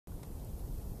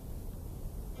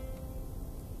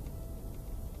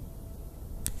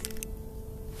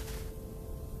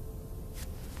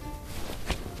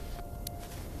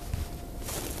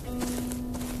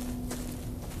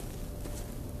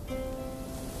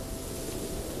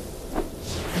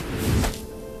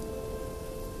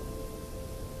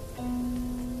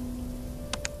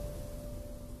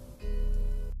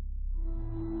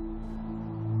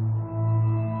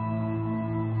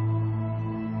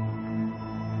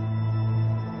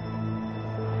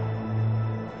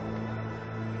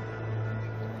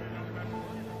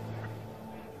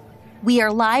We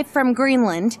are live from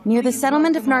Greenland, near the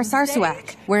settlement of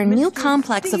Narsarsuaq, where a new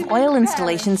complex of oil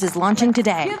installations is launching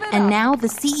today. And now the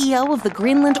CEO of the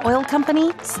Greenland Oil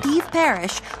Company, Steve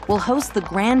Parrish, will host the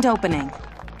grand opening.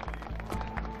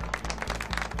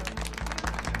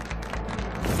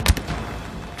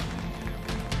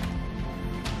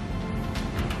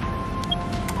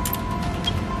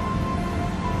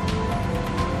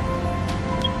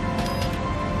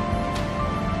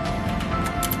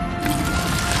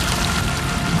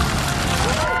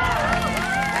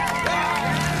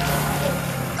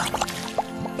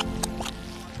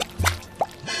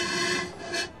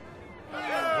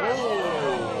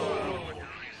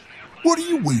 What are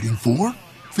you waiting for?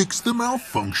 Fix the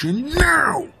malfunction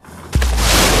now!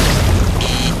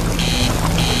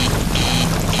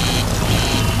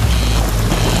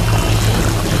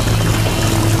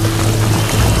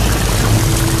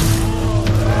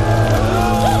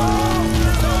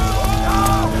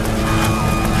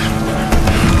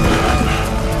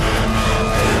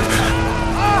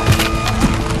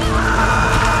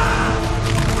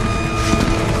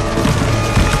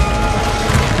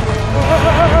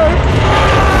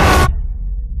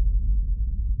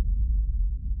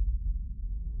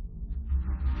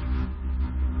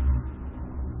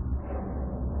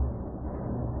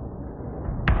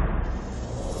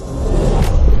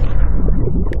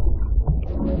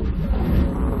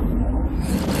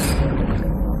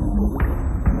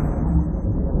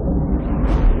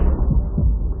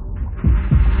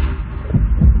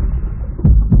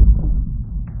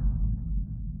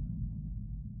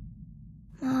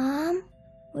 Mom,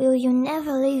 will you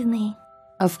never leave me?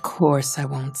 Of course I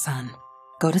won't, son.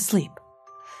 Go to sleep.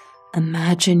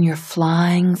 Imagine you're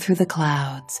flying through the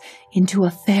clouds into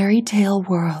a fairy tale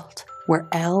world where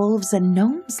elves and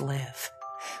gnomes live,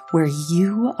 where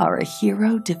you are a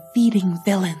hero defeating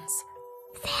villains.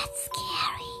 That's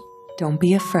scary. Don't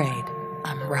be afraid.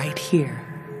 I'm right here.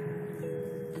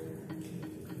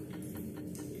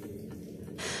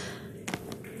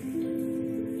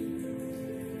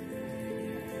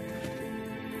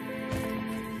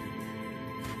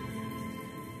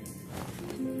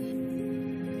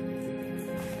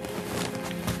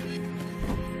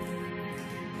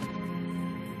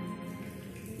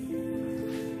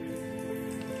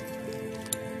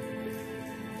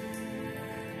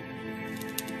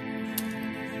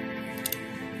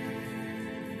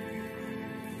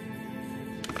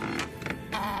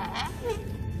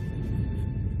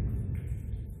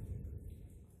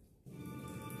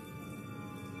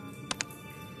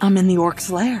 I'm in the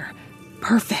orc's lair.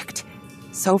 Perfect.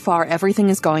 So far, everything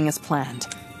is going as planned.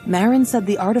 Marin said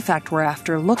the artifact we're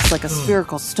after looks like a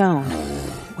spherical stone.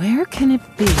 Where can it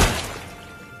be?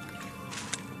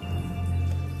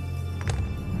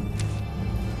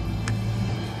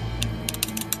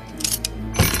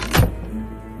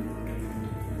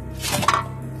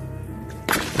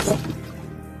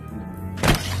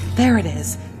 There it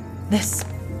is. This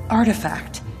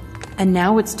artifact. And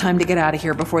now it's time to get out of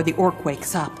here before the orc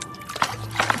wakes up.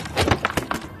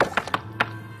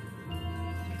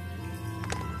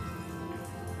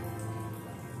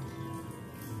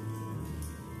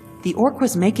 The orc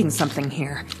was making something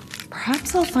here.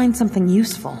 Perhaps I'll find something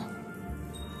useful.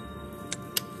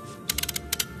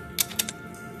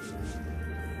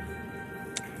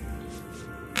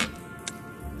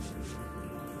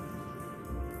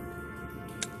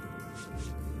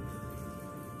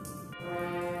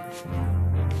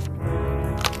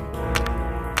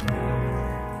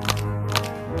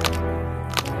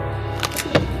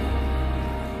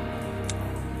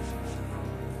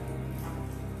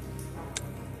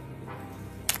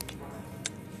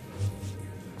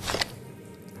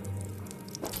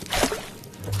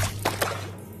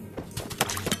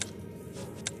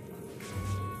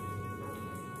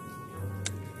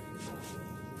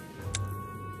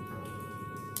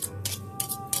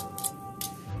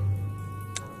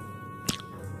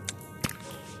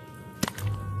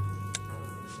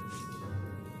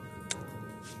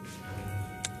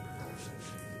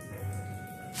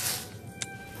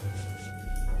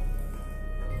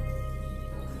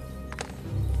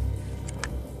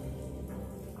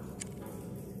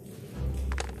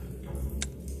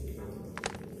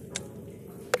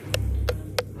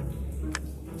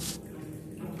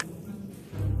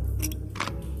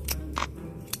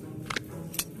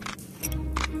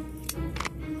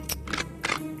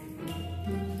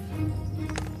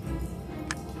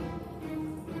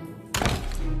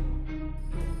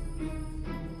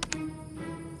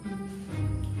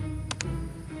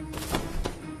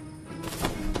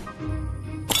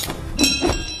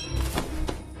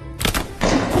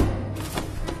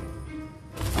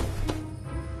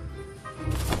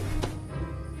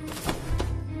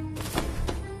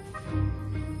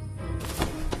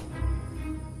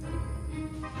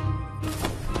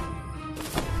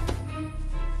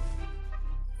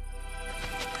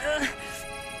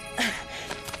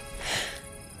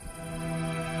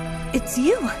 it's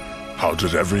you. How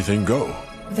did everything go?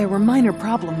 There were minor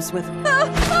problems with...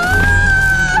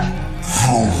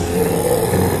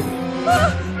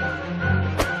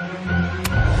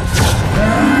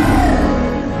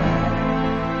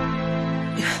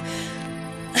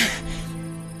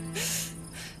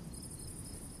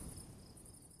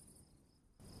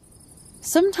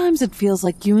 Sometimes it feels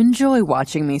like you enjoy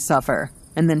watching me suffer,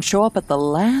 and then show up at the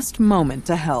last moment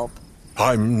to help.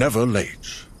 I'm never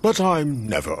late, but I'm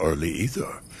never early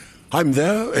either. I'm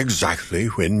there exactly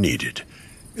when needed.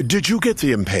 Did you get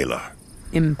the impaler?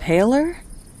 Impaler?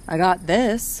 I got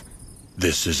this.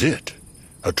 This is it.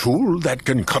 A tool that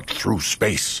can cut through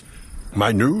space.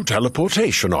 My new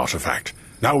teleportation artifact.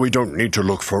 Now we don't need to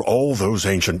look for all those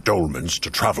ancient dolmens to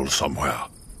travel somewhere.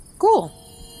 Cool.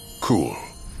 Cool.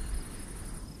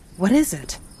 What is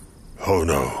it? Oh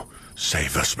no.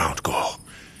 Save us, Mount Gaul.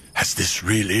 Has this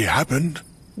really happened?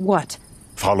 What?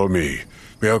 Follow me.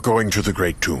 We are going to the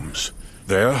Great Tombs.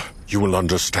 There, you will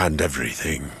understand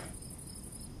everything.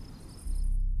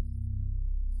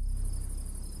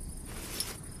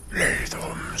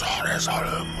 Lathum Zares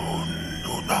Halamun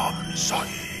Unam Sai.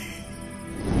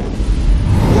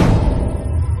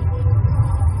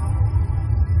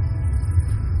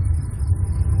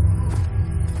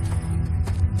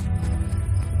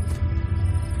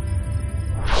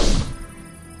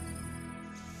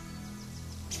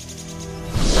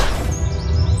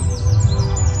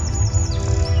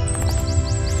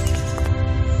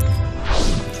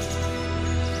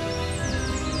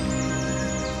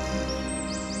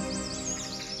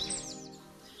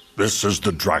 This is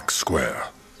the Drac Square,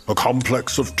 a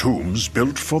complex of tombs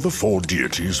built for the 4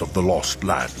 deities of the Lost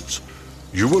Lands.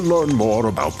 You will learn more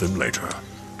about them later.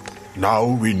 Now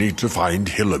we need to find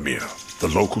Hilamir, the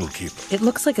local keeper. It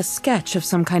looks like a sketch of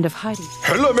some kind of hiding.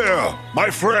 Hilamir,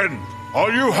 my friend,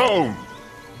 are you home?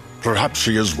 Perhaps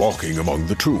he is walking among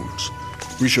the tombs.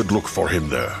 We should look for him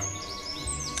there.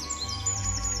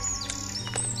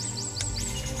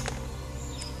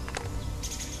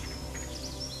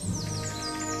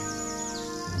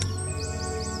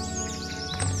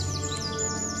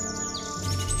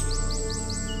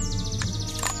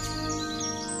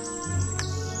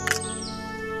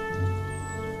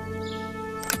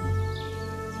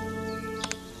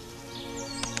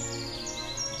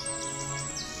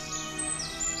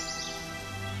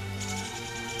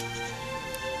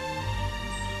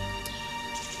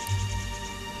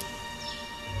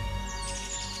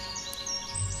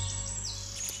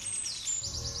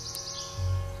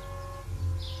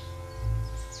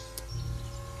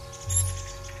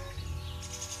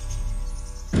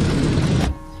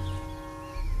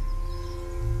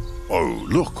 Oh,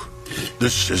 look.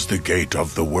 This is the Gate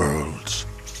of the Worlds.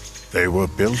 They were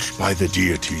built by the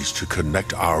deities to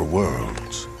connect our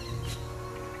worlds.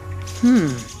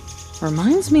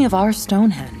 Reminds me of our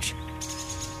Stonehenge.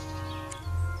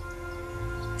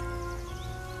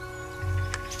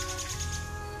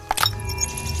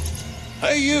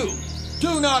 Hey, you!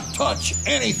 Do not touch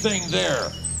anything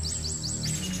there!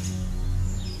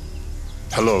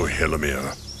 Hello,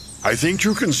 Hilamir. I think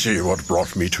you can see what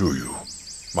brought me to you.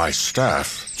 My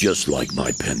staff. Just like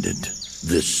my pendant,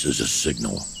 this is a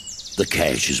signal. The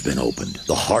cache has been opened.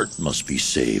 The heart must be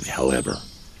saved, however.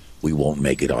 We won't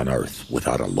make it on Earth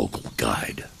without a local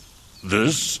guide.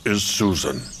 This is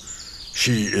Susan.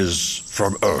 She is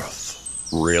from Earth.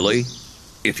 Really?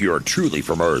 If you are truly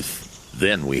from Earth,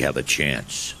 then we have a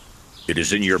chance. It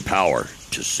is in your power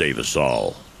to save us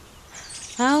all.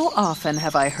 How often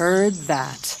have I heard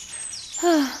that?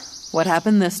 What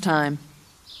happened this time?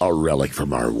 A relic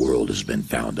from our world has been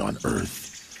found on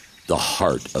Earth. The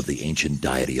heart of the ancient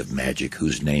deity of magic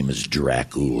whose name is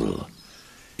Dracul.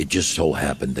 It just so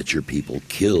happened that your people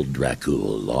killed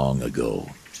Dracul long ago.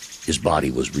 His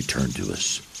body was returned to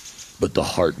us, but the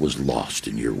heart was lost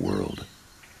in your world.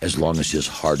 As long as his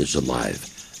heart is alive,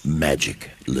 magic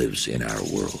lives in our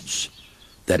worlds.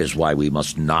 That is why we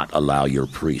must not allow your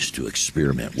priest to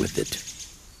experiment with it.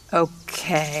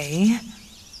 Okay.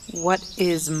 What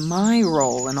is my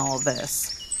role in all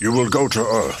this? You will go to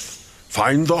Earth,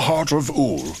 find the heart of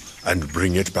Ul, and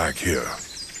bring it back here.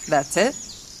 That's it?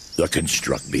 The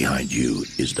construct behind you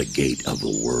is the Gate of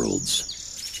the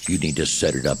Worlds. You need to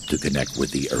set it up to connect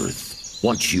with the Earth.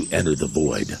 Once you enter the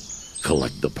void,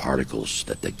 collect the particles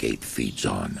that the gate feeds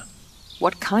on.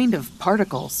 What kind of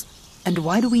particles? And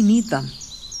why do we need them?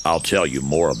 I'll tell you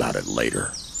more about it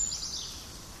later.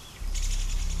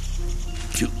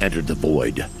 To enter the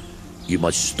void, you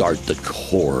must start the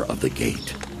core of the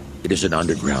gate. It is an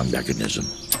underground mechanism.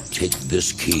 Take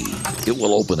this key. It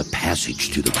will open a passage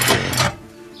to the core.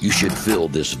 You should fill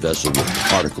this vessel with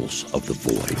particles of the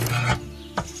void.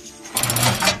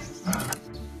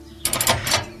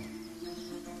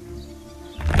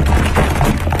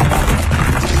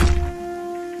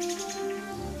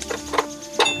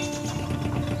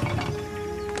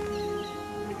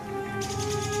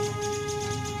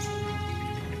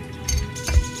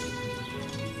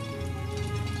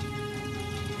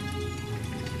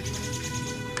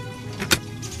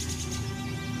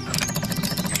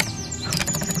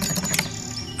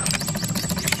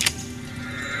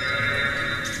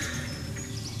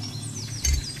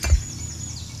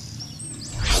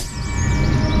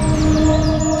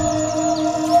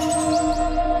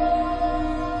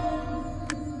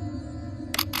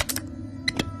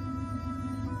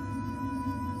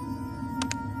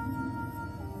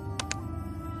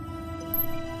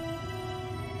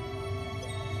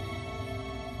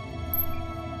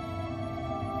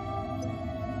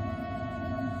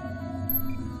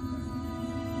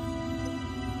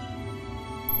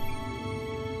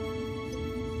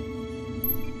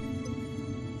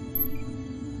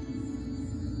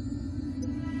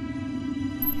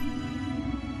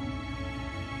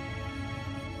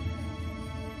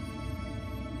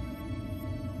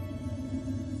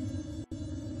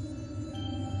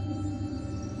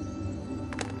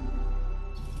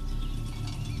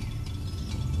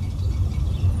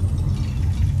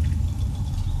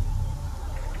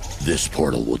 This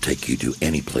portal will take you to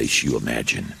any place you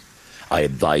imagine. I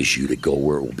advise you to go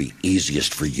where it will be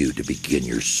easiest for you to begin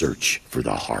your search for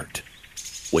the heart.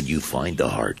 When you find the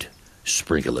heart,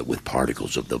 sprinkle it with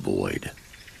particles of the void.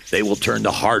 They will turn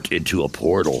the heart into a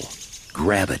portal.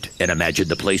 Grab it and imagine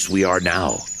the place we are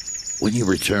now. When you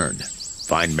return,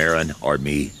 find Marin or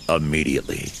me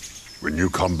immediately. When you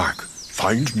come back,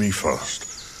 find me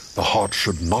first. The heart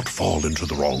should not fall into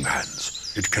the wrong hands.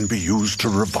 It can be used to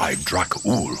revive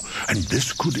Dracul, and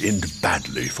this could end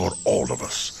badly for all of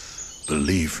us.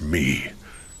 Believe me,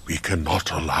 we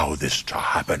cannot allow this to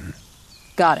happen.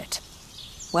 Got it.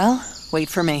 Well, wait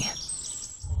for me.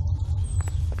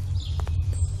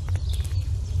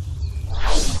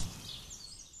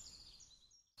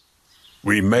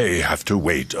 We may have to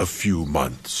wait a few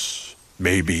months,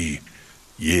 maybe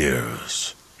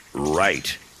years.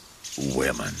 Right,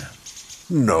 women.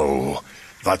 No,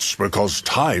 that's because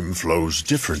time flows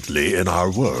differently in our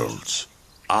worlds.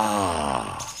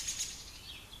 Ah.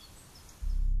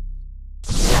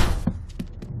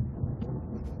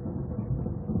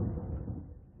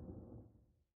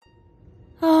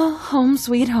 Oh, home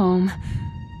sweet home.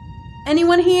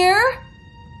 Anyone here?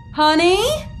 Honey?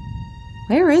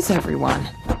 Where is everyone?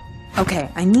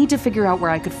 Okay, I need to figure out where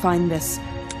I could find this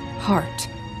heart.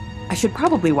 I should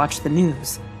probably watch the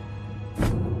news.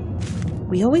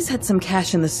 We always had some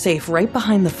cash in the safe right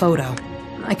behind the photo.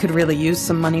 I could really use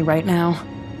some money right now.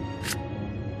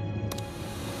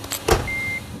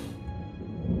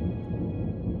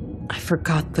 I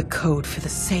forgot the code for the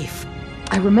safe.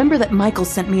 I remember that Michael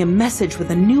sent me a message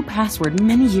with a new password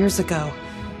many years ago.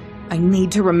 I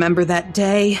need to remember that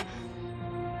day.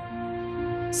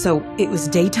 So it was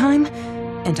daytime,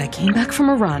 and I came back from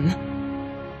a run.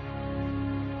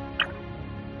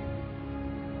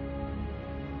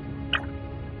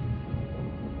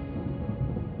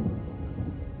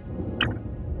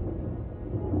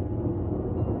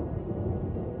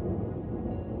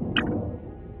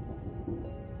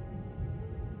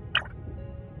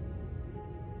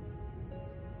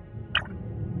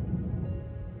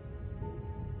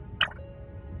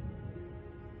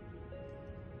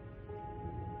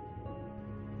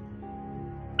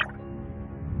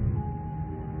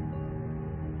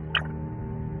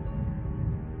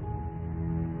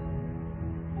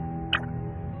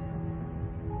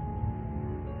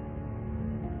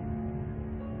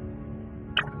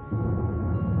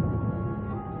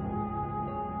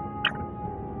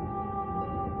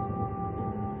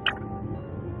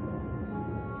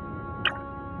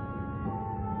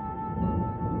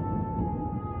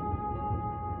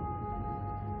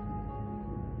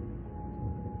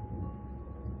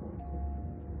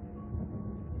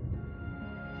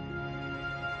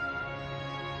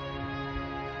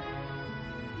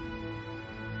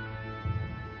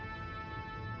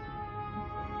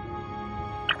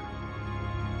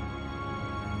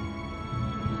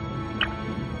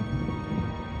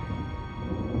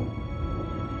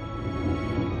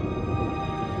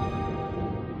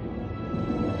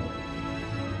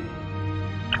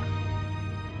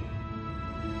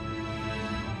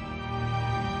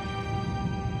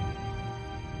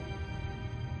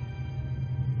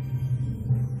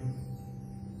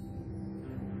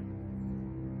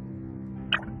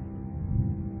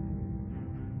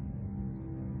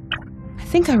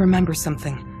 I think I remember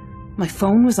something. My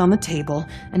phone was on the table,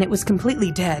 and it was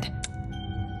completely dead.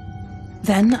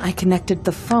 Then I connected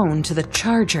the phone to the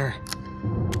charger.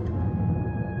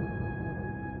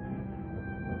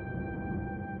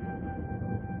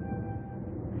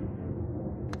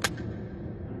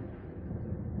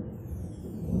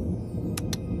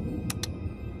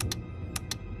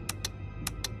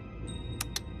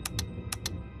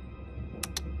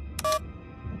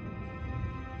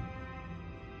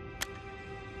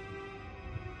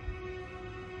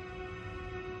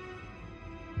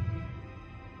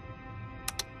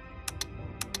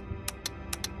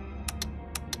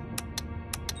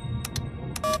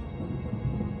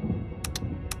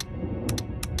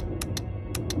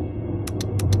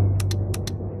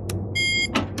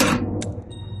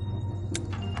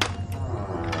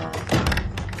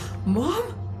 Mom?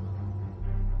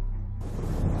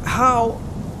 How?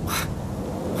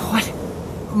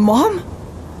 What? Mom?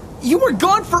 You were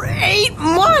gone for 8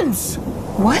 months!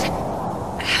 What?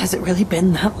 Has it really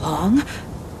been that long?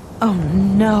 Oh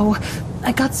no.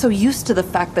 I got so used to the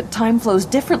fact that time flows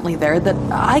differently there that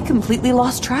I completely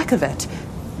lost track of it.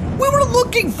 We were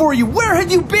looking for you! Where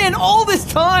have you been all this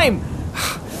time?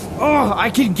 Oh, I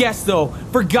can guess though.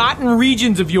 Forgotten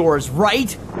regions of yours,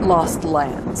 right? Lost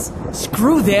lands.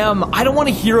 Screw them. I don't want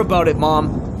to hear about it, Mom.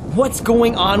 What's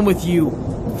going on with you?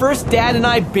 first Dad and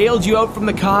I bailed you out from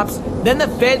the cops, then the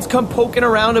feds come poking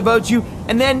around about you,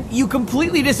 and then you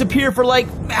completely disappear for like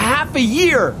half a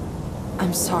year.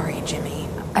 I'm sorry, Jimmy.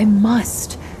 I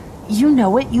must. You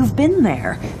know it, you've been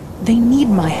there. They need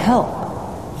my help.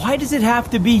 Why does it have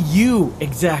to be you,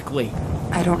 exactly?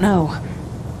 I don't know,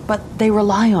 but they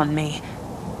rely on me.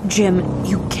 Jim,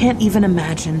 you can't even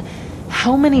imagine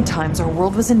how many times our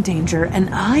world was in danger, and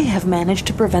I have managed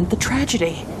to prevent the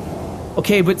tragedy.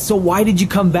 Okay, but so why did you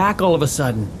come back all of a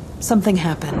sudden? Something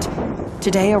happened.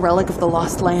 Today, a relic of the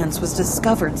Lost Lands was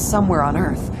discovered somewhere on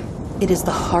Earth. It is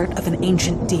the heart of an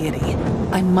ancient deity.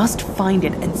 I must find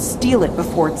it and steal it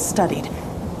before it's studied.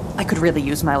 I could really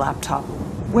use my laptop.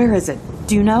 Where is it?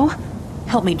 Do you know?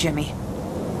 Help me, Jimmy.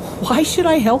 Why should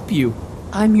I help you?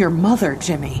 I'm your mother,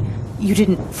 Jimmy. You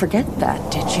didn't forget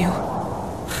that, did you?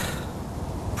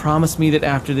 Promise me that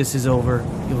after this is over,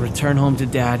 you'll return home to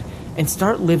Dad and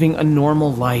start living a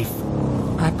normal life.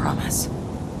 I promise.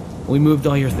 We moved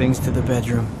all your things to the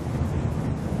bedroom.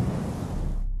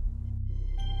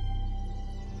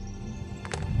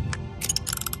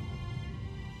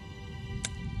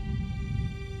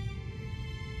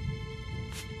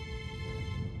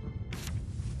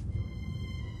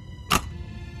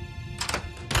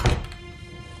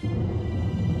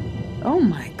 Oh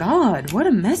my God, what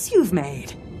a mess you've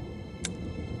made.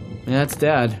 Yeah, that's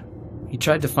Dad. He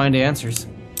tried to find answers.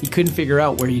 He couldn't figure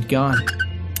out where you'd gone.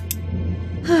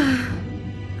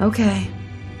 Okay.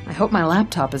 I hope my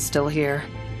laptop is still here.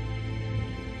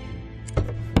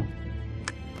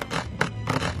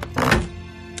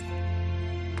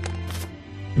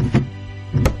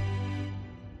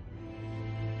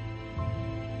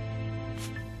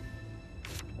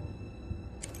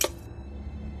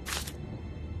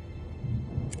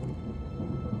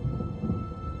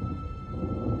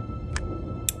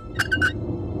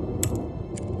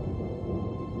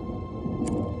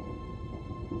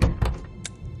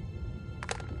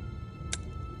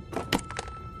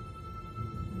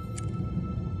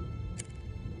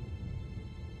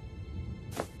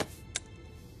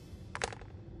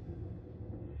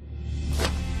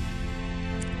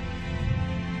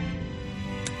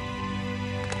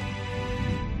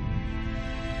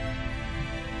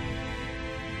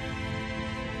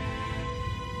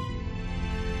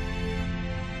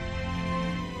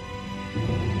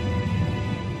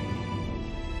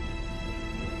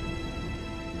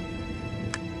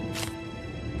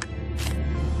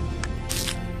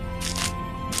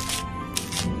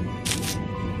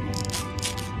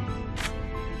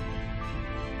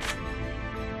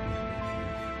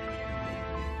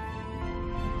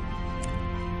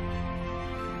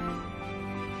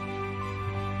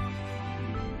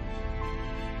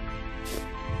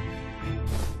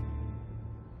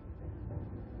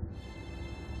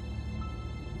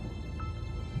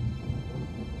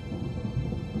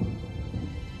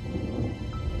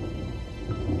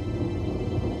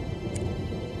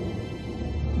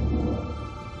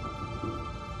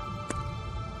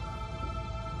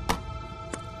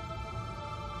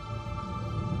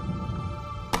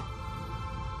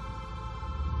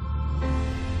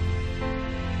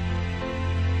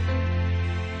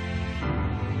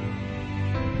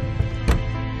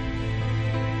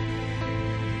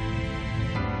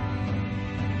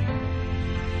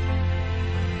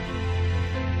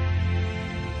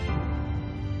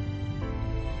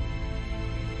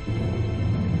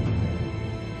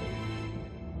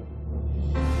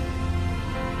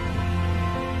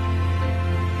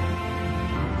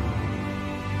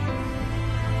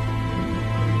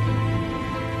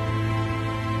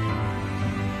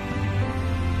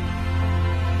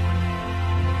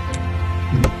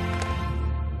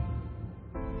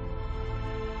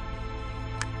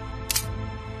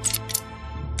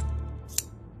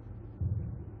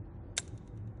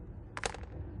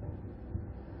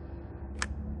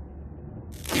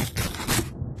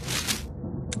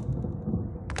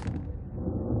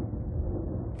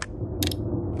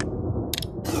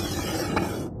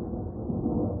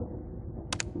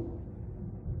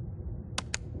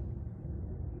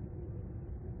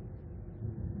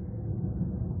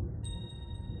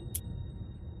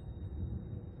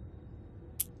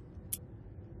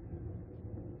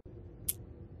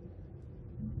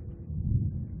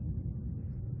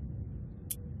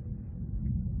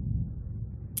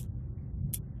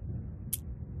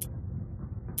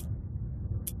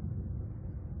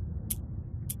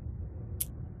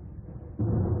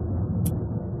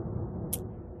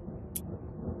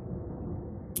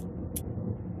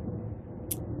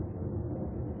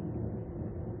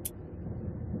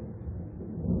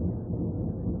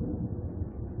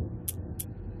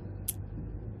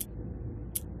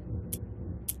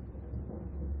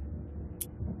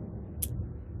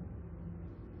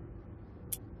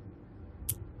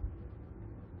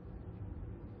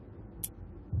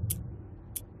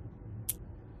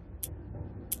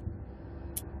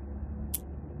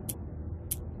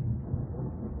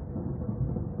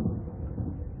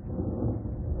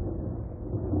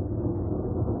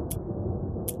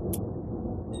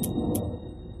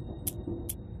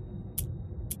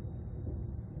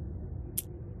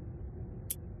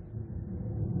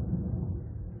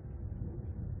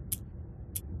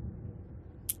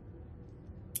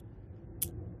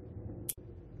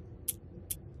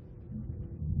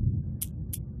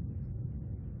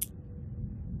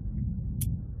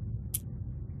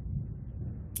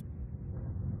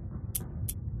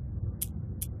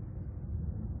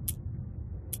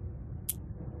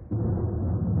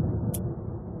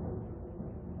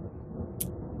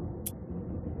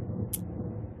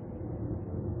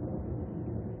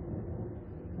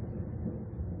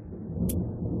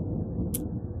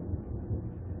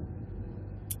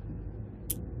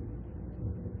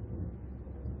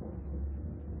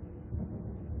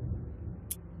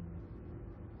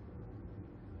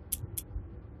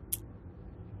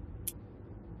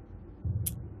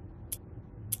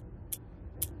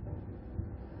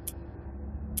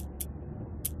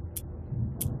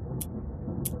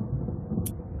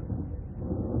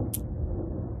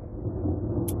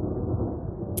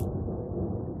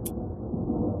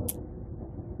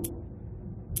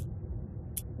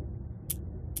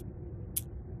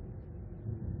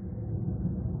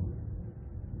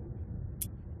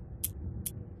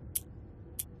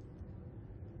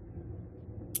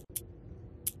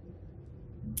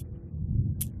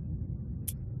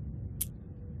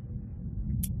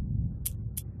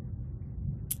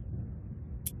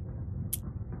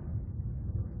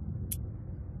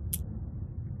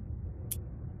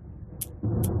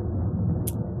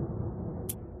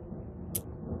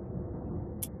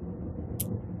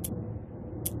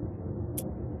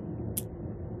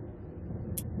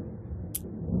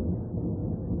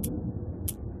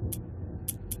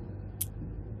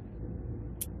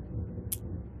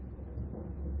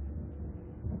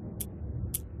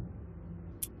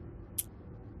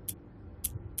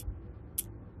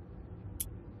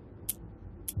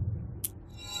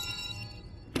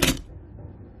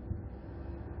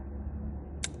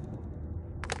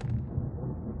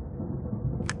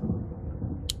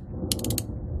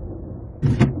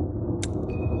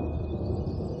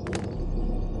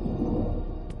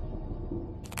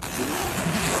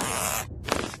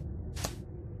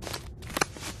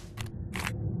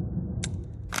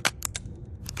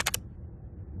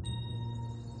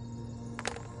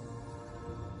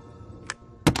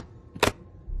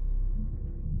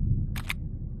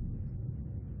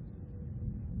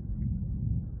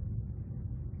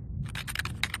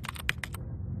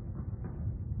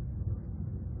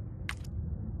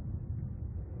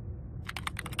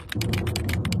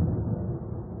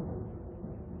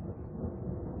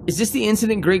 Is this the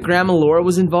incident Great-Grandma Laura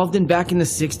was involved in back in the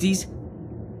 60s?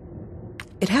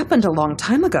 It happened a long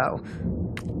time ago.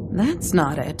 That's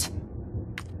not it.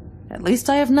 At least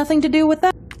I have nothing to do with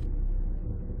that.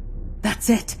 That's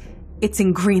it. It's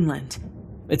in Greenland.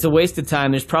 It's a waste of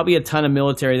time. There's probably a ton of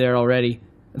military there already.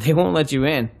 They won't let you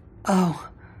in. Oh,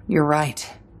 you're right.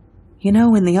 You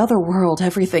know, in the other world,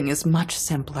 everything is much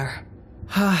simpler.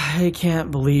 I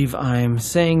can't believe I'm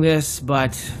saying this,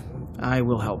 but I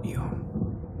will help you.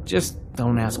 Just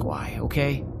don't ask why,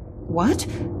 okay? What?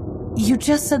 You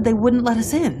just said they wouldn't let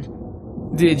us in.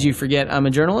 Did you forget I'm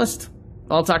a journalist?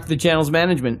 I'll talk to the channel's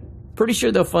management. Pretty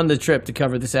sure they'll fund the trip to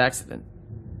cover this accident.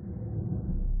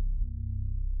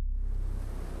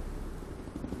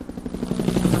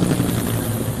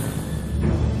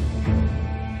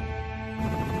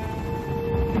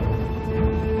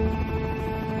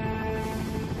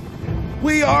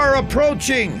 We are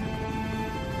approaching!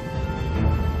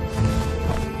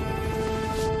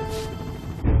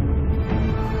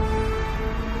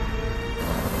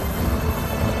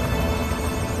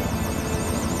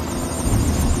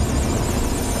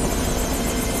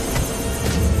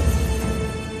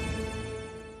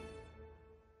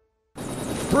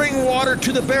 Bring water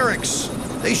to the barracks.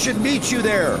 They should meet you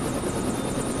there.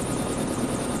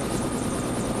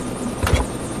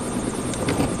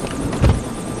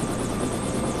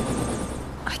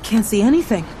 I can't see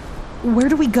anything. Where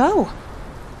do we go?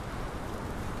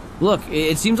 Look,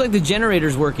 it seems like the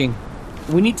generator's working.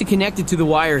 We need to connect it to the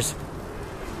wires.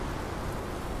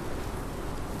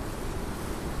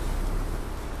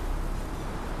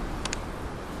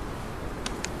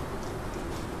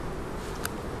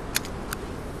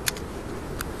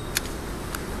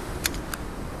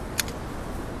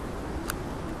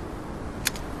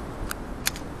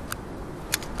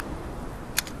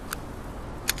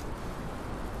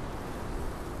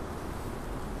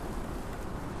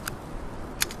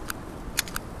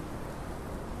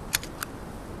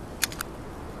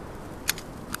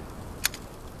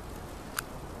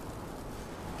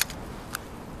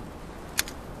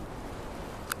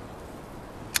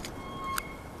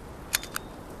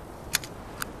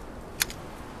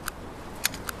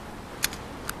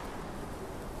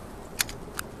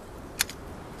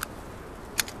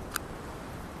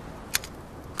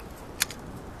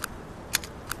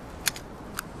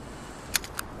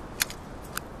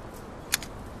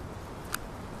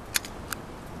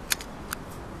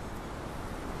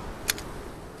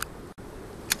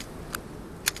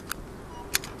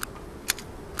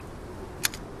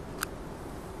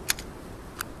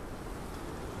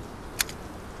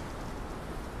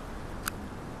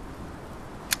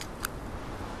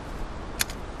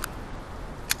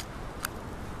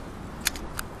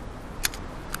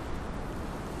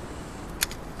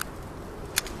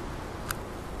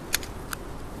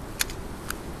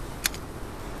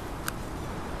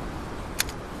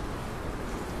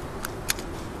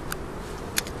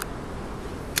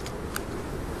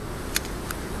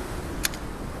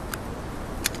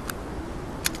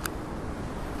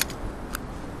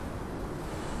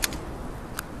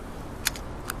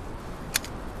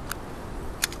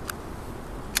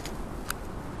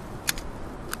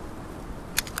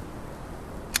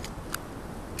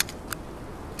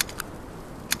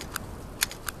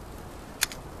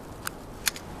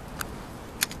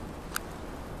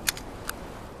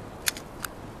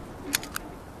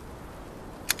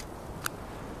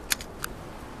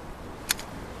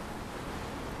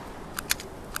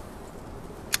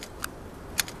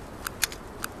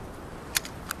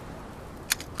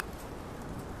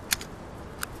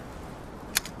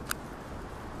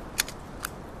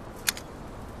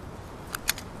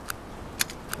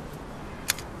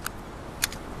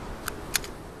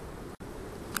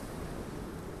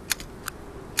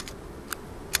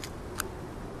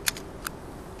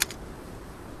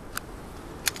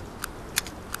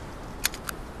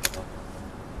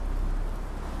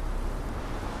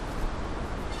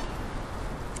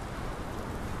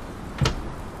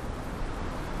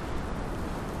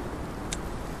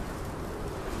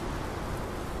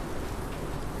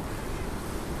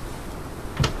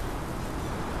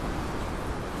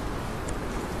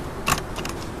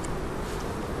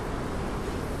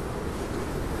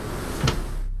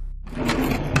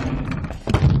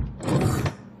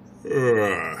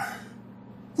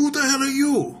 Who the hell are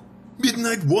you?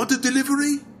 Midnight water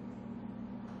delivery?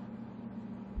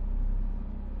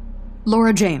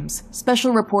 Laura James,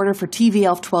 special reporter for TV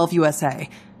Elf 12 USA.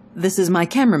 This is my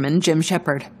cameraman, Jim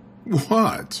Shepard.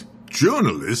 What?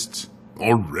 Journalists?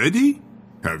 Already?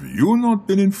 Have you not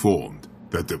been informed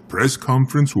that the press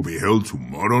conference will be held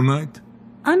tomorrow night?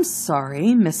 I'm sorry,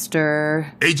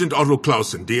 Mr. Agent Otto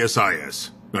Clausen,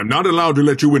 DSIS. I'm not allowed to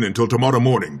let you in until tomorrow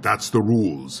morning. That's the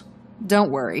rules.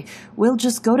 Don't worry. We'll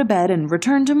just go to bed and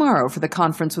return tomorrow for the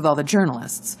conference with all the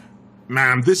journalists.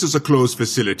 Ma'am, this is a closed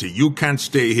facility. You can't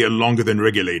stay here longer than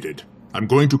regulated. I'm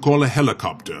going to call a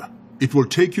helicopter. It will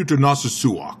take you to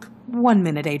Narsasuak. 1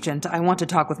 minute, Agent. I want to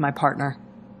talk with my partner.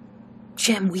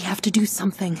 Jim, we have to do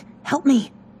something. Help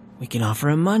me. We can offer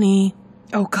him money.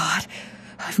 Oh, God.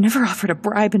 I've never offered a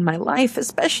bribe in my life,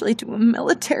 especially to a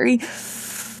military.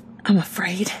 I'm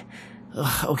afraid.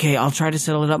 Ugh, okay, I'll try to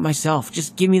settle it up myself.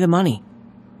 Just give me the money.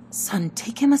 Son,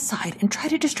 take him aside and try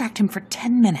to distract him for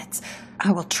 10 minutes.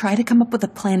 I will try to come up with a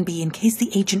plan B in case the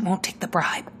agent won't take the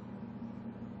bribe.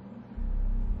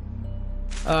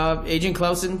 Agent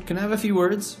Clausen, can I have a few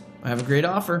words? I have a great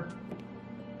offer.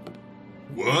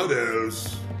 What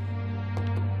else?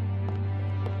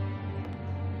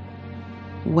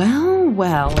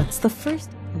 Well, it's the first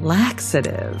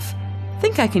laxative.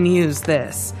 Think I can use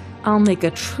this. I'll make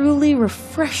a truly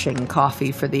refreshing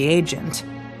coffee for the agent.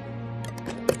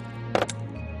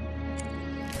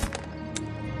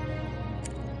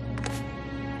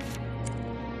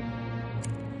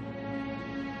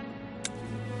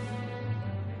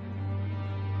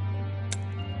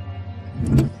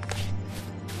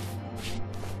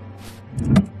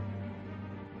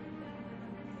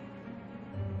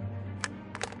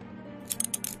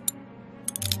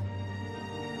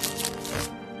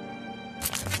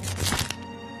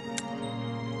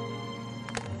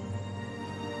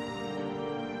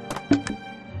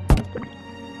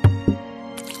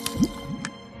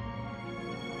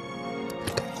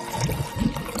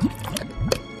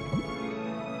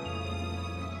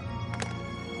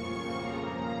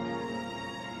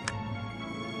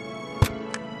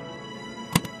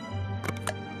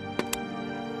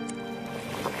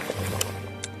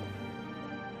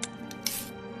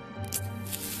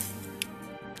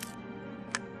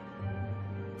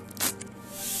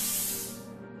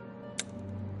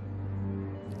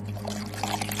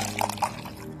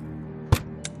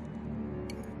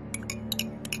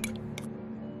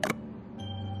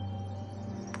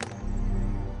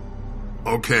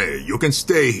 Okay, you can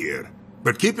stay here,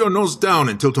 but keep your nose down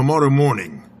until tomorrow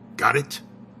morning. Got it?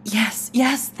 Yes,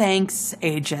 thanks,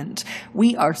 Agent.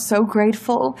 We are so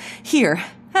grateful. Here,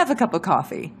 have a cup of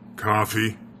coffee.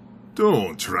 Coffee?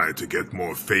 Don't try to get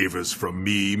more favors from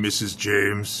me, Mrs.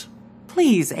 James.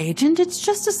 Please, Agent, it's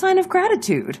just a sign of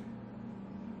gratitude.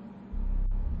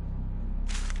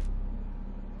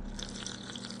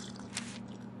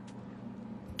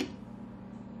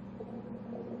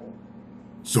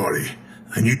 Sorry,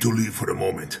 I need to leave for a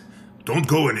moment. Don't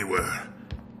go anywhere.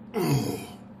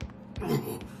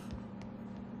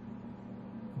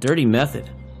 Dirty method.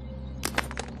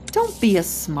 Don't be a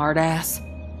smartass.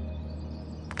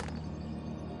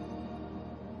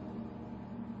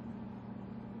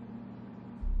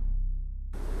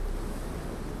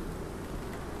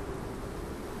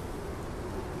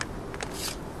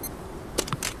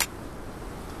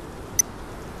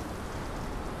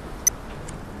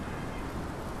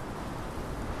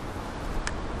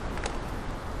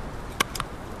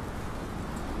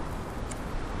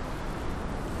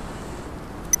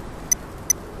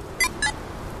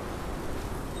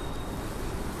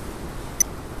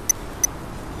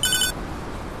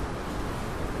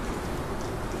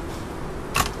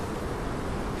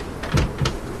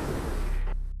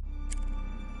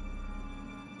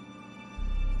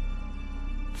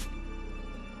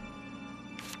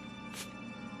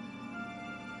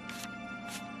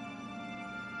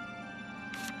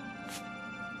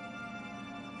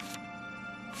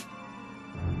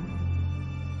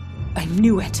 I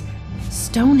knew it.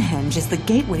 Stonehenge is the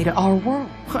gateway to our world.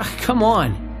 Come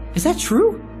on. Is that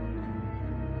true?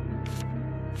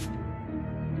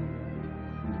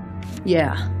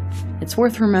 Yeah, it's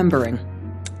worth remembering.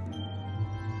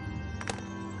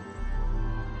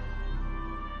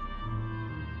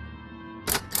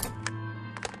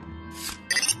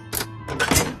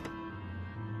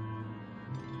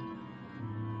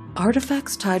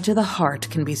 Artifacts tied to the heart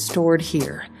can be stored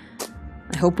here.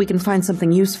 I hope we can find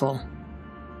something useful.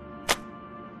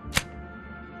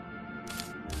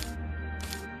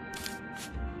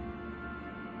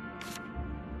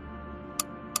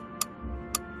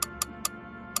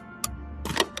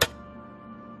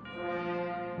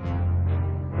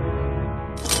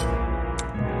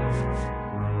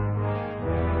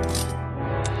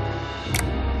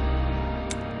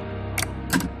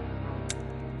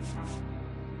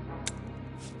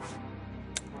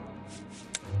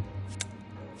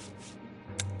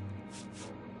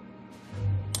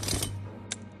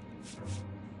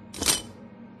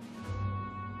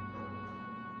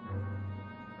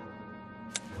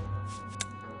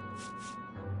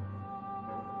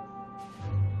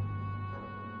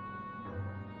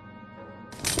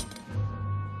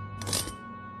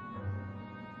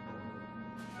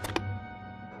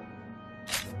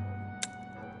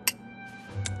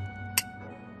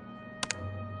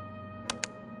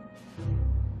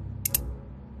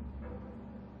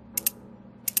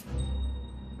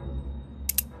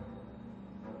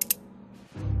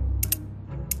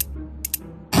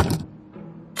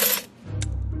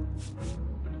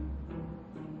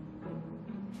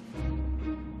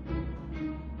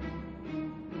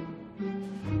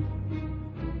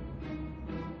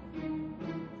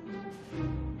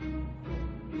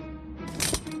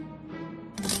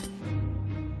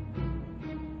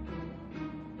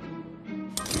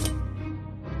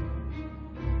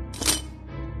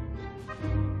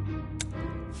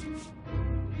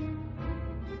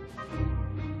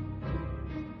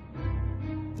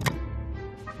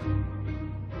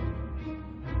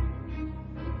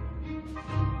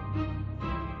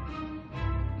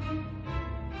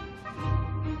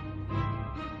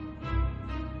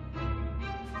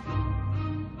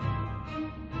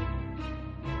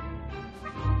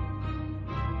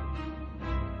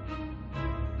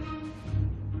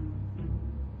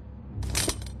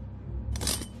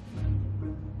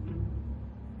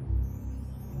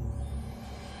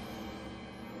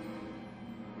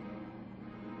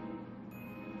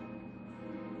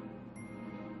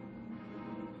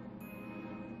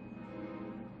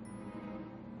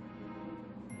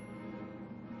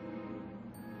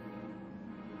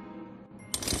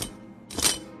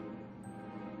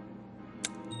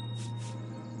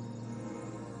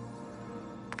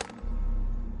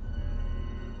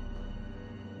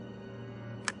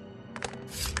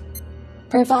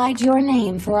 Provide your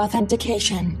name for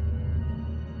authentication.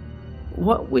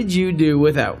 What would you do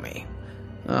without me?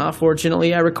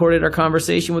 Fortunately, I recorded our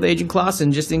conversation with Agent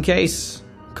Clausen just in case.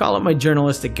 Call it my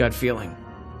journalistic gut feeling.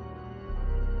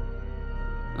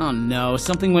 Oh no,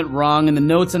 something went wrong and the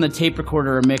notes on the tape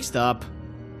recorder are mixed up.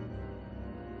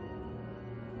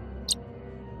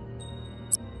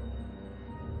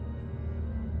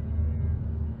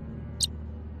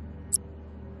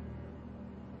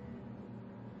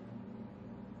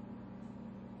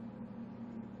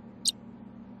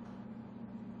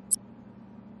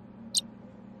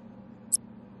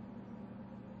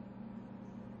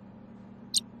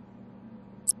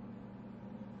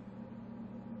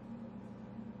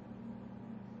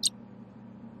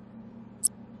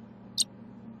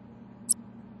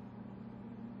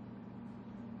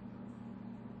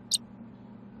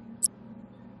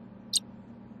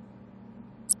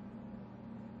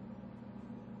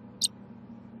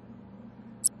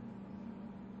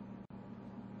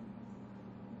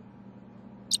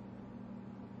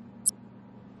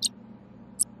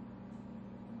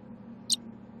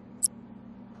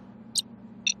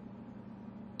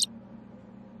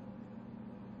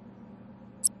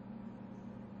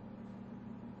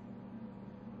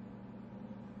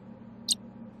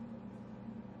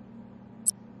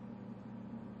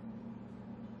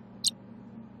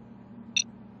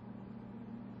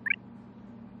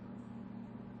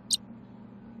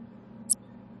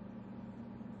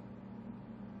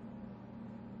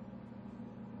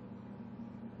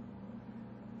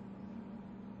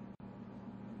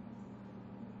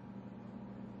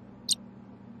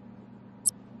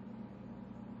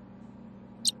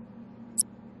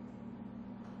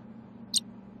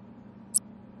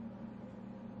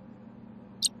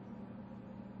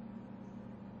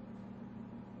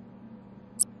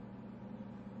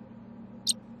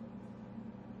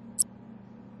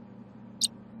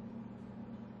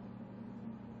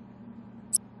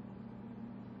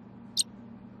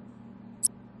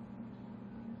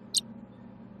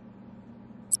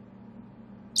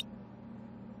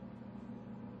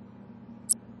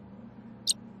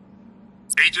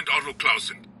 Agent Otto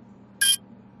Clausen.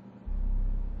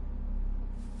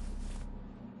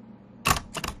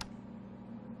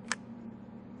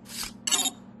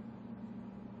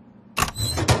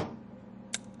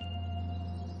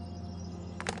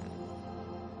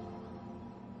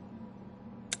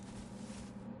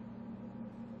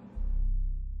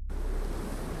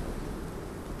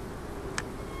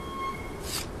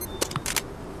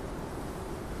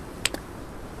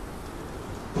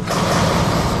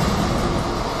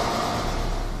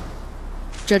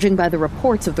 Judging by the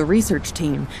reports of the research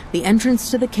team, the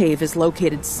entrance to the cave is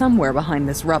located somewhere behind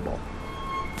this rubble.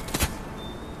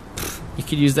 You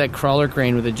could use that crawler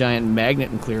crane with a giant magnet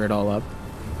and clear it all up.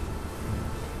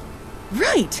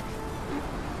 Right!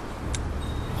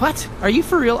 What? Are you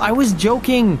for real? I was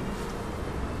joking.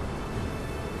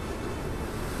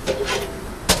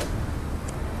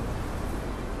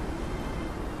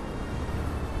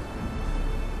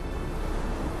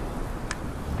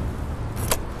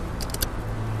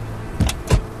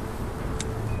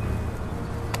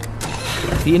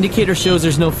 The indicator shows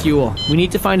there's no fuel. We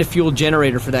need to find a fuel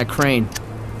generator for that crane.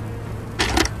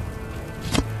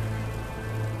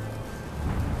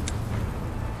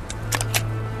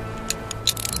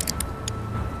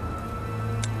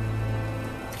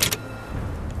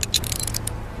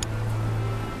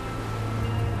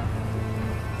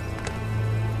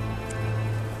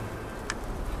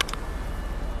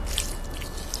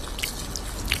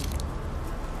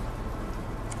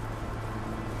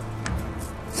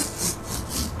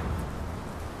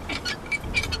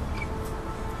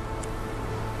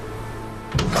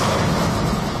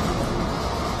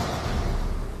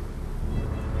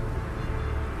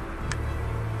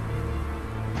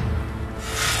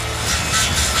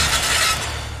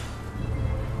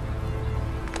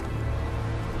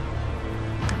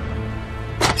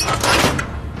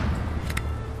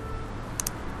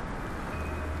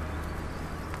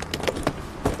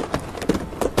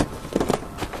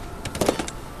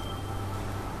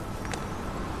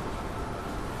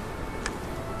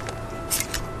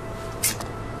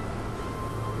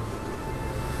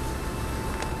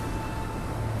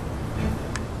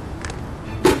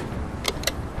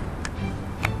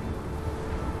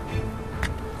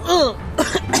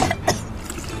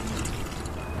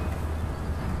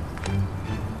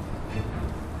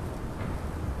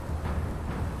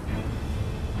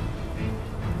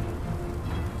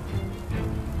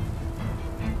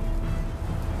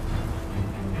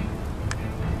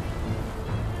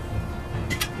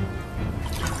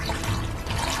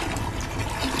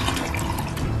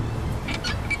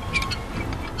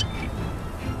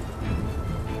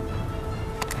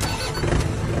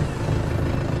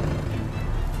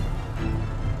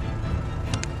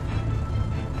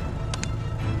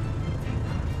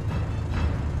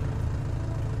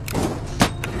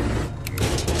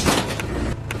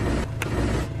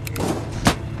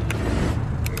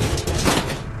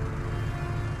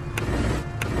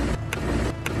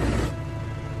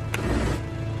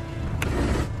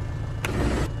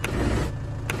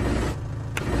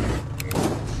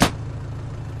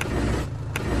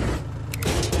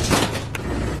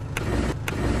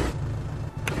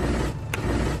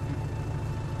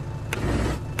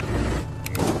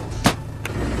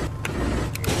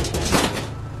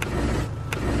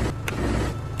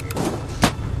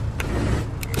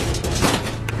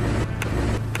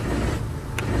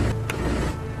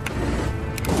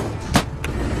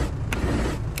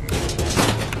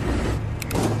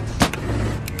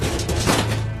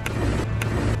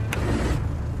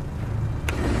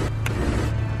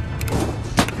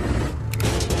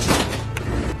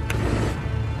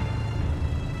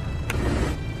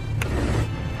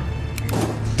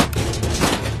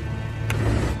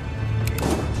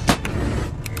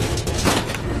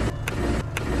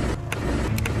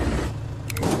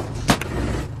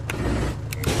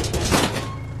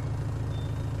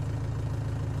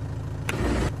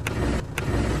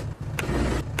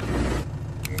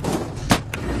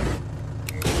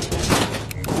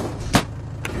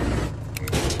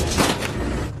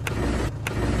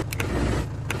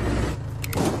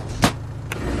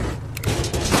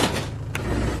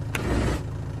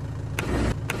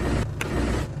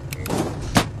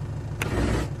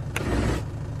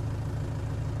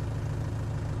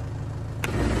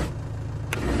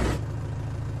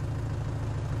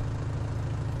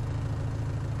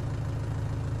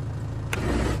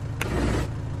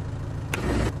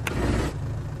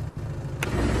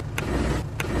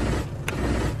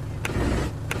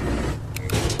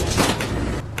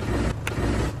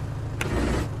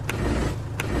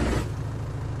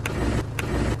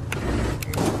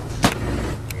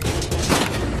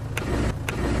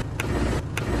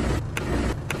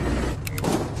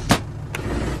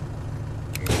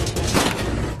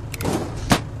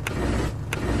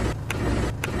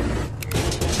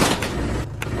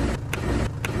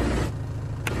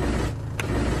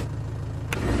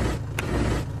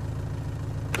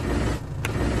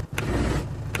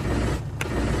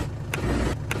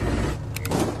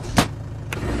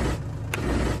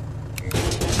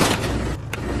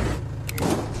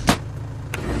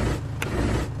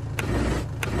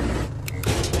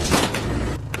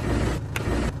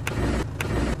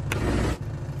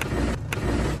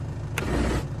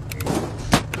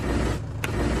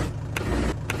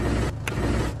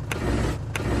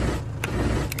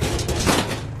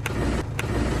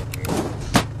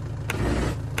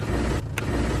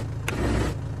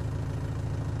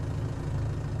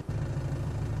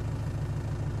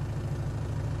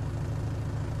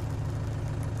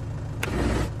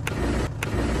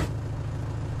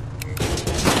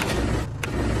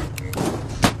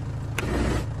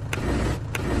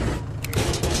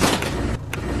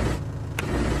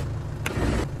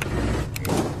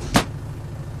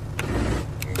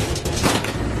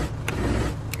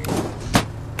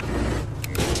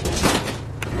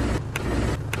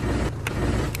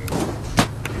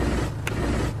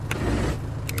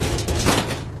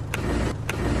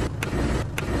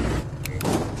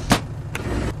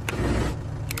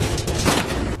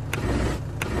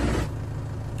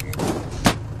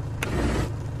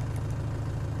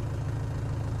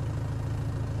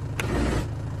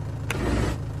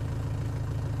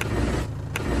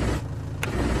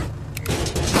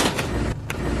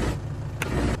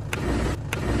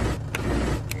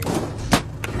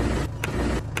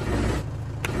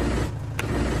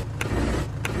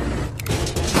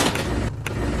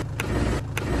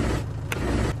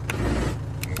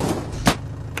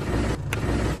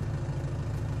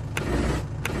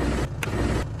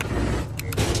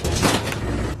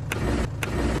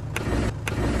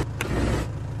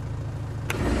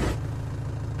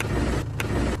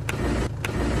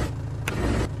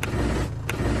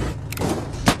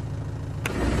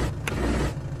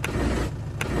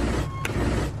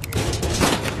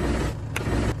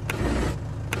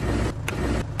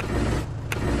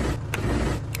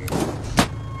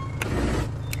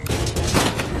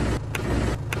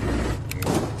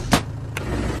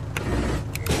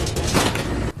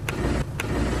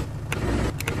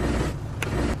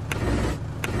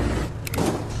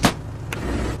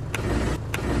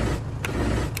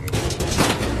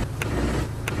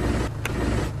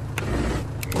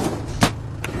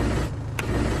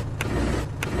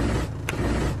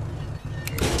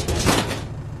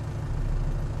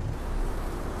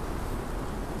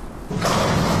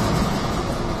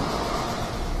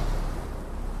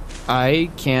 I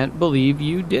can't believe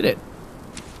you did it.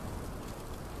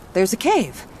 There's a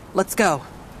cave. Let's go.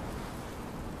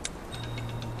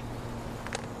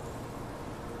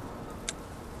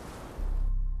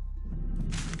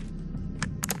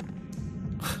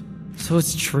 So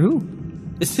it's true?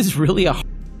 This is really a...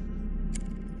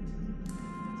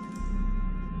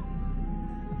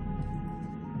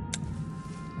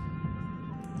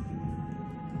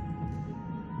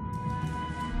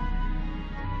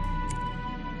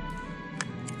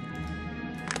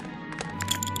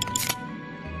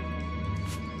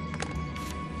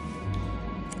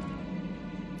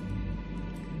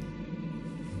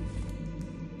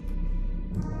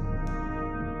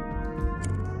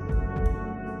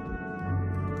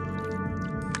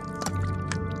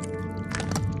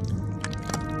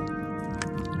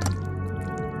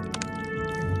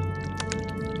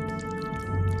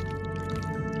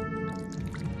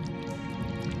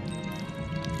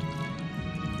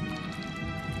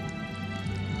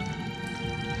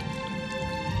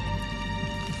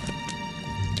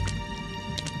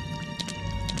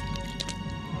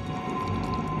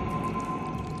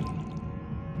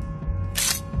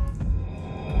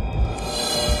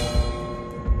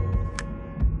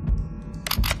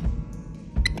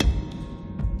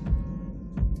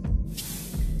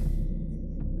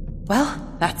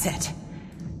 Well, that's it.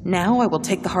 Now I will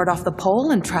take the heart off the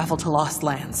pole and travel to Lost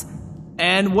Lands.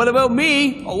 And what about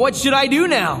me? What should I do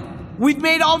now? We've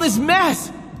made all this mess.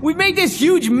 We've made this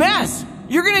huge mess.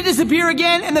 You're gonna disappear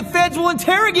again and the feds will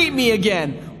interrogate me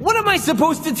again. What am I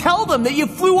supposed to tell them? That you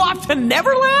flew off to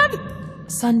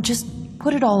Neverland? Son, just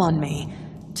put it all on me.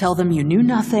 Tell them you knew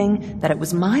nothing, that it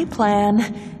was my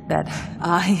plan, that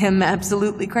I am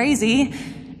absolutely crazy.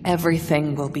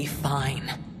 Everything will be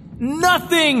fine.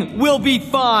 Nothing will be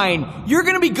fine. You're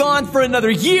gonna be gone for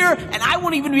another year, and I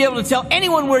won't even be able to tell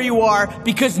anyone where you are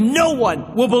because no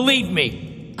one will believe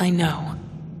me. I know.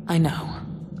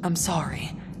 I'm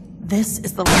sorry. This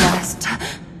is the last time.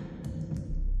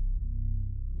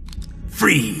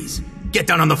 Freeze! Get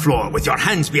down on the floor with your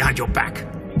hands behind your back.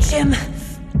 Jim,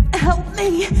 help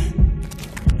me.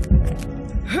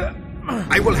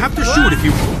 I will have to shoot if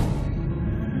you...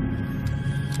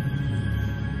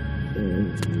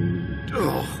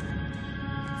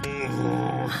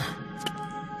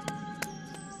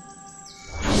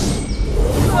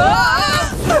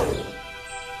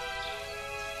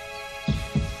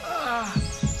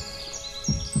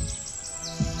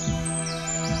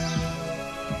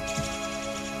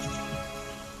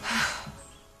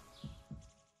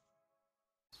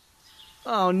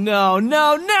 Oh,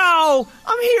 no.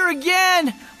 I'm here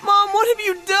again. Mom, what have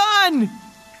you done?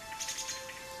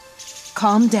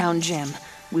 Calm down, Jim.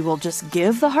 We will just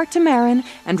give the heart to Marin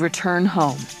and return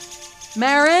home.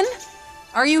 Marin?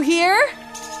 Are you here?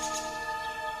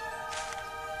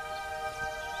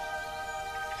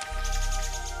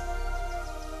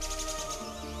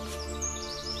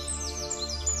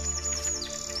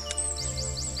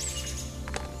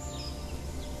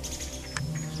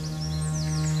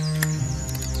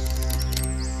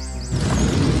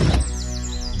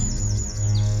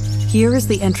 Here is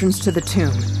the entrance to the tomb.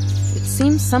 It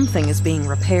seems something is being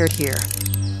repaired here.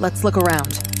 Let's look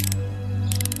around.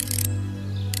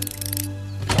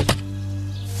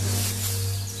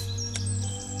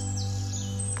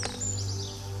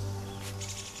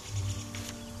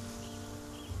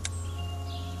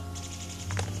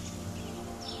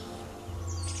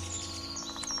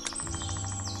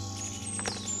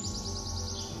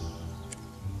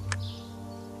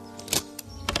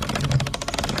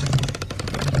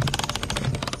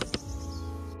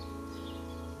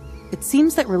 It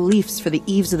seems that reliefs for the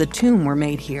eaves of the tomb were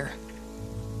made here.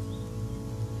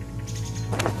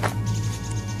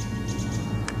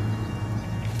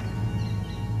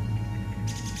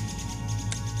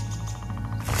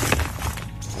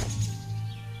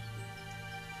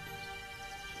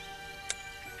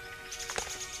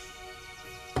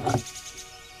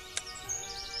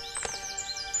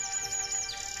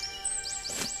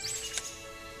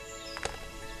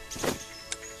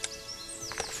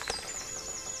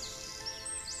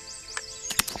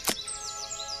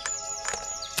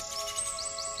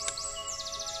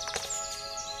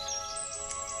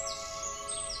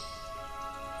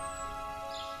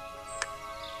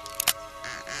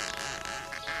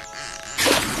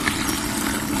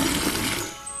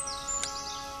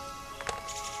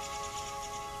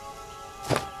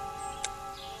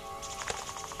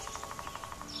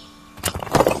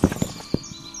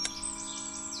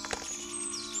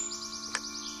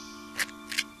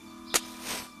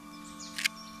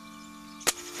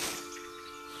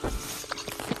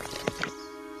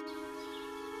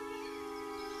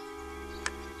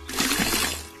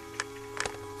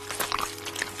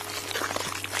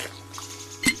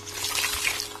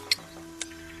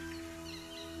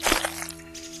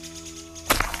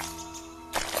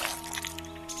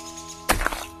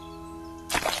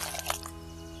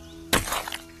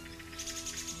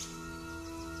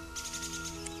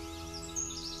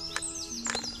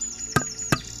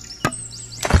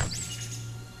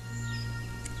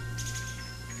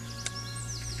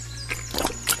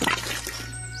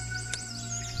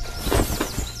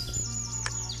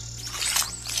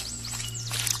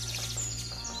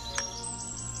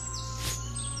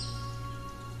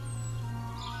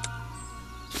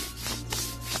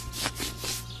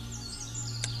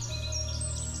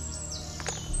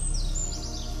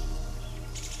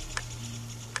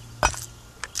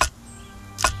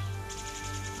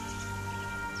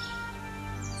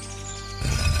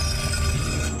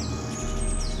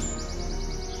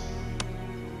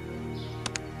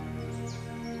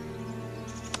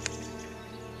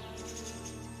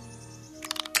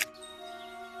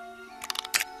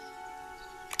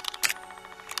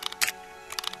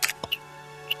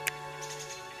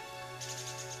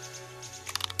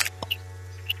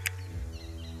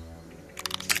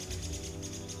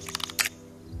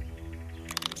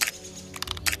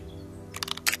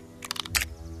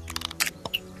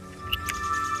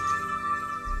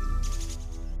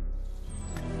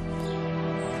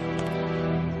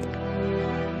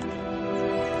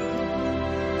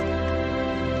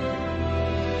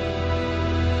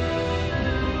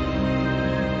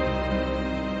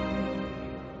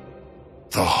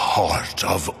 heart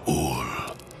of Ul.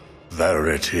 There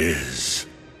it is.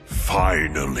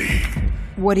 Finally.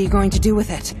 What are you going to do with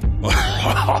it?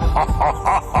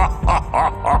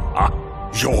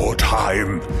 Your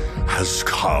time has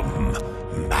come,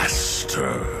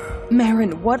 Master.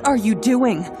 Marin, what are you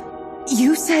doing?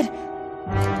 You said...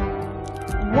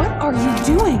 What are you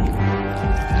doing?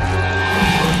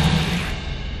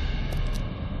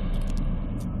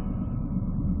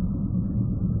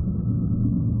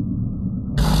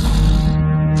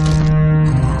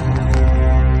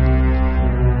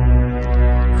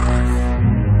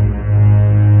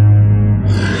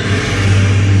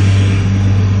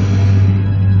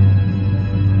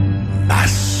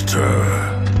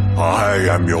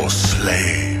 I am your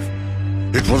slave.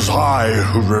 It was I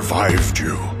who revived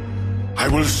you. I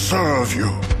will serve you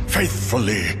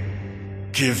faithfully.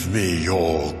 Give me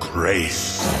your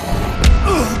grace.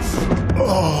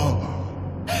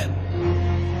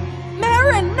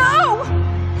 Marin, no!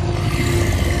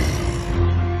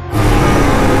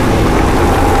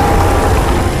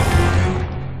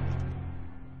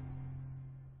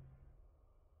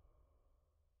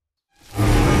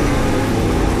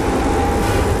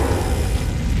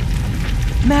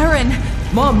 Marin!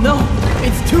 Mom, no!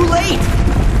 It's too late!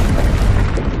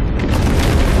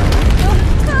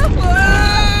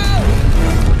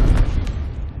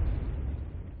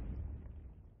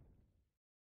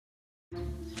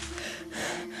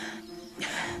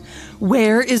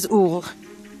 Where is Ul?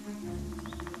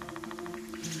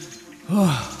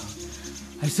 Oh,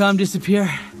 I saw him disappear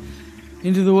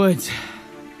into the woods.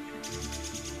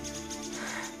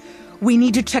 We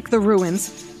need to check the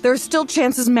ruins. There are still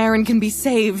chances Marin can be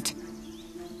saved.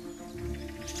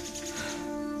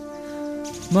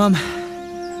 Mom,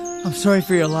 I'm sorry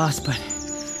for your loss, but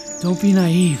don't be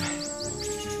naive.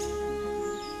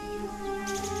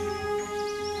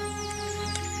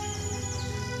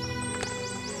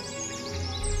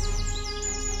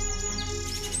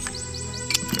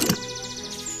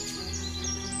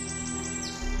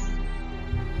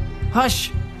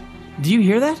 Hush! Do you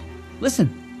hear that?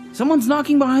 Listen, someone's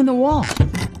knocking behind the wall.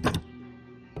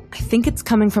 I think it's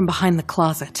coming from behind the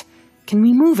closet. Can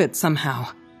we move it somehow?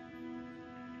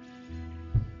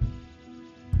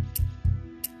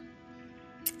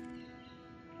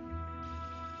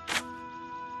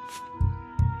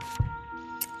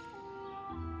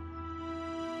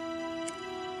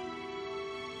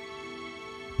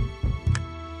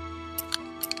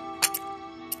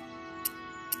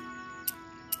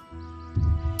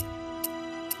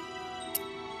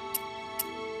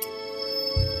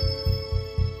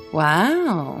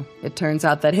 Wow, it turns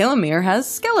out that Hilamir has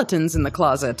skeletons in the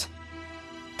closet.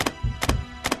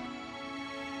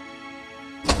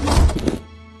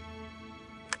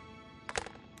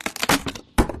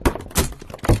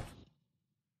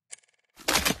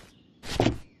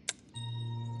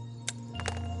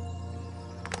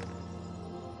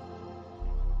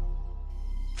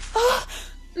 Oh,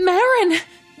 Marin,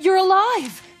 you're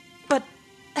alive! But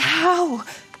how?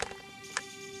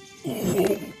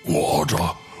 Water.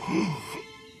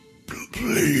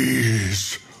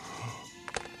 Please.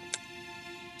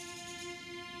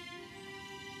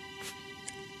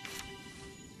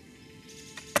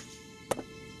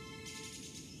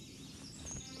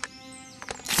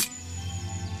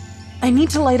 I need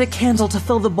to light a candle to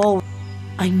fill the bowl.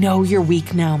 I know you're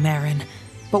weak now, Marin,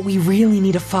 but we really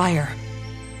need a fire.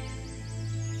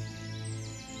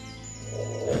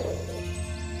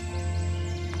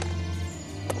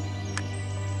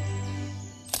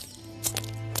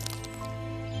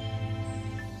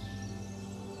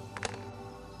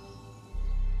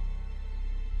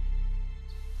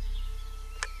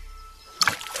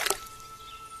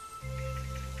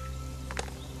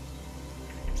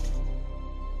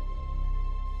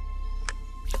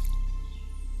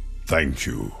 Thank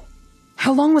you.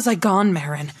 How long was I gone,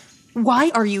 Marin? Why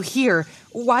are you here?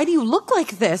 Why do you look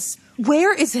like this?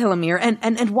 Where is Hilamir,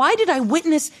 and why did I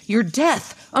witness your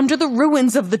death under the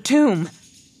ruins of the tomb?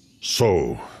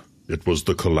 So, it was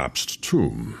the collapsed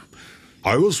tomb.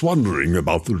 I was wondering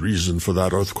about the reason for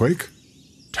that earthquake.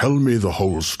 Tell me the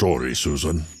whole story,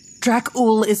 Susan.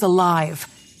 Drak-Ul is alive.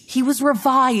 He was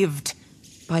revived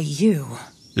by you.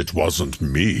 It wasn't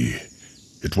me.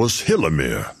 It was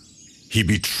Hilamir. He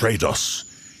betrayed us.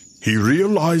 He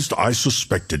realized I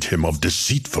suspected him of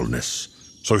deceitfulness,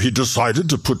 so he decided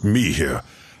to put me here,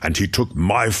 and he took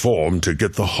my form to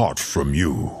get the heart from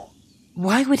you.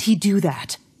 Why would he do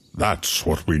that? That's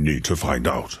what we need to find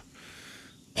out.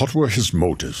 What were his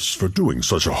motives for doing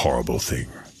such a horrible thing?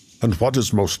 And what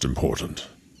is most important,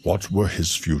 what were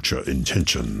his future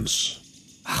intentions?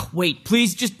 Wait,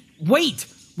 please, just wait!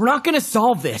 We're not gonna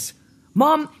solve this.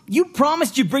 Mom, you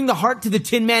promised you'd bring the heart to the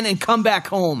Tin Man and come back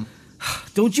home.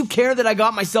 Don't you care that I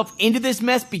got myself into this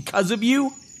mess because of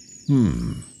you?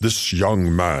 This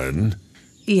young man...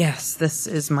 Yes, this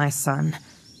is my son.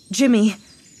 Jimmy,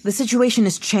 the situation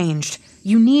has changed.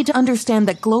 You need to understand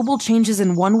that global changes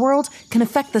in one world can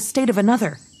affect the state of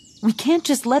another. We can't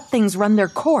just let things run their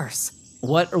course.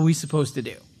 What are we supposed to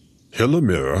do?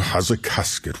 Hillamir has a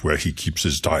casket where he keeps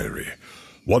his diary.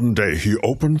 One day he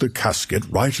opened the casket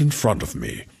right in front of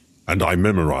me, and I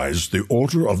memorized the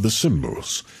order of the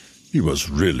symbols. He was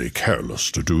really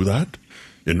careless to do that.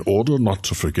 In order not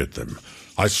to forget them,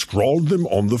 I scrawled them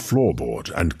on the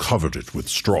floorboard and covered it with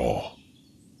straw.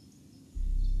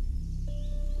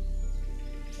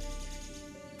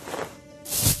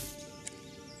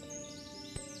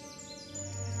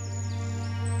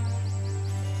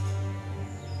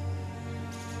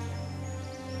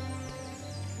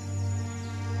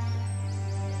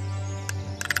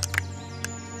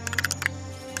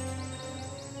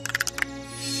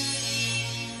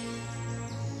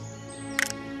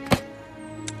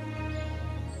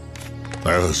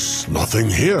 There's nothing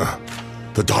here.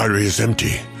 The diary is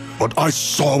empty. But I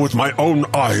saw with my own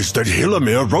eyes that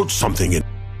Hillamir wrote something in.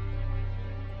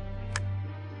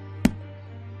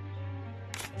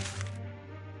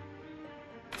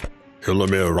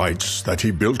 Hillamir writes that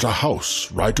he built a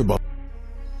house right above.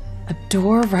 A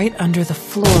door right under the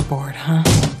floorboard, huh?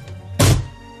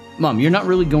 Mom, you're not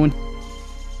really going...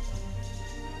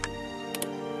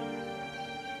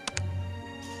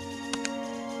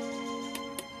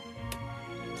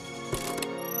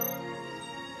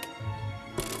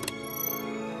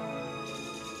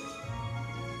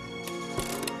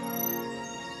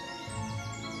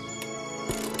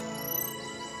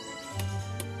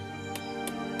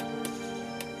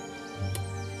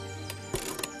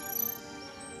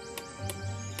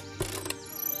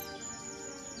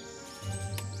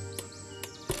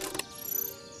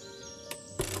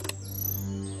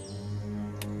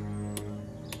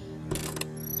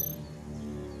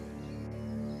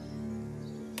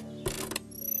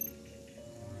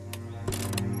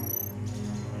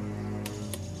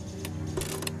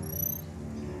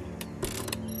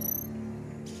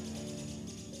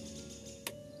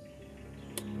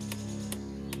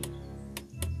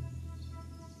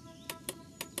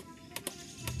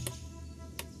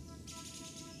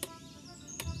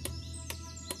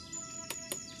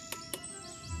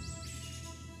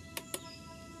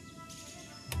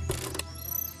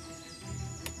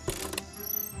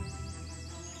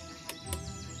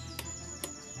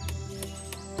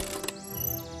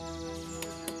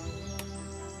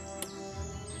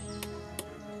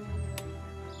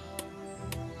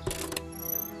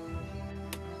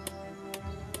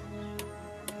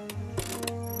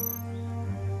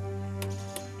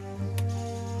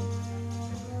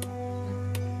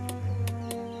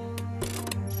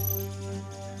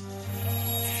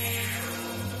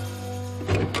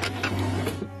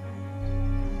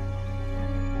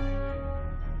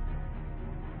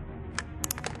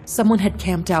 Someone had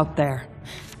camped out there,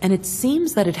 and it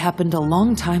seems that it happened a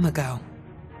long time ago.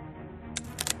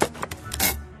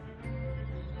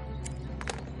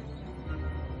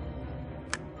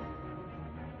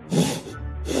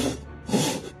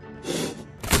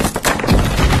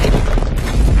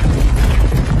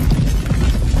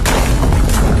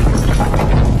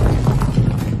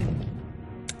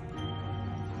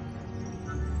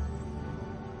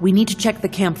 We need to check the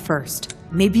camp first.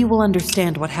 Maybe we'll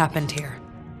understand what happened here.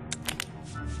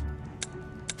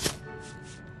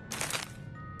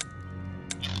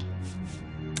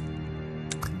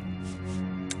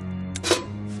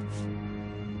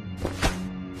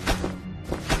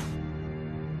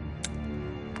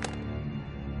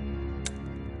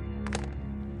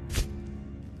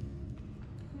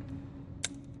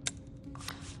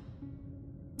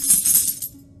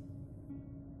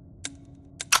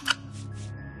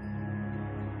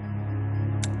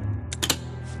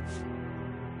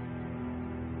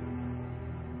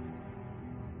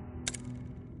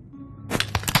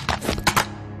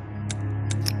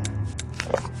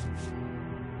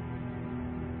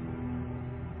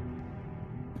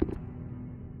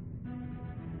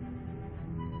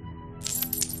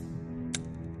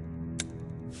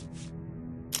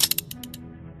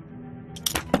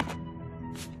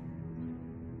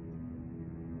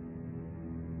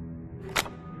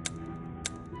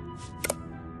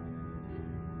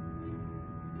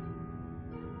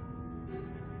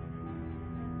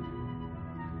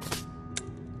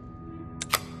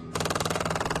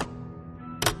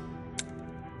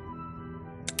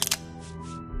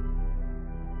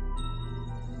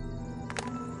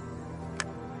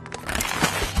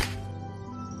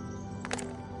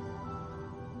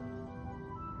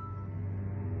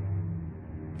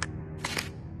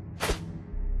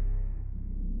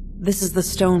 This is the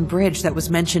stone bridge that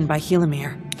was mentioned by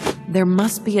Helimir. There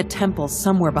must be a temple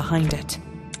somewhere behind it.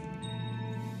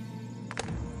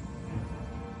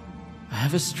 I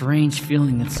have a strange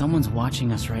feeling that someone's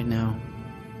watching us right now.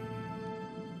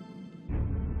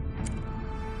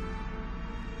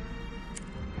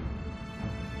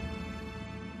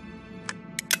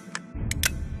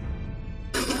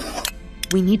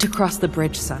 We need to cross the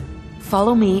bridge, son.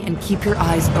 Follow me and keep your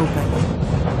eyes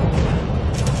open.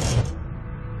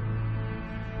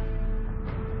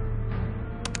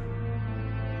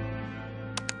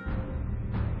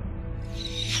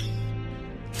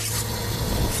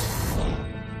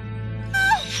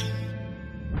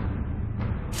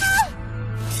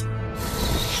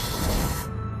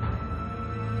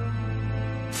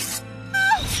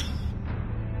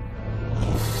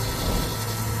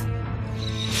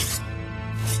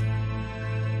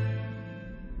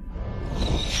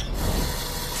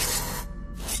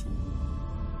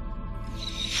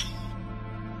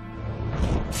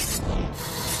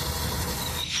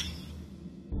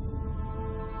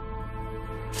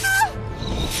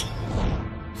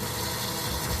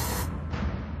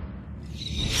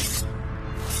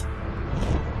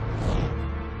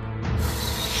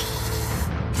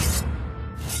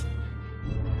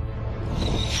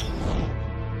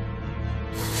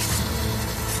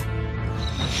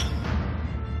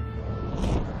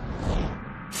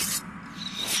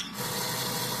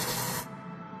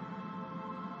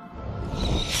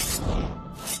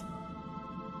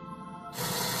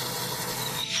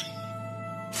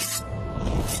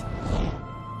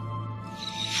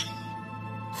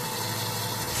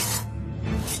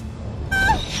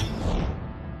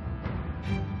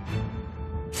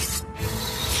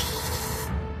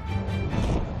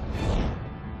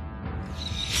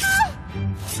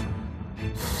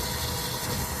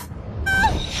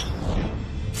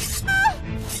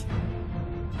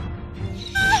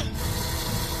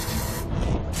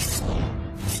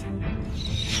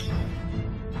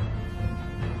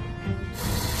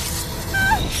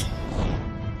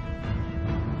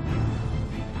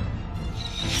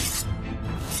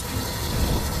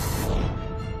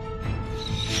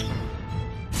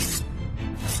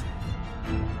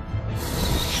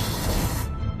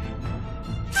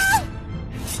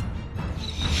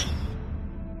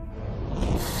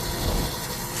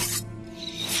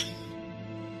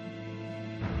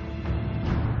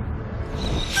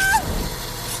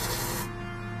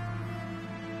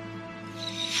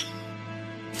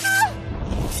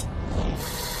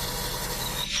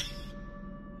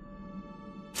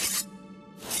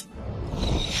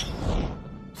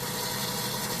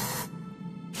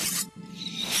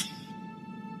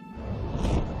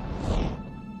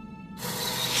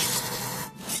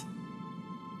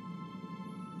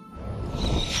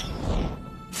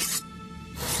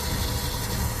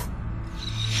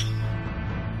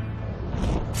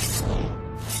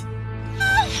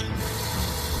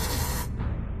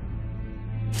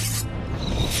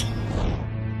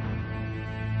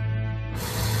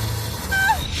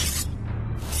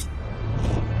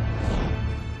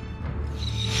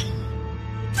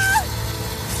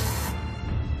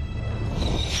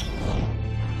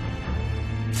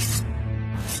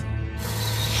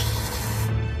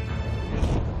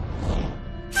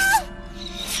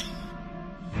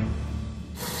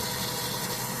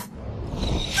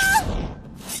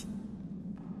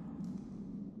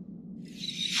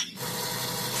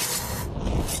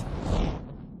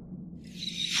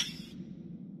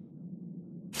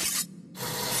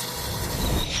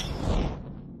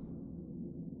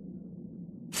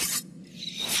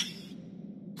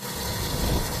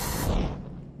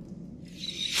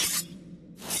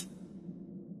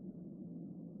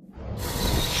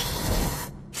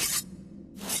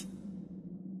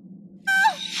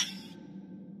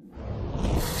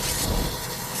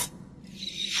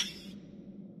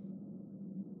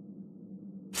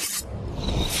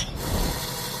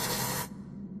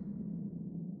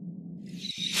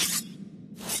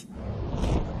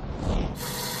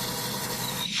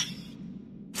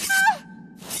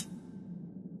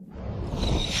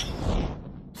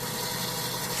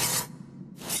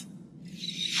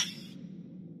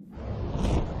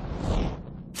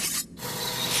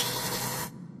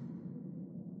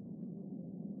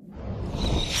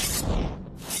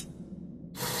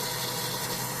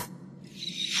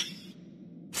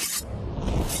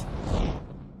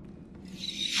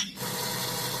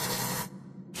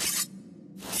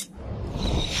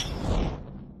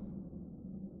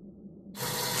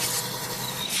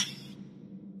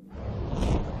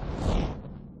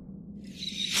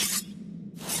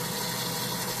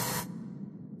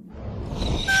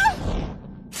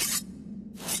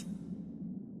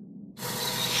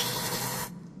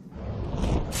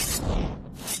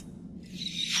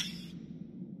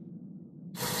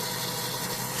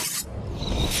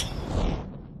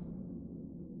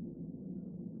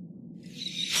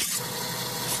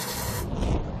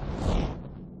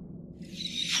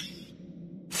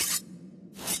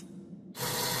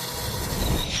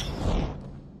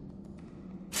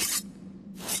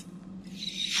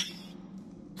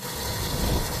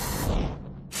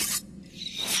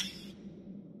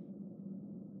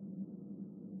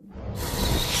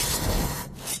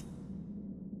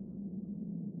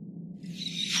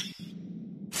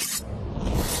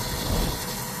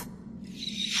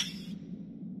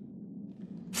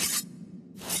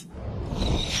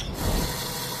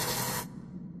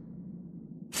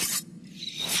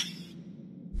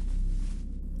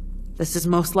 This is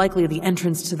most likely the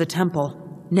entrance to the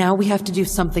temple. Now we have to do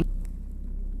something.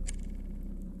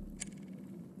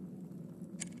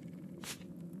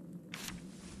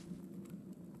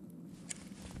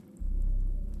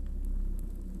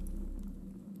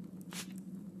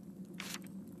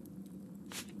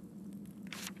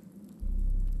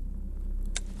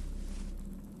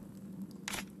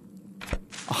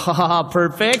 Ah,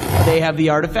 perfect. They have the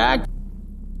artifact.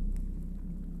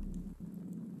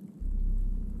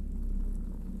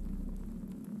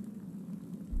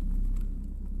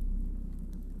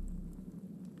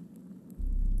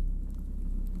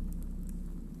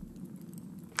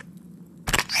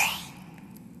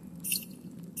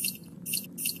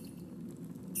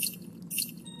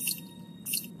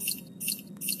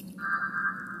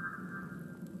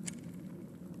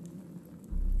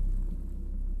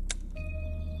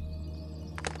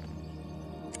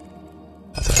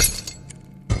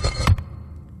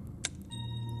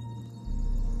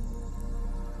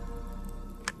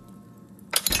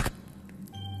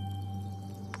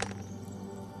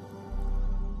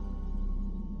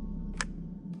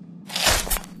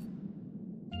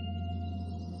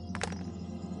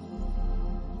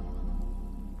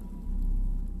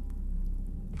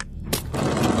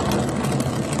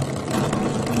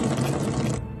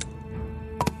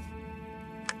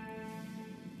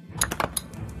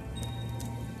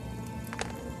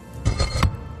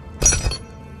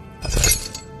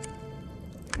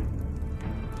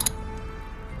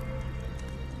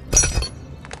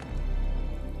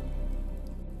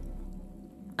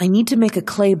 I need to make a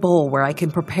clay bowl where I can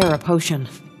prepare a potion.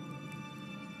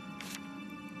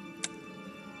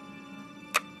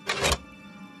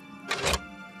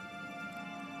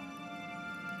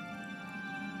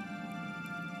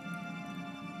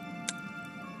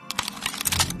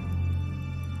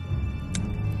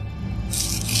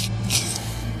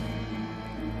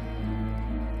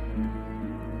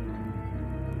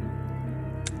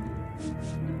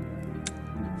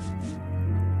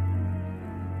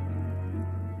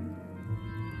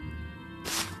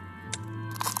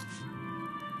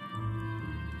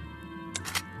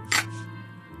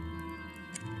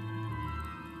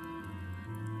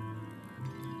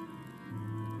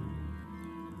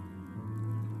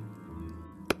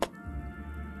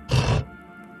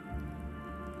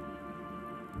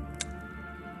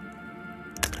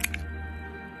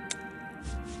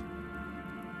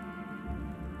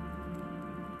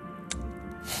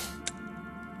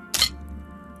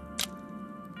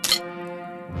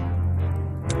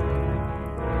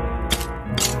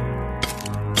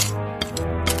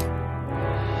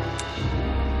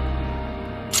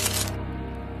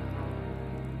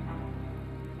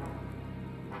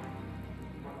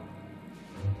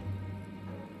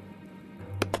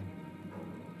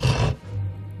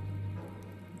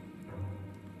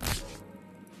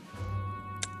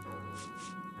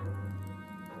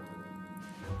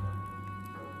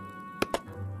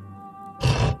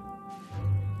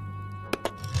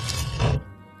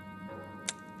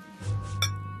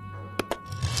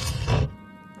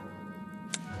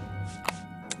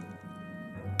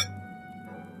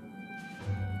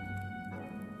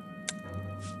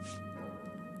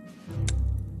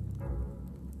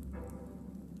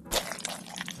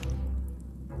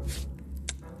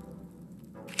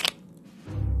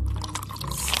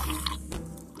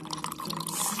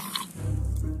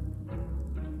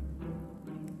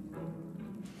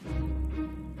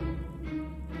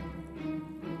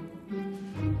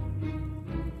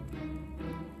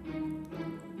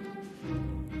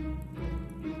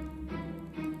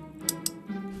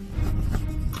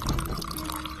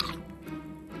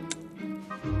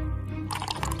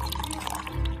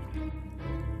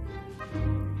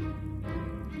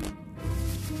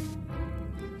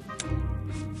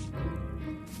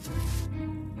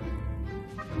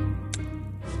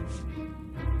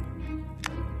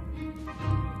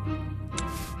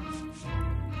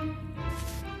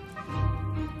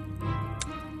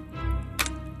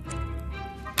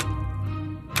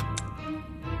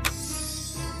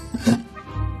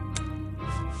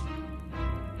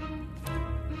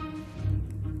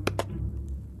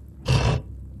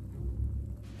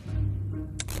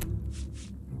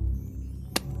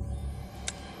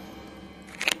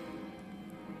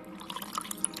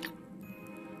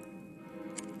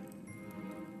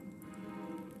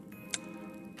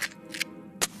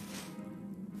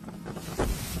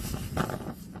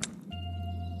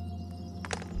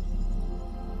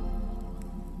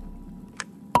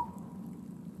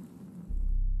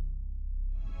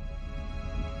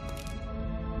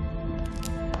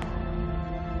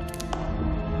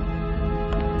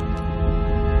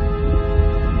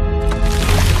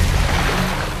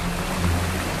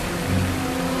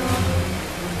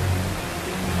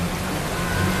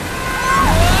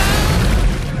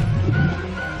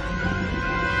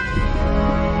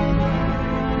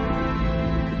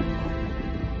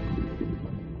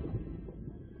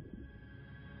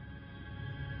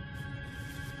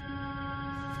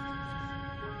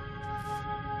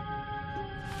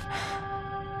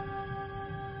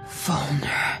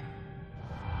 Volner.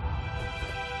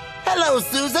 Hello,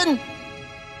 Susan!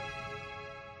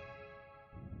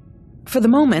 For the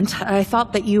moment, I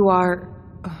thought that you are...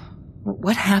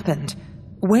 What happened?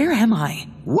 Where am I?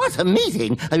 What a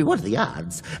meeting! I mean, what are the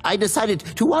odds? I decided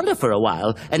to wander for a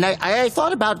while, and I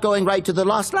thought about going right to the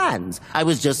Lost Lands. I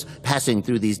was just passing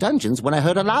through these dungeons when I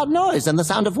heard a loud noise and the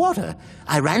sound of water.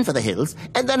 I ran for the hills,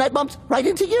 and then I bumped right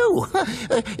into you.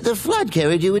 The flood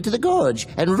carried you into the gorge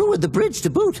and ruined the bridge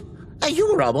to boot.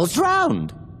 You were almost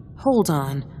drowned. Hold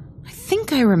on. I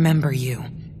think I remember you.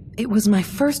 It was my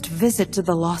first visit to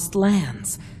the Lost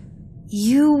Lands.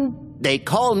 You... They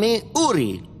call me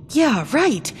Uri. Yeah,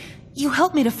 right. You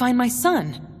helped me to find my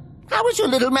son. How is your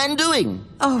little man doing?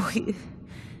 Oh,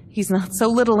 he's not so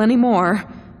little anymore.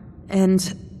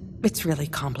 And it's really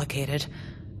complicated.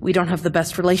 We don't have the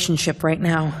best relationship right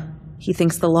now. He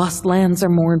thinks the Lost Lands are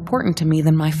more important to me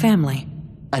than my family.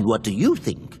 And what do you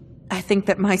think? I think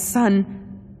that my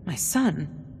son,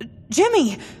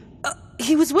 Jimmy,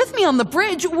 he was with me on the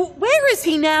bridge. Where is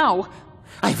he now?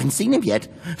 I haven't seen him yet.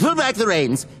 Pull back the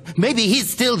reins. Maybe he's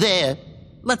still there.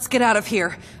 Let's get out of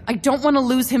here. I don't want to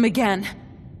lose him again.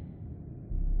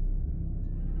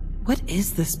 What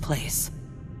is this place?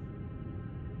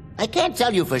 I can't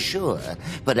tell you for sure,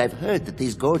 but I've heard that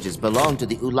these gorges belong to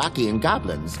the Ulakian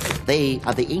goblins. They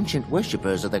are the ancient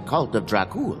worshippers of the cult of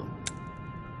Dracul.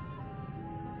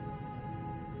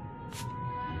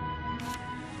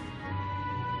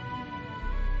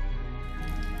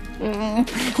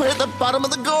 We're at the bottom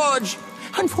of the gorge.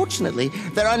 Unfortunately,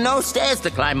 there are no stairs to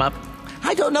climb up.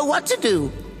 I don't know what to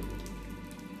do.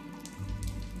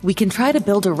 We can try to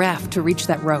build a raft to reach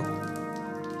that rope.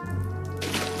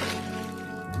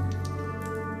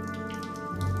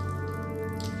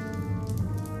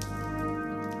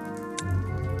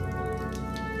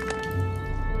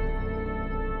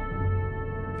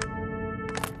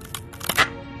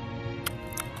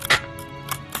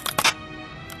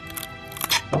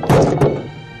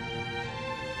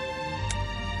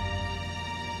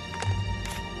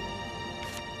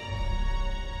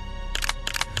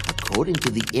 According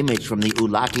to the image from the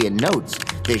Ulakian notes,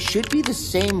 there should be the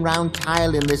same round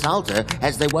tile in this altar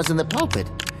as there was in the pulpit.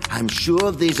 I'm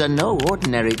sure these are no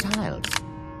ordinary tiles.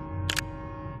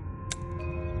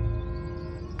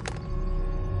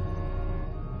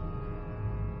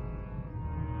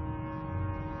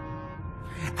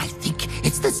 I think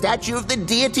it's the statue of the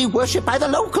deity worshipped by the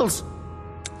locals.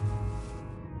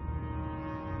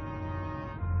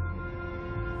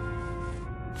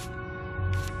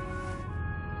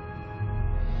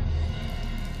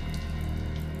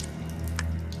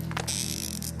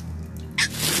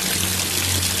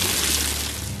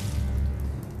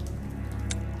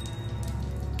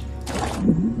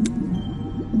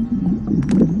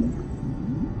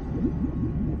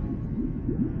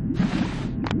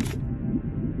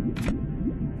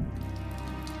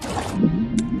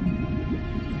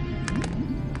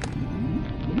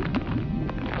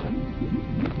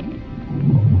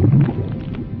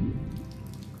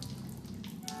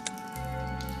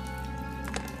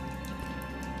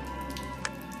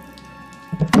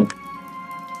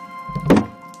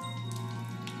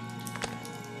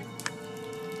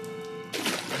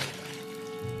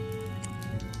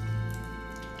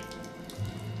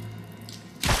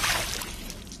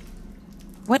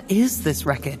 What is this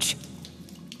wreckage?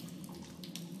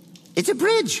 It's a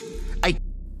bridge.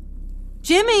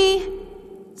 Jimmy!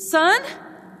 Son?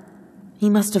 He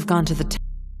must have gone to the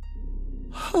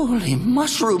Holy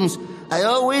mushrooms! I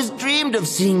always dreamed of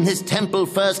seeing this temple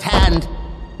firsthand.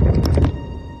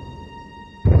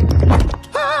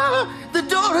 The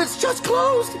door has just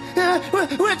closed!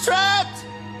 We're trapped!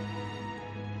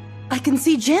 I can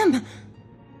see Jim.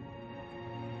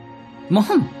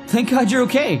 Mom, thank God you're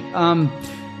okay.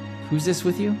 Who's this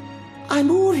with you? I'm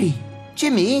Uri.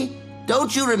 Jimmy,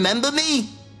 don't you remember me?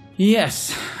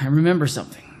 Yes, I remember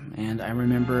something. And I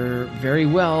remember very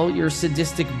well your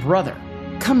sadistic brother.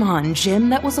 Come on, Jim,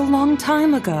 that was a long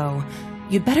time ago.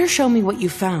 You'd better show me what you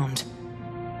found.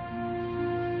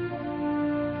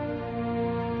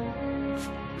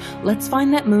 Let's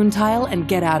find that moon tile and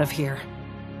get out of here.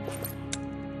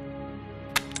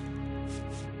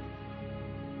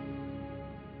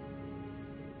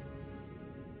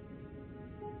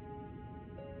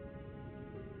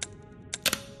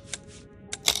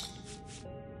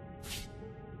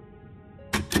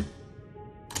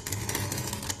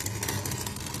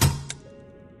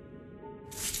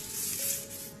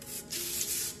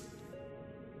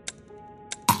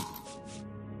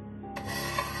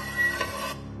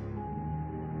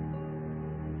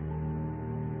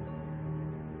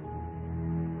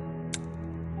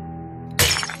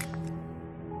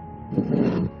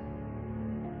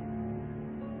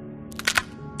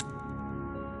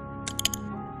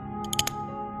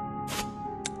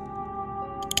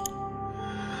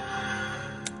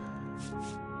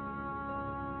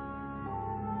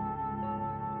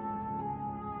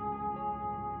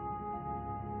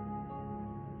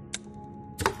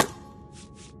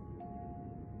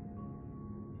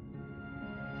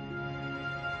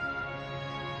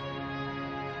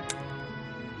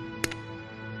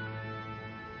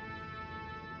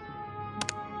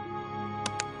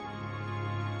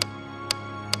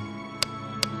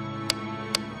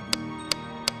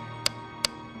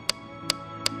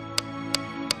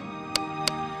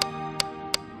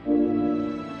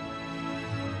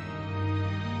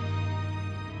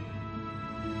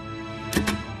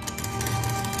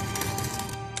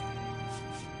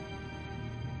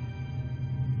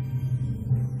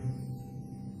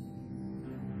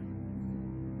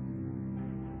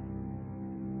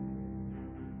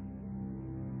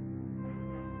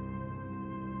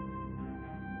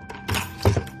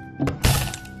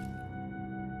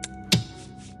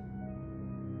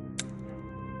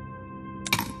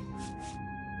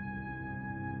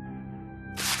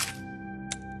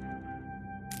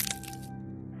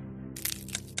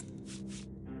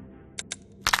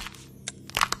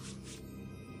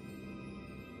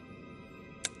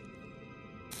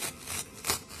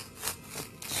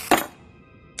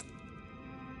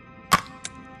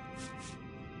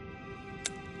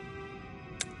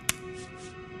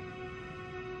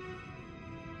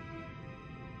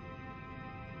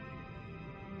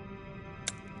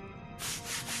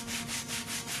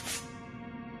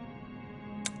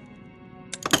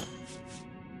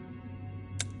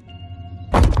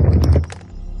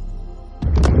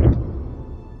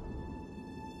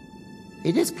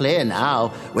 It is clear now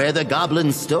where the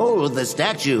goblin stole the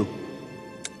statue.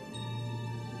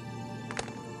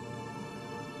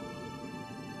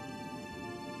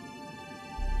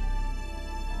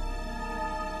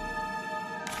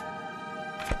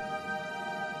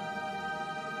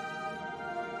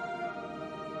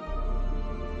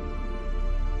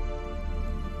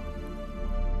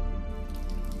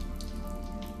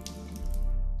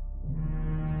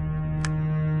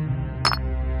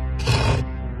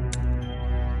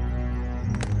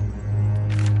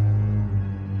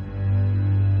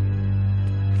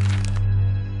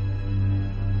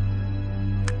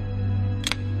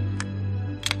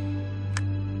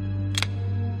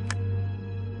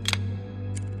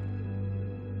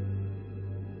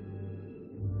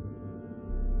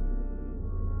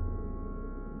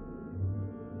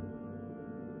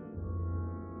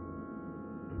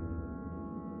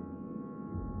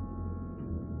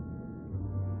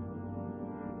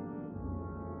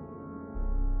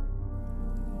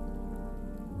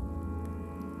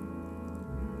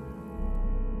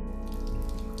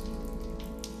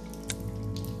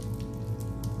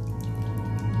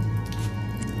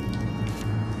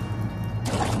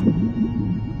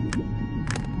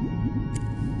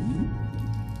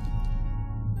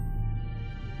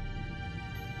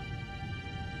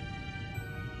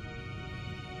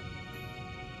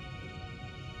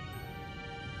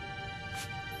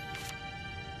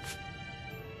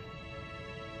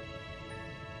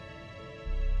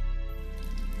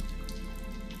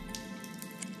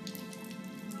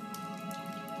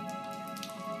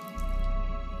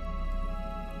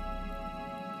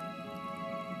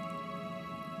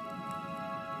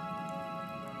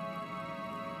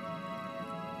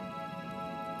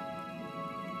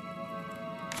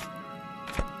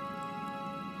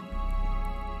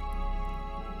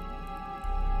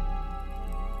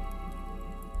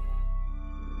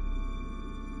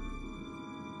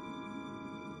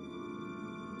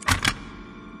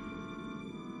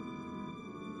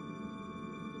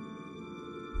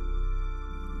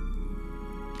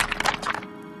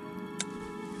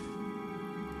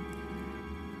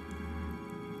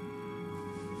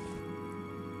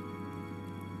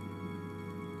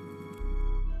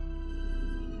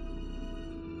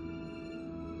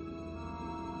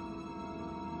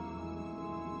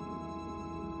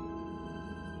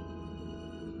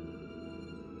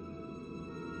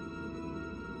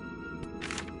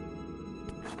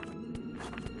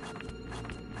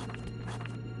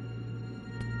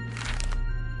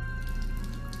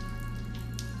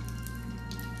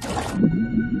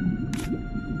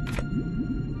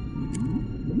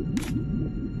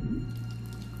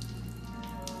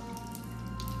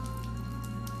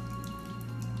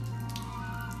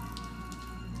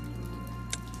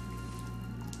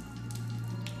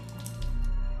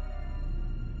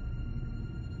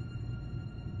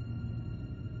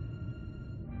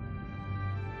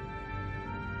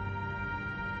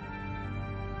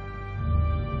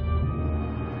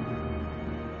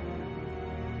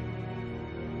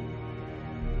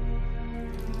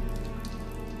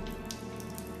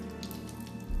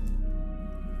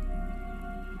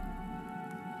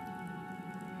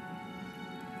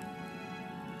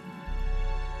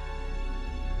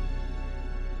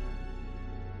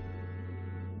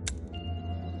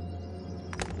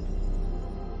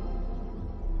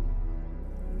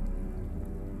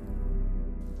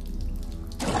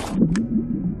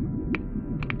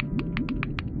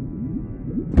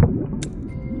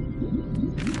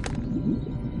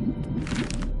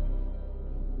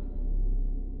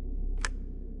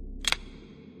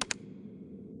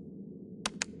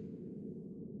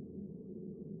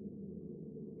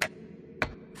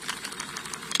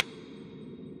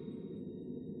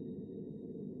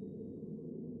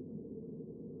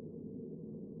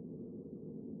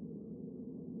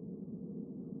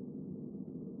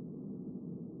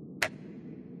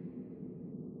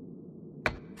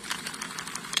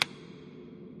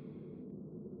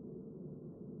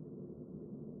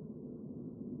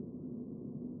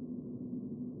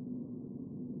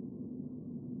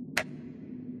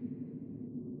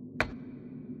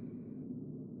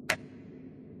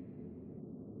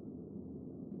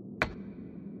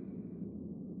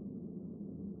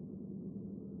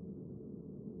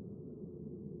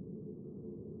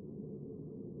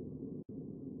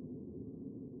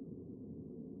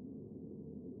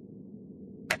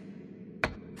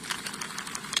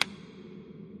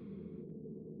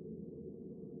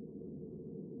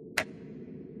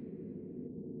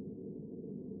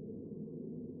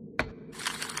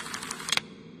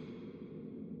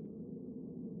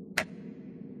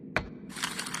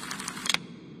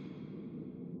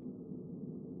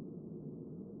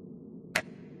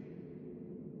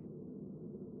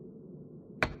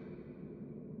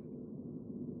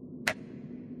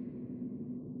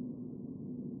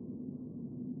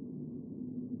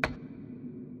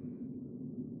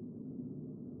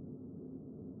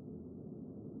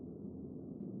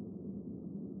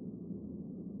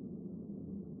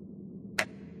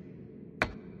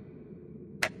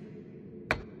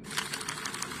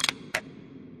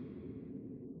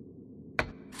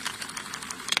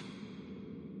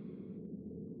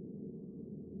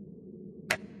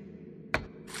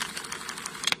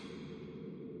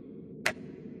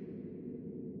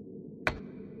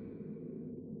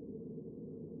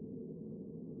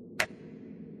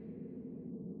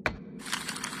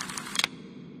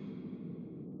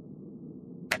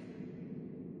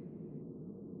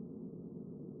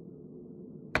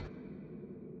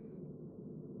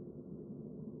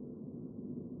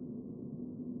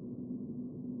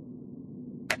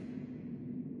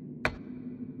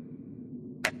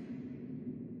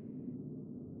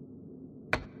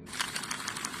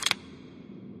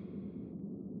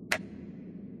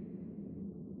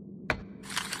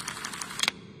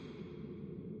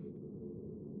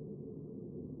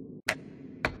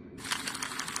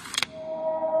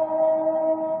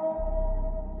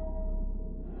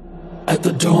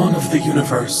 At the dawn of the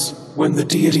universe, when the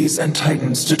deities and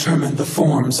titans determined the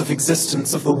forms of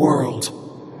existence of the world,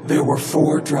 there were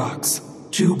 4 Drakks,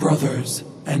 2 brothers,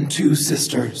 and 2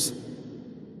 sisters.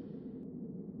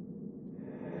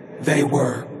 They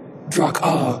were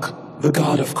Drak-Og, the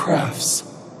god of crafts,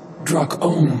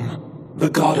 Drak-Om,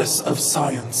 the goddess of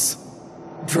science,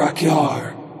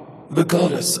 Drak-Yar, the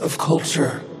goddess of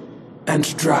culture, and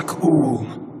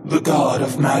Drak-Ul, the god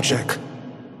of magic.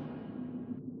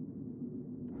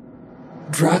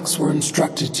 Drakks were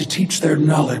instructed to teach their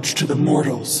knowledge to the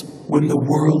mortals when the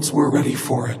worlds were ready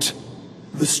for it.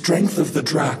 The strength of the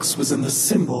Drakks was in the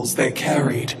symbols they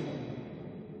carried.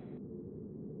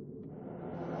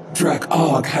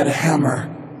 Drak-Og had a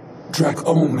hammer,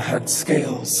 Drak-Om had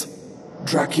scales,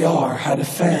 Drak-Yar had a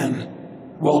fan,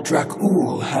 while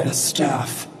Drak-Ul had a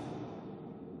staff.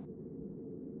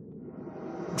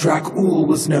 Drak-Ul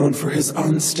was known for his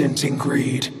unstinting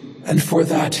greed, and for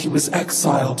that he was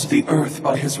exiled to the earth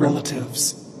by his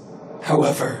relatives.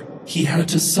 However, he had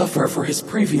to suffer for his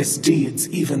previous deeds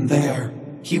even there.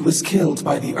 He was killed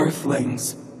by the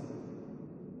Earthlings.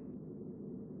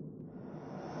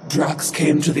 Drakks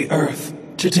came to the earth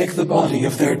to take the body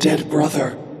of their dead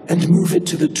brother and move it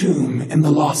to the tomb in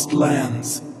the Lost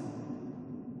Lands.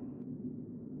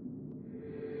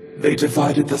 They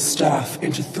divided the staff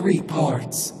into 3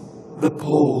 parts: the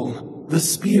pole, the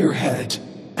spearhead,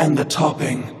 and the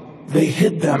topping. They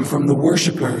hid them from the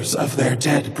worshippers of their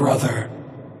dead brother.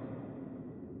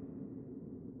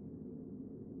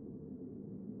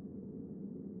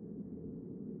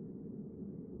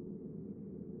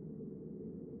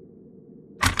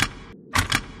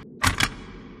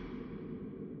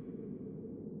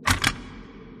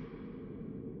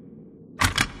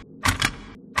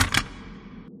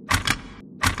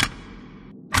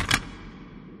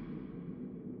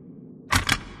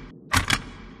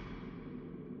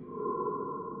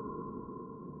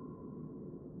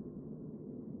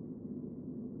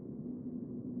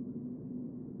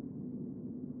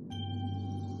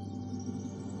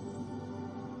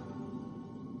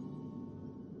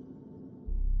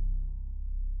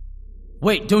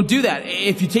 Wait, don't do that.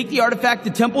 If you take the artifact, the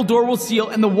temple door will seal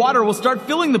and the water will start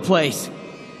filling the place.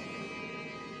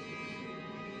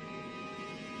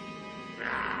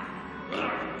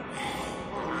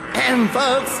 And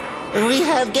folks, we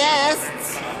have guests.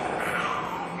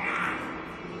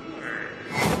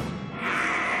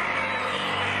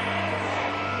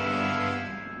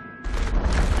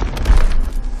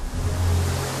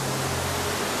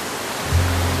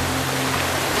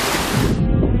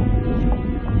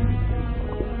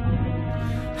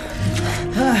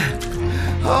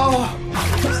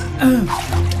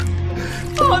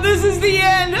 Oh, this is the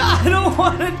end! I don't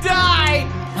want to die!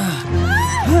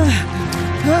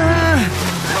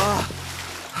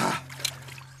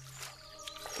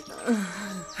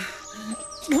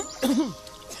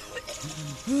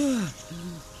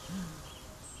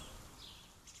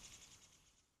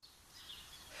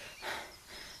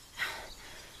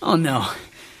 Oh no,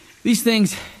 these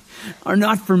things are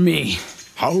not for me.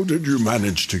 How did you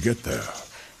manage to get there?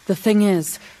 The thing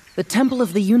is, the Temple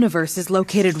of the Universe is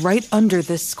located right under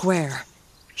this square.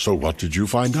 So what did you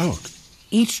find out?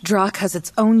 Each Drakk has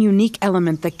its own unique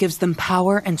element that gives them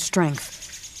power and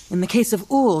strength. In the case of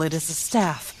Ul, it is a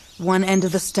staff. One end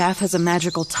of the staff has a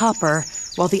magical topper,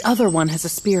 while the other one has a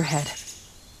spearhead.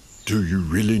 Do you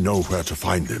really know where to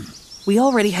find them? We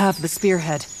already have the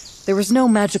spearhead. There is no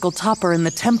magical topper in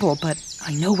the temple, but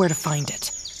I know where to find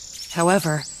it.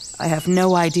 However, I have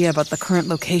no idea about the current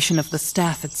location of the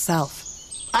staff itself.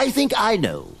 I think I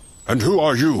know. And who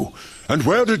are you? And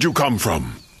where did you come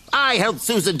from? I helped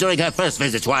Susan during her first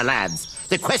visit to our lands.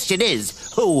 The question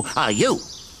is, who are you?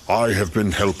 I have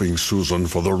been helping Susan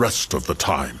for the rest of the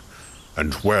time.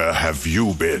 And where have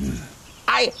you been?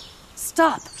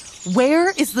 Stop!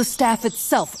 Where is the staff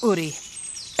itself, Uri?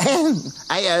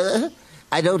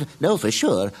 I don't know for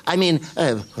sure. I mean,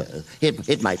 well,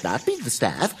 it might not be the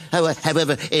staff.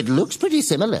 However, it looks pretty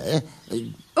similar.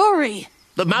 Uri!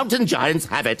 The mountain giants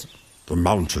have it. The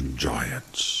mountain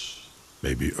giants.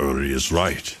 Maybe Uri is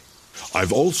right.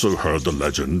 I've also heard the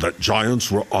legend that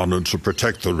giants were honored to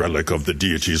protect the relic of the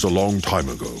deities a long time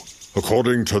ago.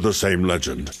 According to the same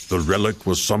legend, the relic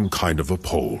was some kind of a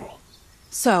pole.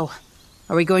 So,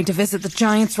 are we going to visit the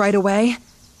giants right away?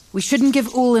 We shouldn't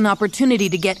give Ul an opportunity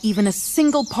to get even a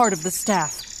single part of the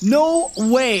staff. No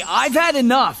way! I've had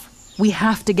enough! We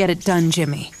have to get it done,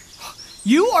 Jimmy.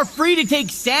 You are free to take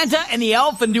Santa and the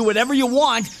elf and do whatever you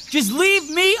want. Just leave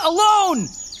me alone!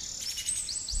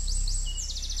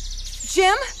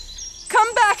 Jim?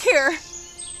 Come back here!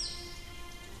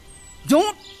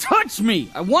 Don't touch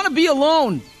me! I want to be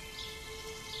alone!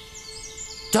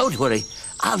 Don't worry.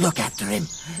 I'll look after him.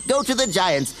 Go to the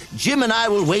giants. Jim and I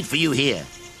will wait for you here.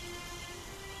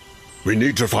 We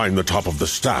need to find the top of the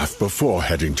staff before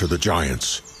heading to the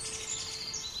giants.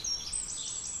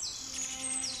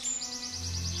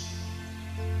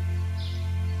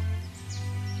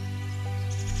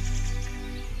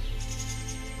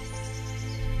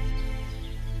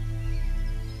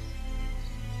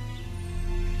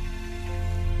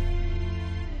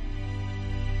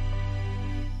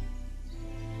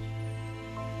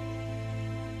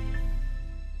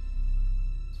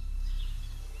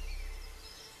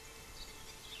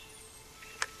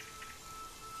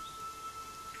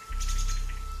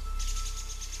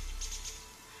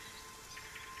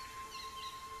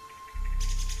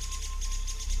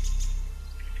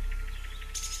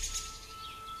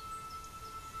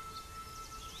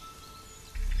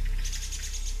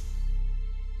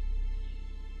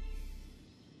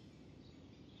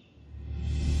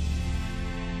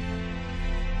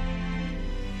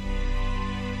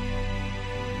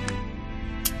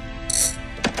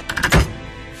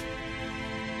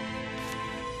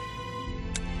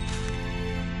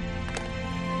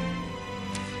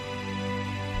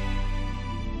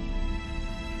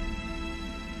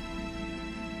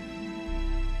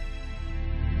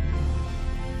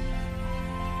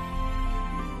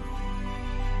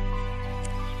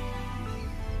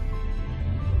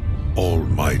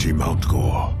 Almighty Mount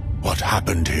Gore, what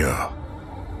happened here?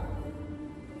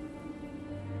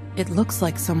 It looks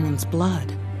like someone's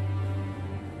blood.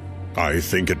 I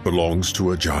think it belongs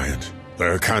to a giant.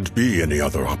 There can't be any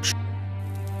other option.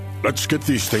 Let's get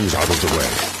these things out of the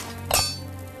way.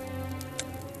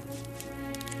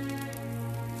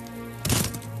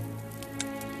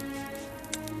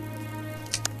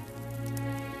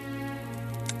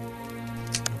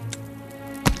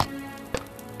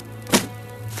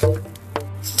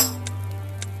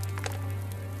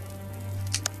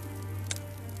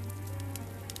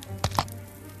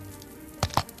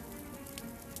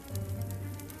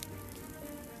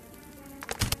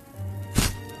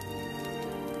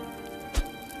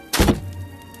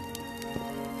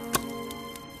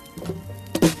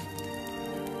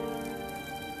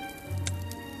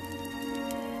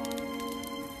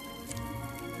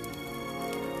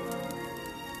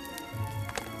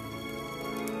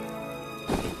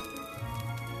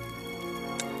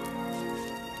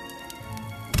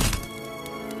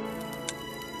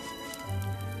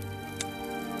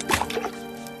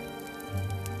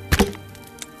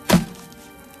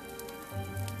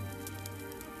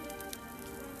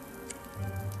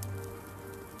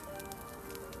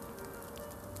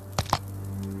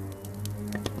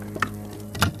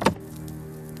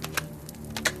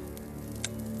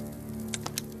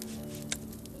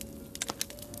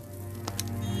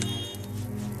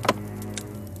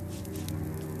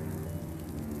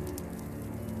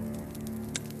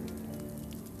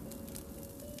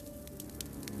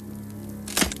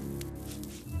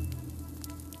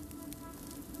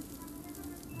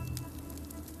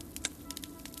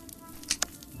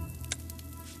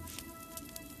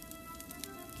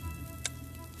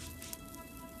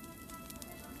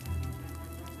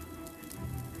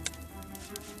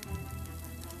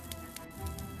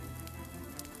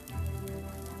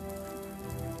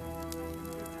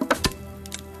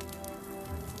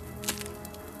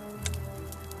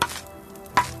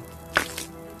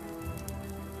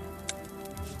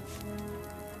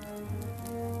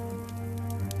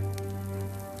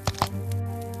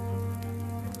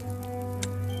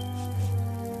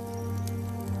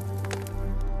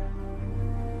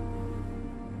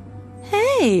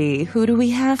 Hey, who do we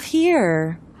have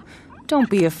here? Don't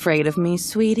be afraid of me,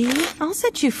 sweetie. I'll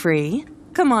set you free.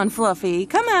 Come on, Fluffy,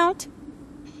 come out.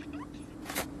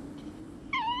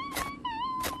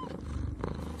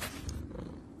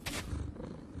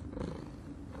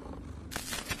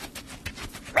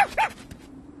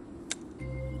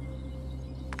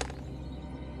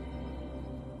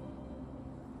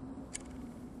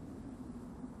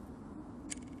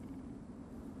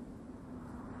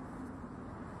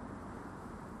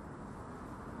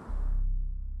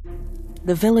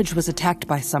 The village was attacked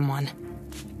by someone.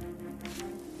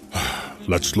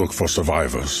 Let's look for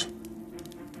survivors.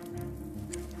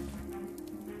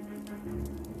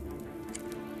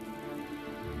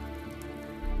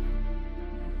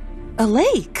 A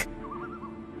lake!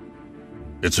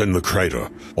 It's in the crater,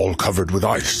 all covered with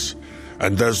ice.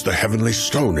 And there's the heavenly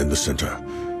stone in the center.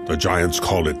 The giants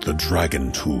call it the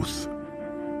Dragon Tooth.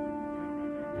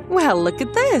 Well, look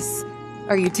at this.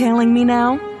 Are you tailing me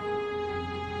now?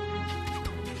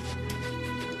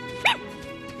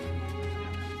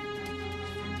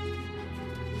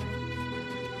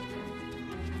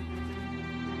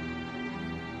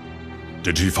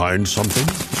 Did he find something?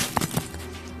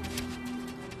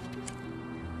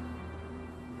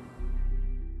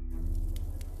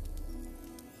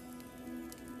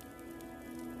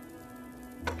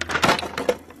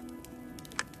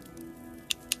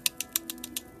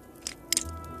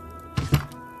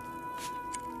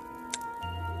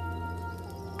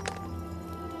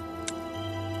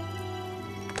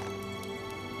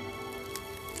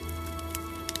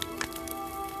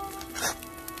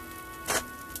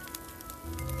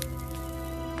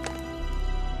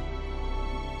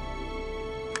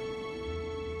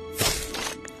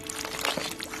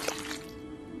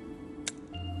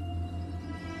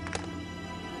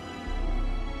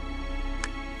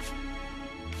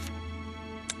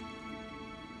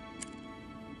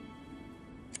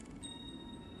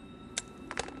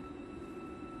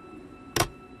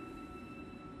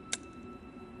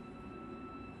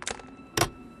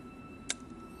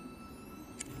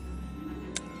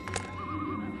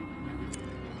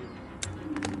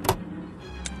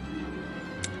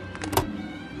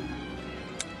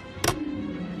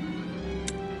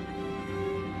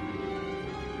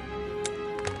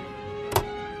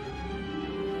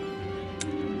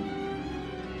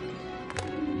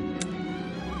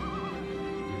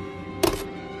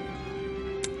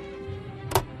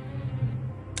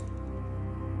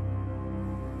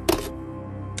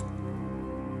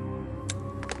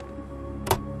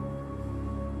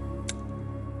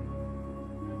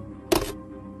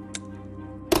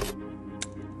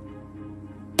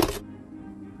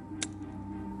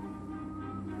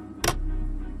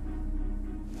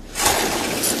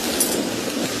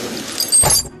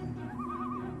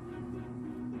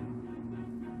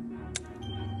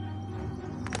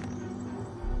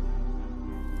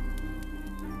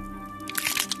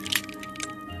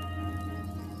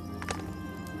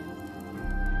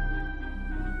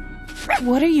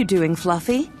 What are you doing,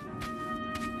 Fluffy?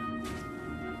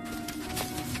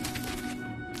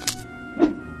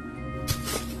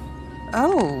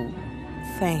 Oh,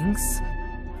 thanks.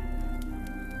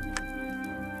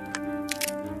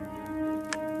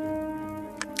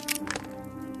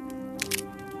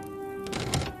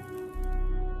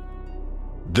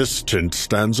 This tint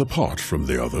stands apart from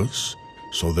the others,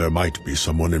 so there might be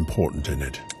someone important in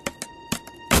it.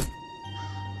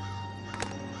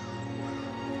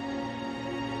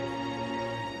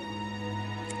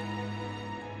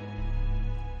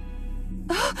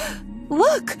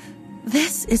 Look!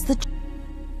 This is the...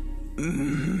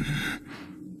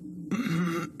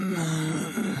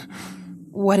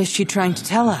 What is she trying to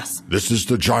tell us? This is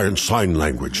the giant sign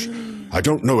language. I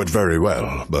don't know it very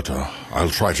well, but I'll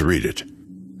try to read it.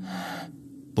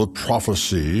 The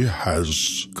prophecy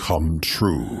has come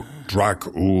true.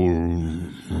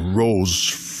 Dracul rose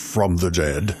from the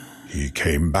dead. He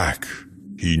came back.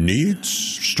 He needs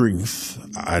strength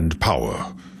and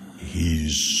power.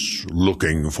 He's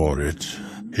looking for it.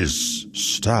 His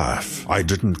staff. I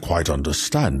didn't quite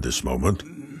understand this moment.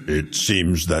 It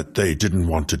seems that they didn't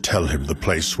want to tell him the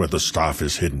place where the staff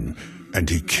is hidden, and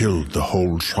he killed the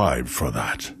whole tribe for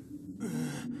that.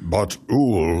 But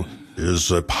Ul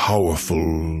is a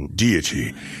powerful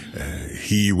deity.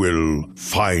 He will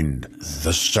find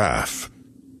the staff.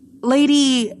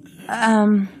 Lady,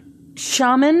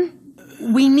 Shaman?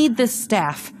 We need this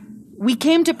staff. We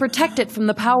came to protect it from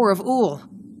the power of Ul.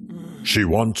 She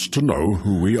wants to know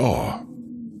who we are.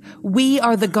 We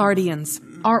are the Guardians.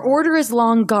 Our order is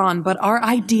long gone, but our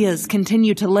ideas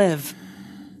continue to live.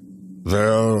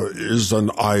 There is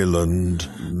an island.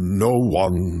 No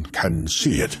one can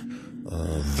see it.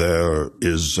 There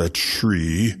is a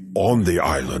tree on the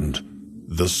island.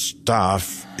 The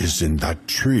staff is in that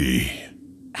tree.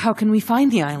 How can we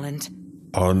find the island?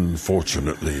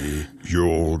 Unfortunately,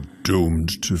 you're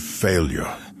doomed to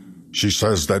failure. She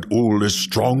says that Ul is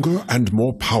stronger and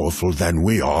more powerful than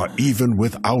we are, even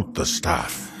without the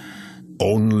staff.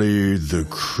 Only the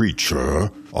creature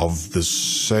of the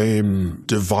same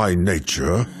divine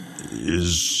nature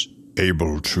is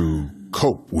able to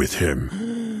cope with him.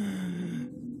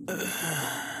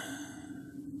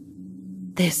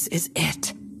 This is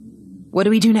it. What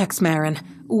do we do next, Marin?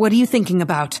 What are you thinking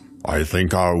about? I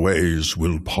think our ways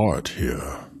will part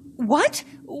here. What?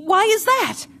 Why is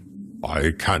that?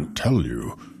 I can't tell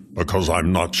you, because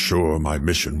I'm not sure my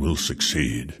mission will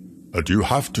succeed. But you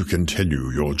have to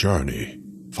continue your journey.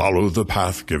 Follow the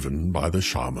path given by the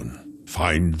shaman.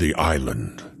 Find the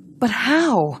island. But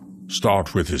how?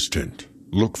 Start with his tint.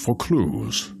 Look for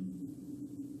clues.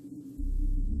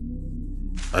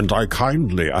 And I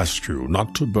kindly ask you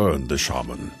not to burn the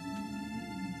shaman.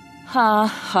 Ha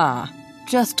ha.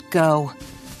 Just go.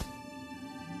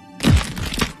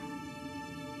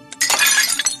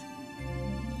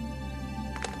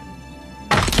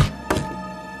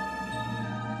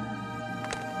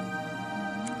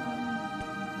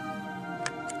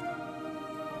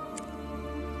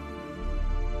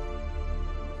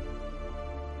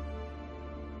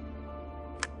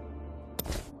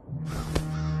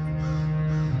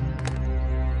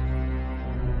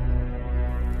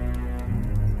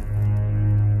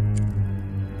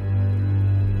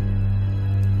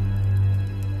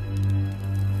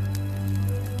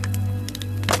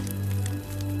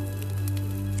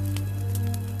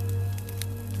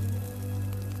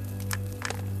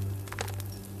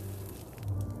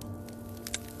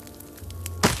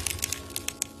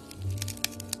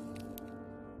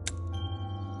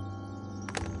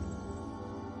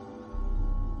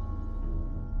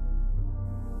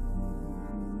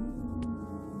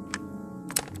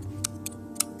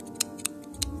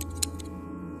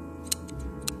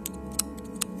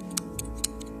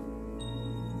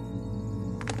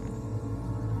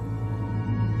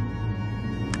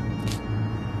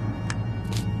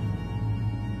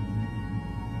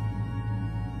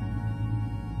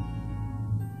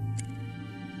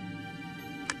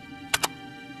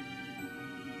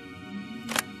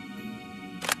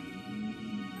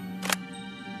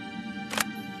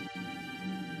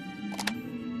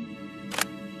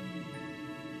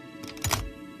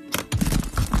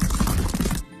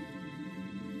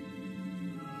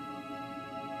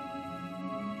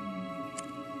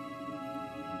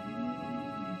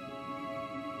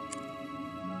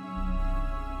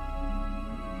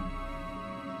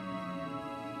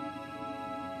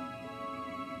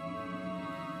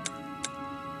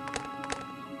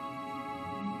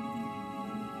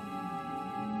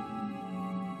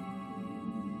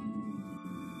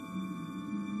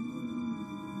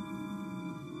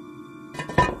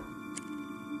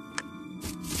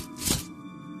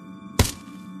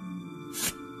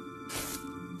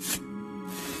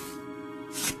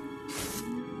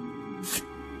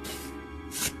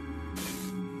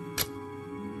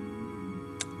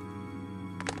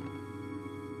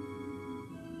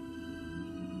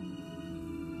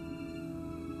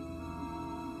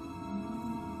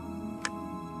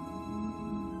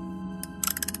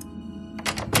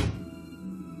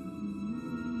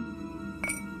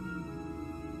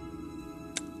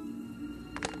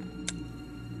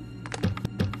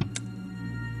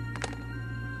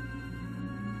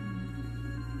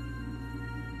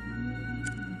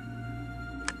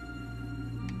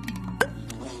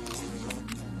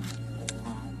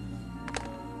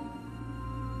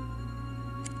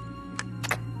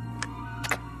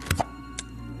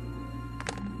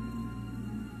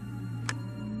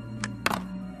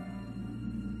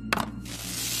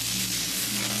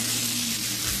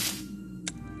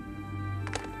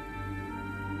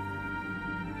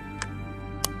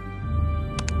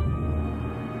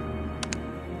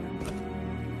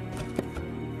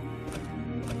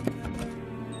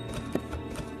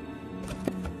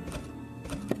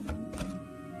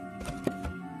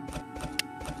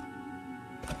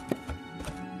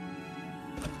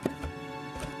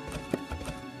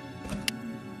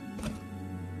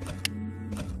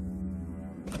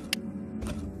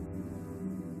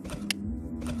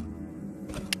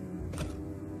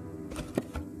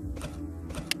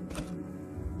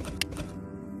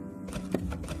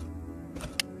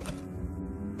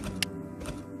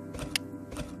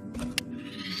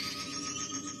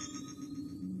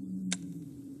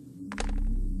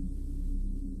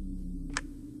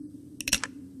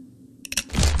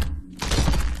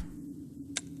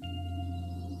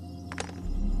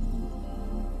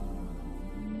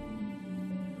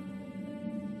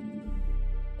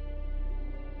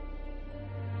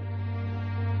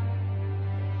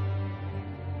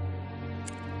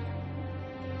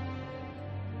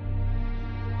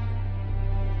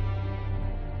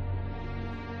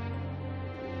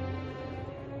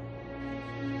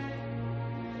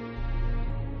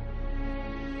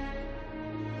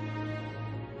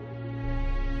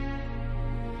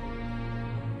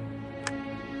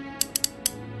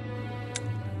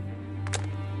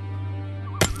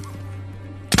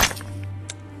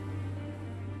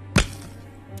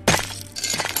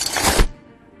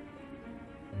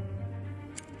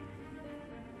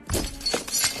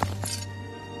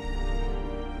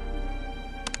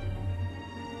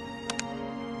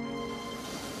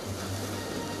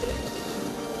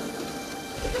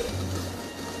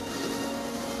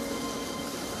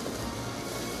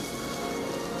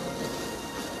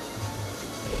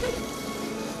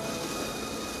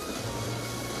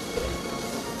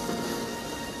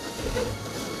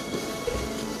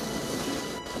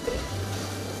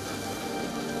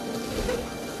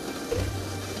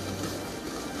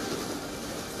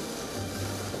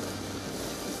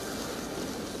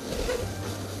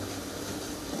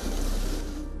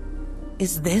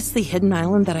 Is this the hidden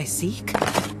island that I seek?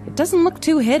 It doesn't look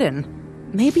too hidden.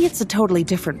 Maybe it's a totally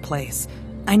different place.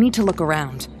 I need to look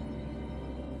around.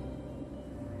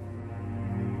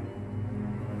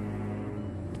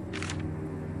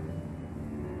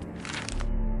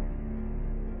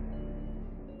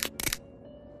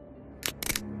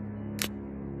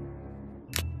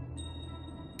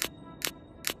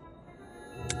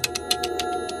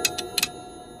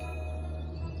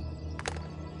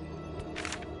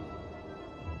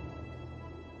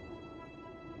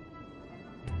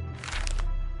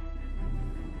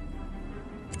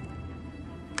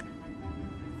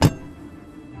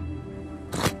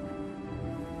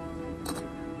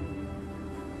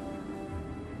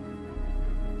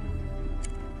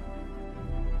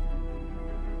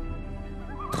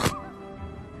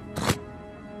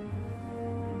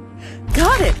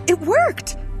 Got it! It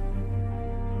worked!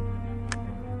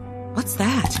 What's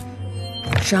that?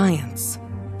 Giants.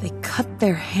 They cut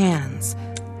their hands,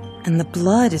 and the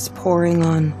blood is pouring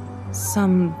on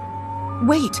some...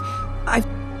 Wait! I've...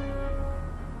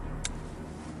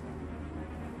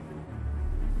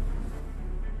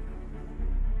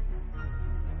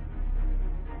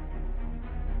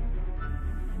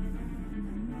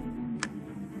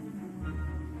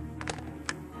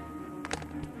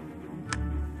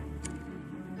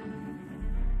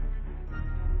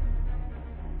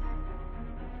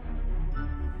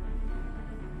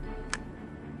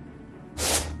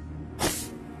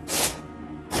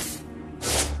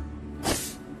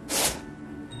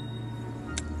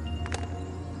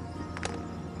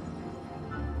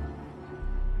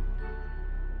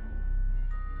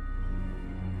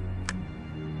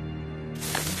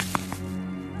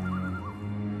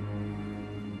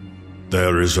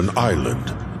 There is an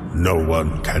island no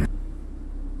one can...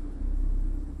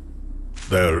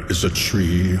 There is a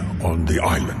tree on the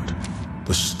island.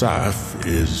 The staff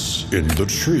is in the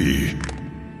tree.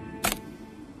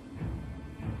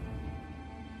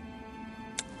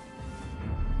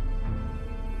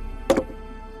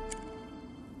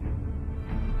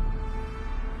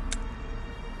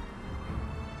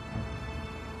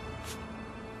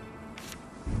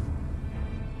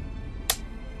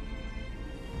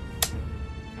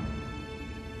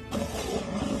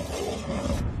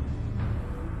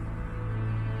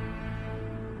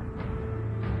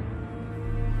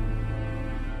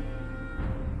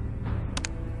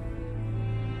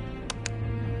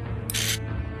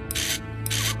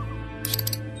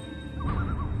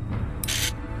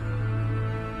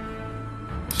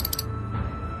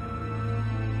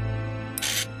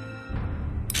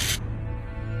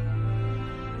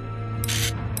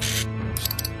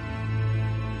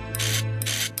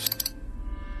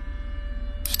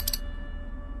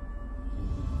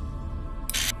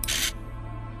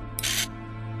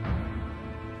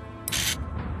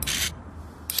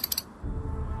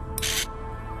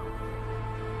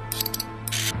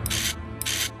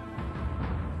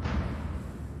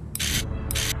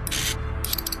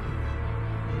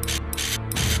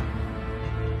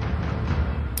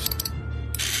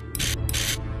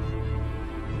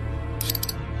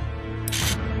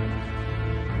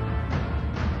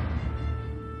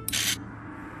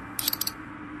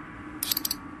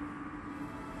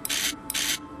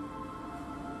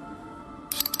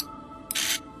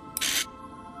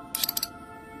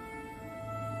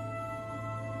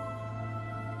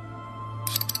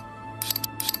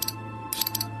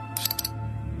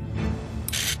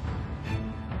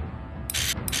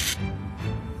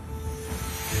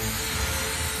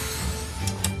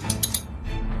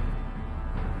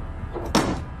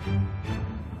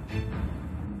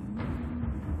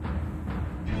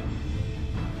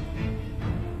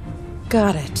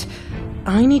 Got it.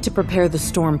 I need to prepare the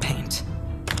storm paint.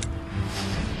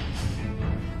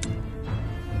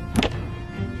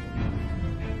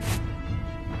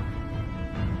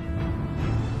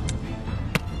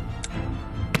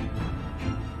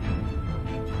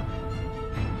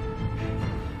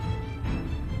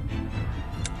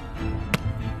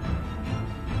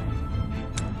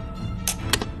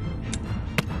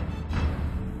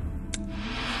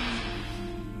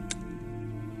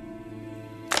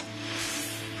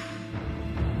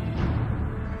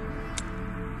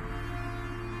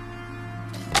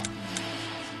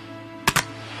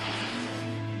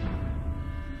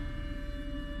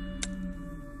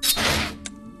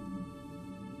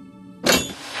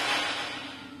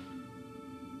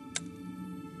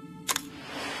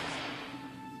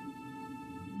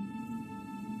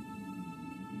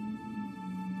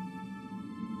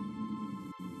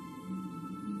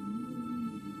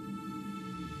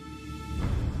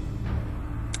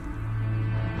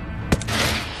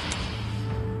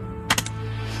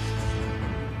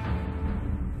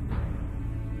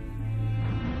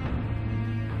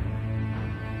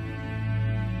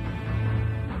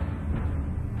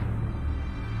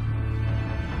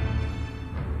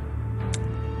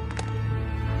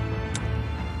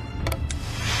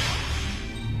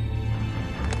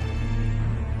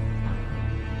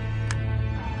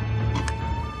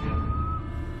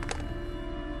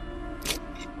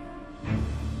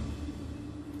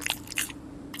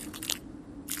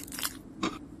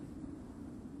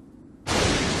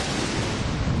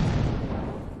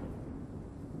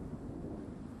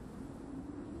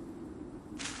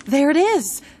 There it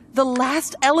is! The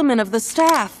last element of the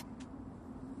staff!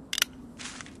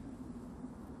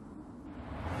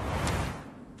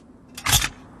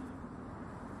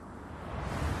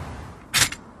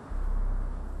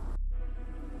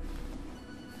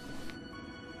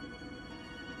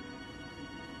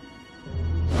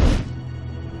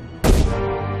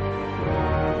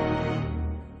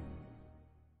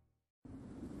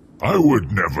 I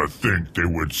would never think they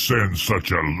would send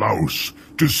such a louse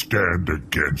to stand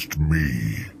against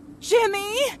me.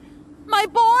 Jimmy? My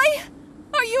boy?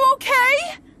 Are you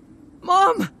okay?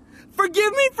 Mom,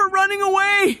 forgive me for running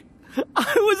away.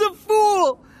 I was a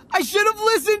fool. I should have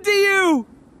listened to you.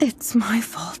 It's my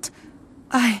fault.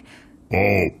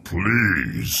 Oh,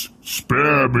 please,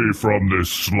 spare me from this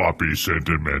sloppy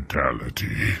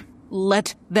sentimentality.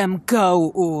 Let them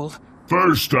go, Ool.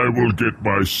 First, I will get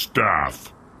my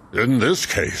staff. In this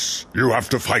case, you have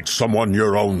to fight someone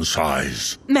your own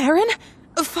size. Marin?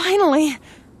 Finally!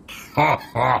 Ha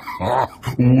ha ha!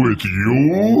 With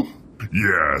you?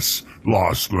 Yes,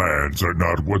 Lost Lands are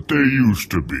not what they used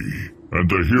to be, and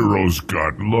the heroes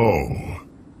got low.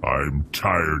 I'm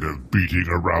tired of beating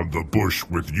around the bush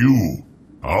with you.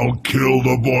 I'll kill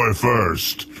the boy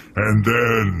first, and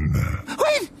then...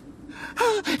 Wait!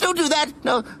 Don't do that!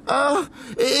 No,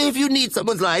 if you need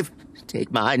someone's life,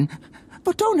 take mine.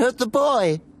 But don't hurt the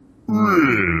boy.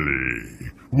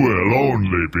 Really? Well,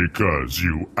 only because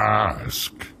you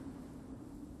ask.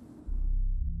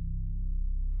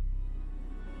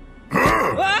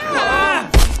 Ah!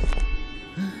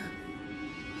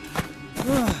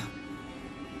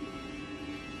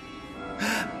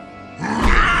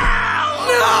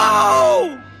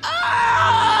 No!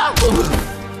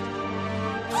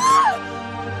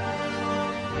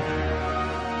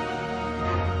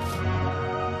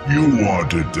 You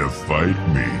wanted to fight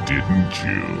me, didn't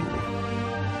you?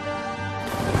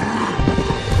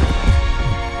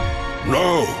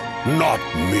 No, not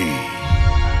me.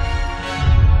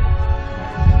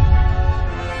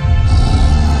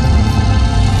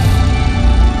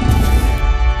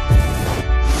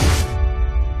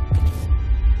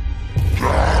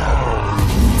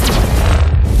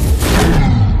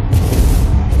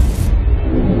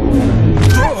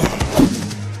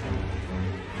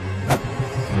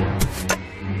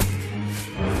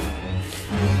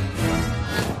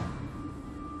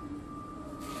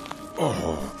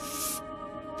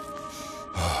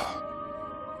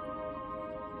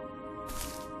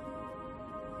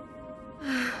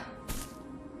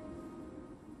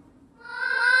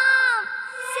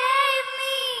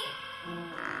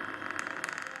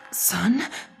 Son?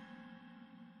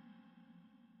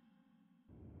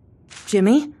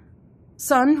 Jimmy?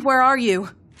 Son, where are you?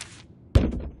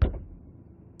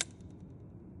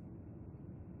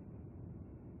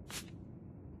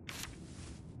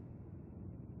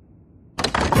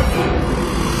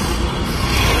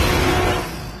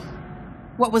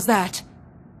 What was that?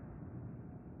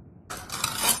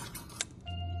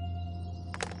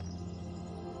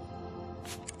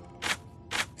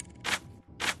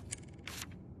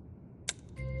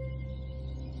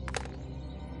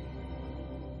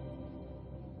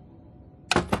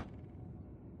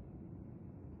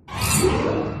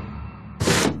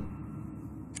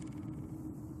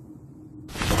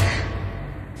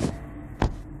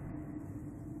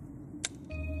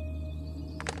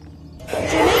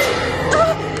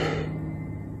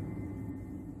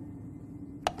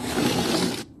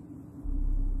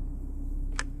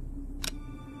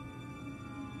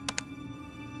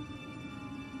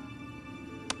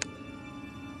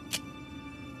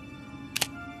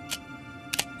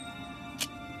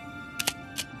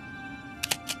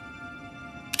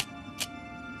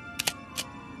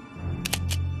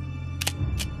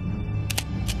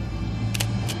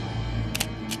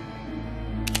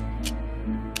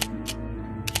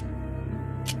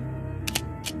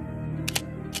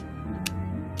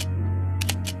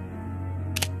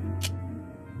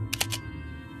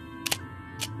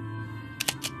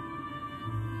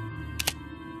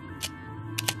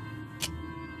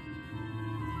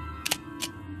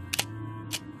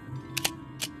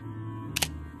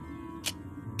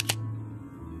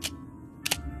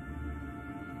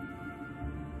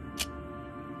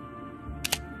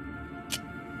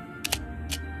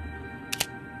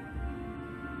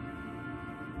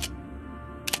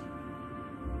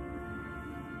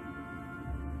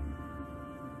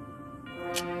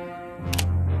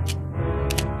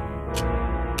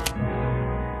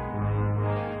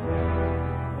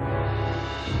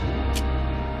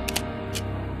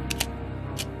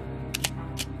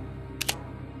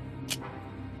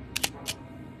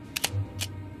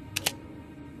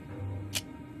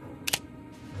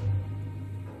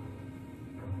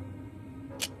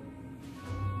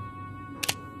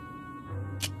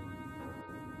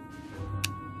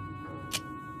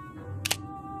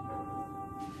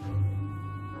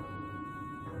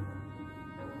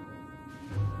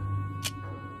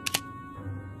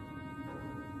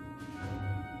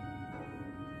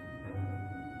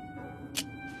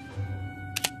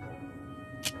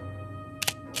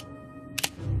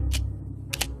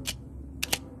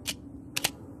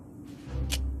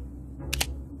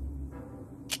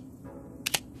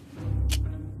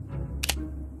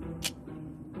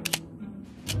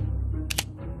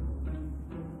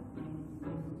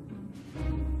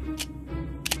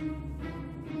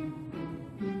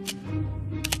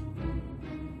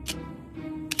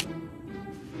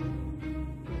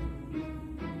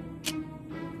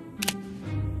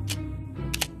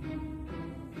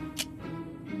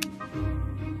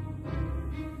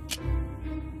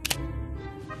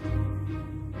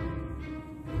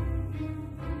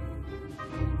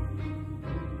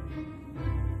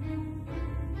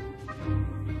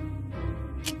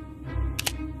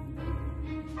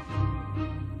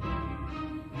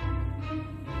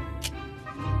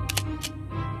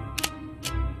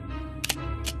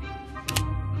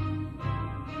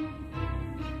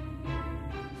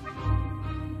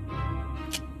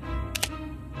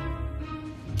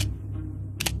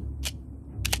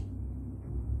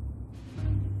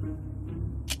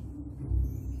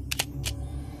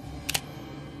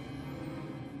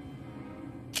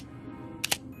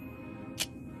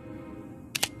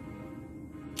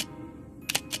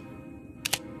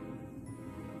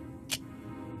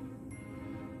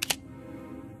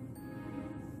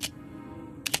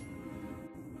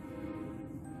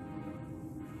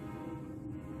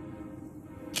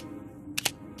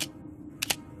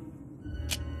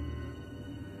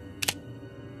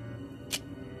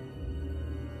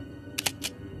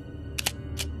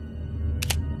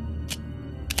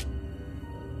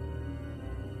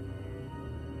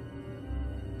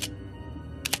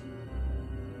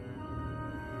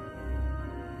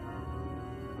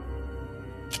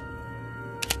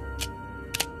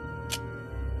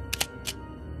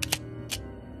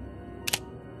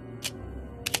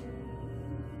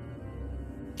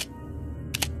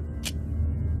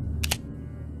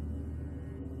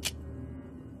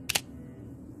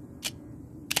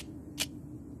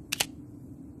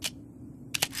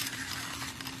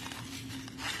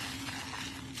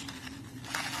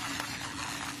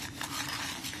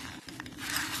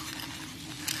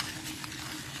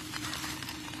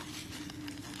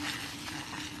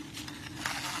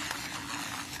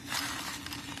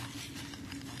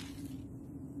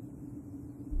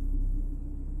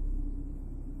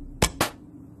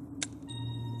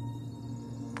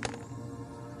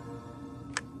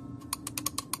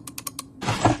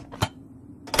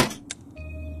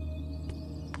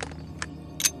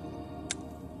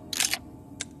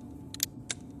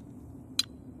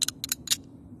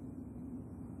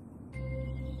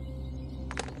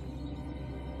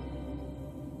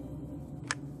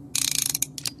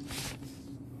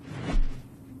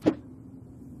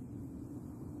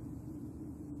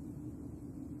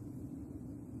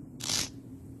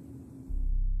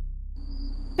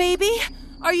 Baby,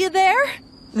 are you there?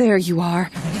 There you are.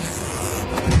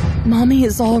 Mommy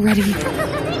is all ready.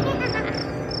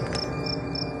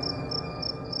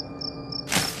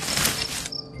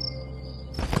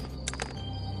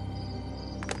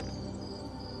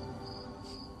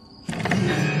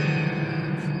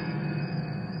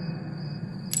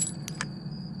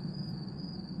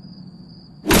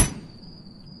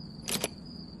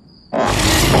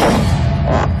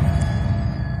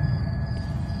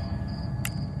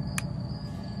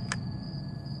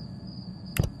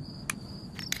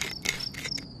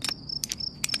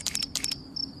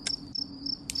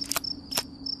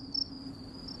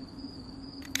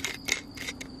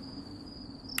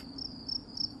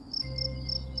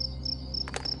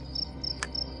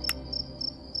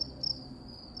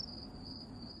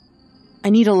 I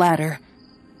need a ladder.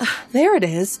 There it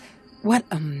is. What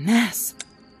a mess.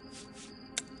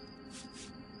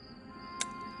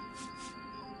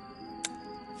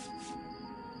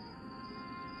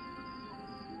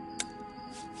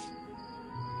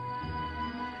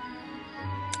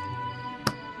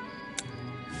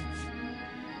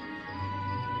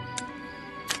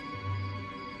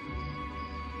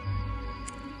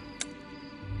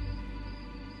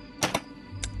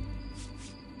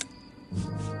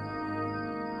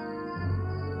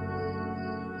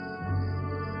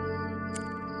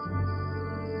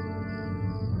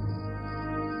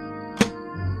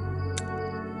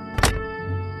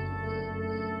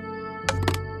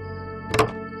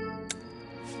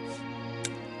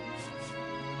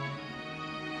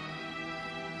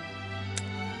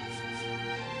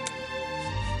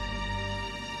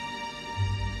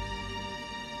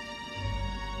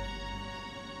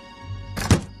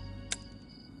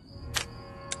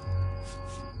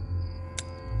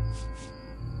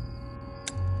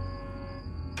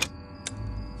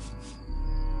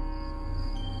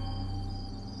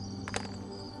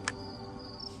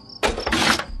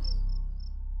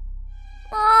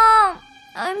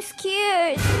 I'm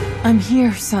scared. I'm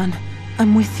here, son.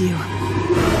 I'm with you.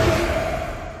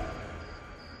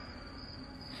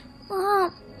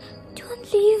 Mom,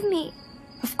 don't leave me.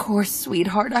 Of course,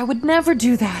 sweetheart. I would never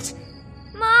do that.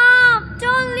 Mom,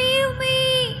 don't leave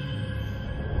me.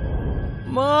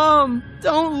 Mom,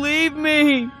 don't leave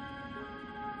me.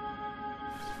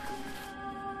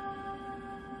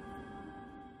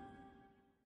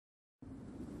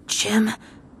 Jim,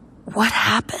 what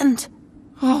happened?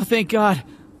 Oh, thank God.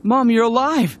 Mom, you're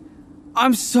alive.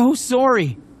 I'm so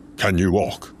sorry. Can you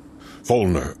walk?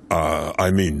 Volner,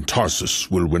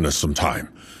 Tarsus will win us some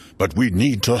time. But we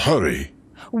need to hurry.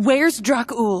 Where's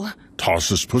Drak-Ul?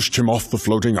 Tarsus pushed him off the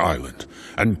floating island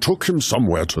and took him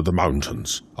somewhere to the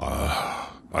mountains.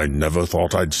 I never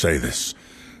thought I'd say this,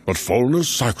 but Volner's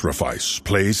sacrifice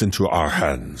plays into our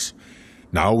hands.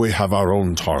 Now we have our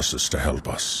own Tarsus to help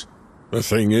us. The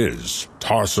thing is,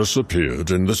 Tarsus appeared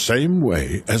in the same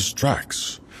way as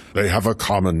Drax. They have a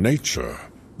common nature.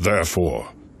 Therefore,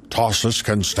 Tarsus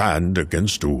can stand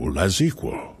against Ul as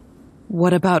equal.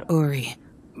 What about Uri?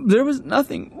 There was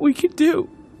nothing we could do.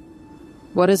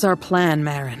 What is our plan,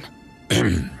 Marin?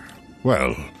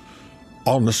 Well,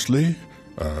 honestly,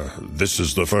 this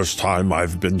is the first time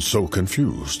I've been so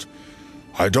confused.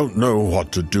 I don't know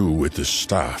what to do with this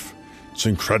staff. It's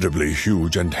incredibly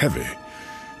huge and heavy.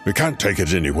 We can't take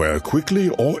it anywhere quickly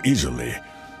or easily.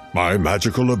 My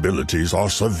magical abilities are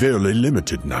severely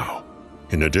limited now.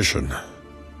 In addition,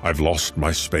 I've lost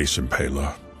my space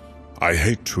impaler. I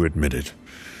hate to admit it,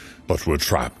 but we're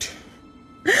trapped.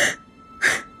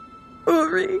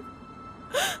 Uri.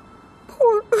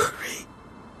 Poor Uri.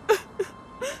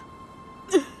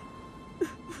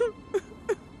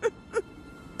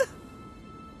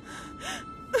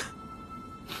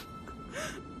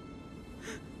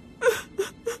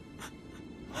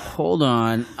 Hold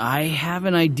on, I have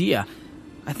an idea.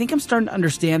 I think I'm starting to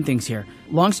understand things here.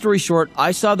 Long story short,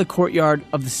 I saw the courtyard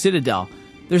of the Citadel.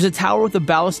 There's a tower with a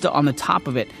ballista on the top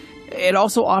of it. It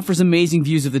also offers amazing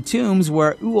views of the tombs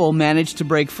where Ul managed to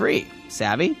break free.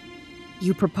 Savvy?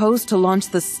 You propose to launch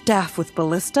the staff with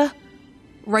ballista?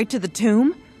 Right to the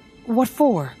tomb? What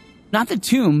for? Not the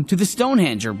tomb, to the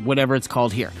Stonehenge, or whatever it's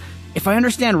called here. If I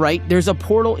understand right, there's a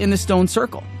portal in the stone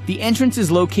circle. The entrance is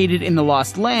located in the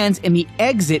Lost Lands, and the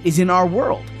exit is in our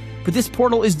world. But this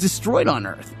portal is destroyed on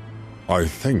Earth. I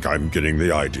think I'm getting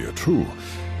the idea, too.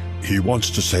 He wants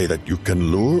to say that you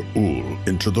can lure Ul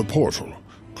into the portal,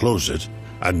 close it,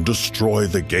 and destroy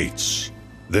the gates.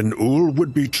 Then Ul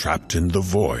would be trapped in the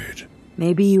void.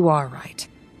 Maybe you are right.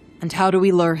 And how do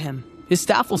we lure him? His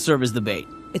staff will serve as the bait.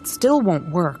 It still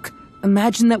won't work.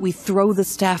 Imagine that we throw the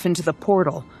staff into the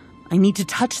portal. I need to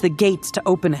touch the gates to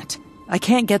open it. I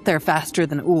can't get there faster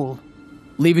than Ul.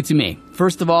 Leave it to me.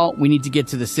 First of all, we need to get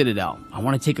to the Citadel. I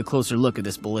want to take a closer look at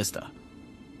this ballista.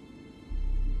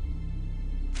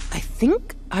 I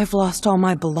think I've lost all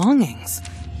my belongings.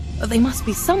 They must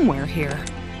be somewhere here.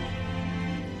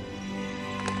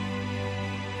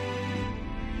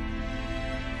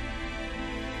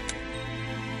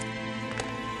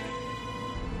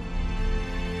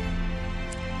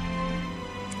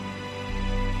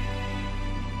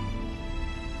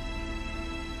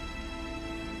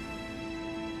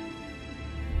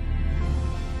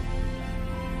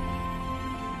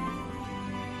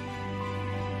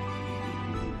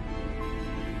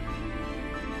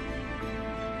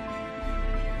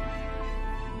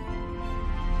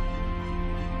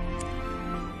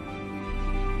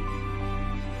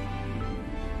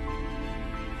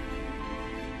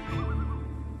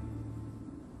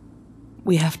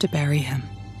 We have to bury him.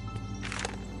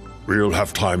 We'll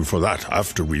have time for that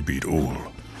after we beat Ul.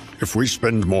 If we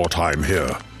spend more time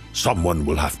here, someone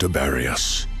will have to bury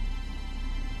us.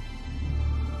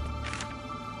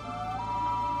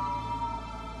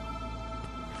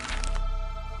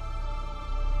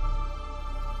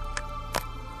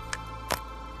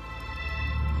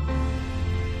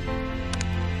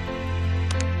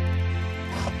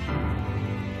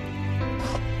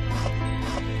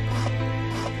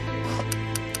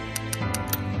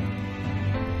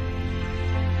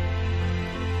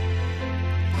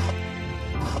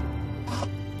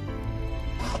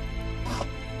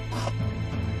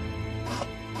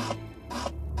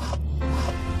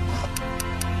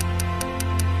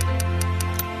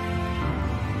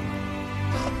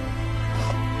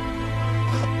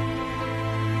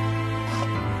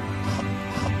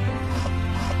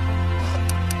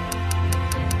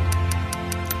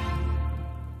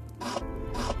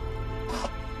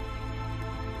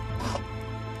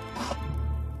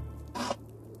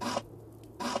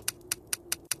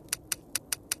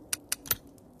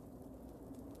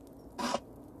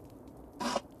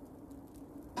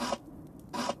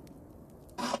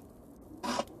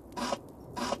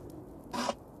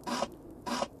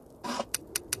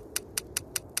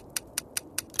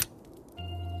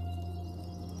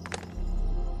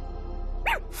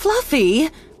 Fluffy,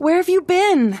 where have you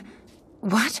been?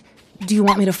 What? Do you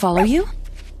want me to follow you?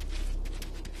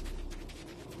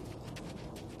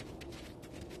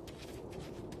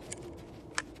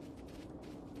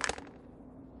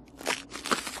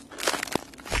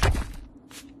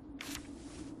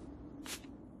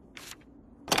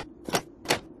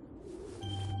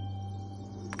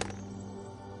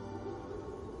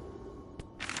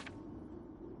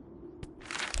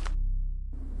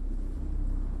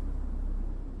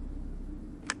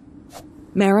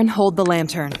 Marin, hold the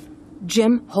lantern.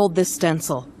 Jim, hold this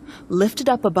stencil. Lift it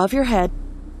up above your head.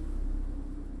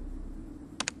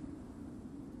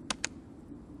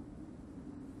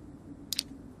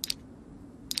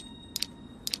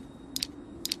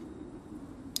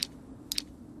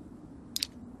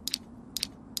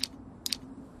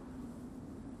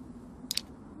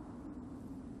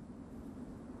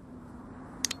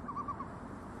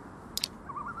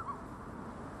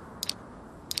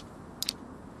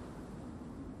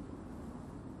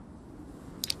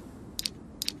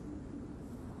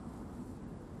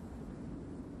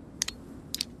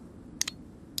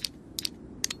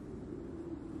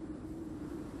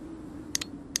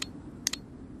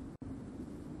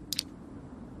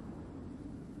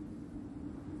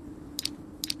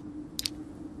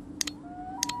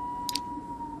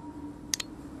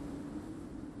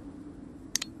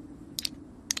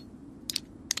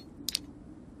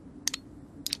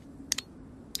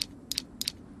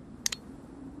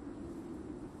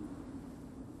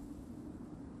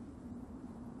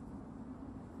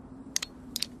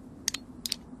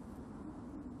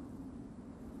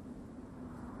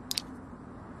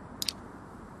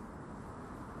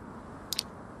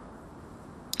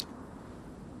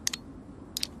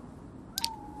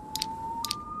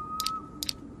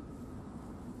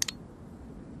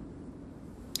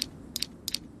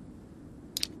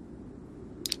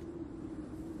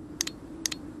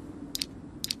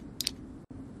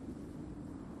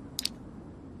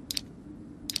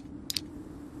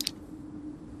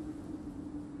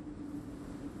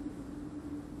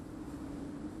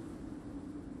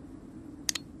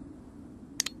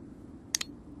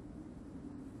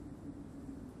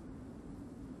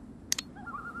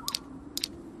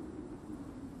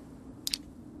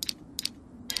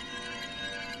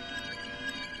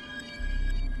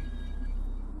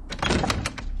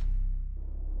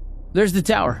 There's the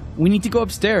tower. We need to go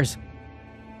upstairs.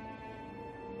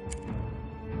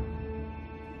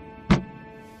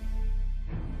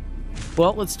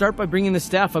 Well, let's start by bringing the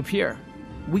staff up here.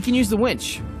 we can use the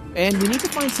winch. And we need to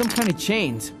find some kind of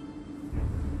chains.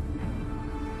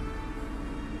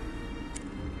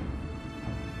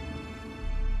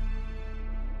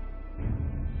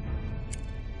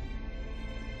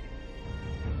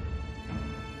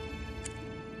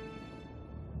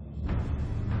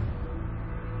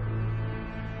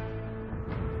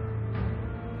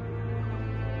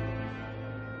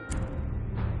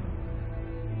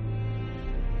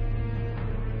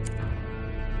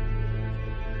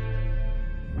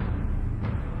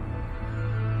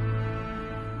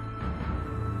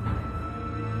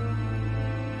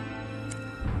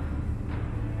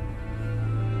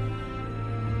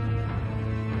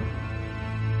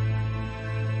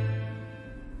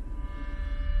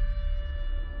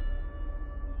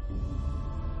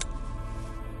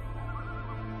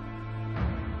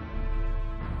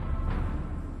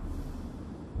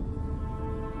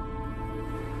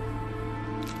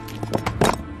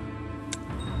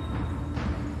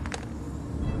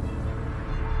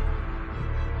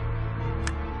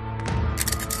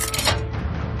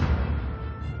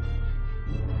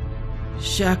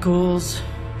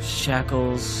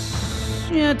 Shackles.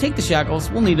 Yeah, take the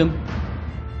shackles. We'll need them.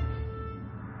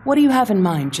 What do you have in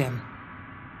mind, Jim?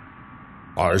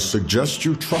 I suggest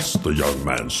you trust the young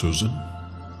man, Susan.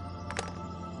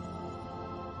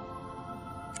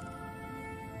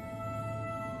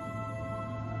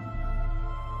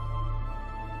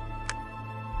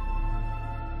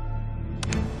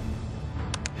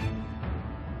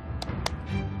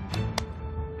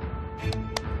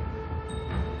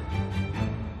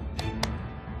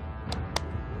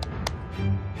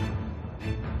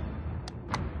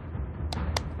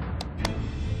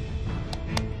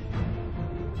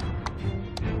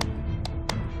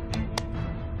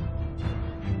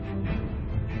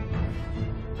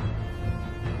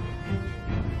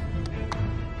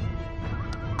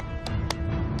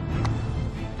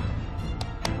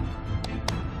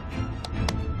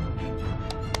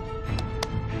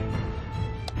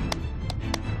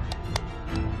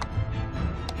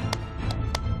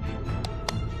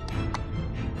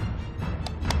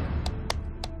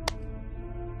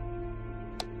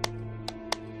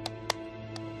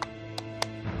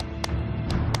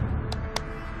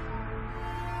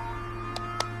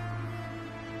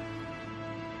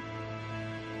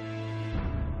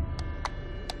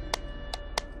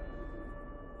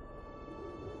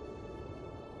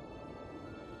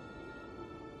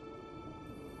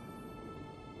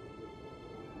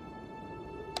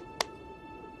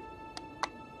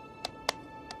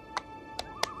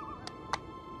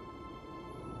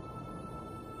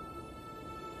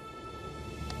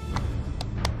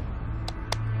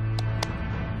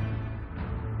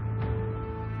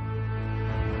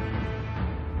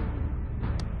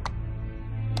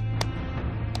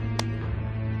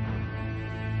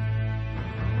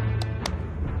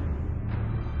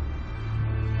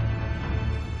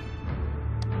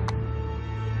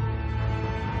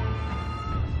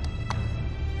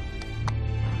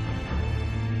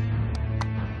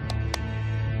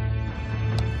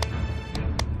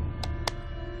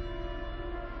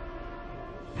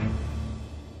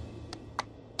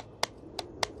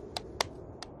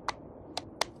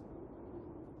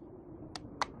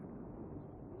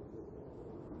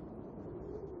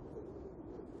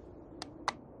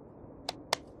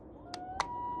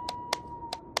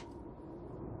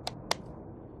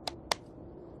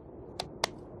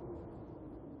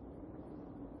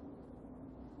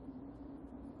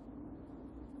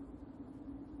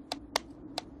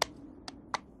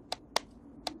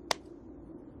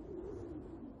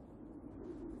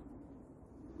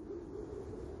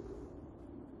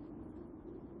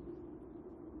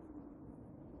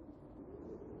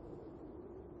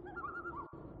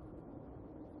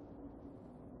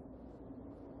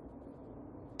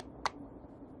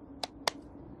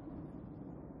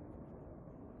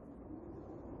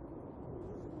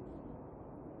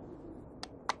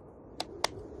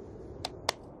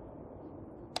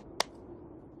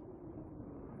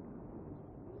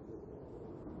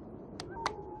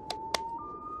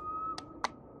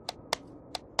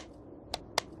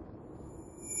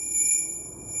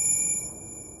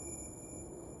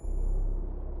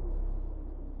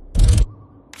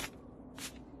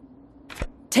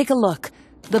 Take a look.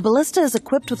 The ballista is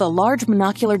equipped with a large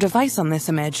monocular device on this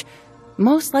image,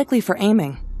 most likely for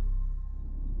aiming.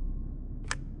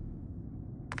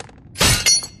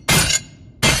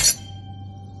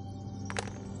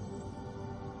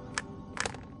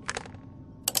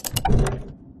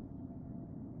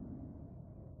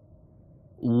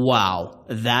 Wow,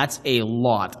 that's a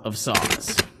lot of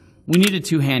saws. We need a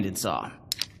two-handed saw.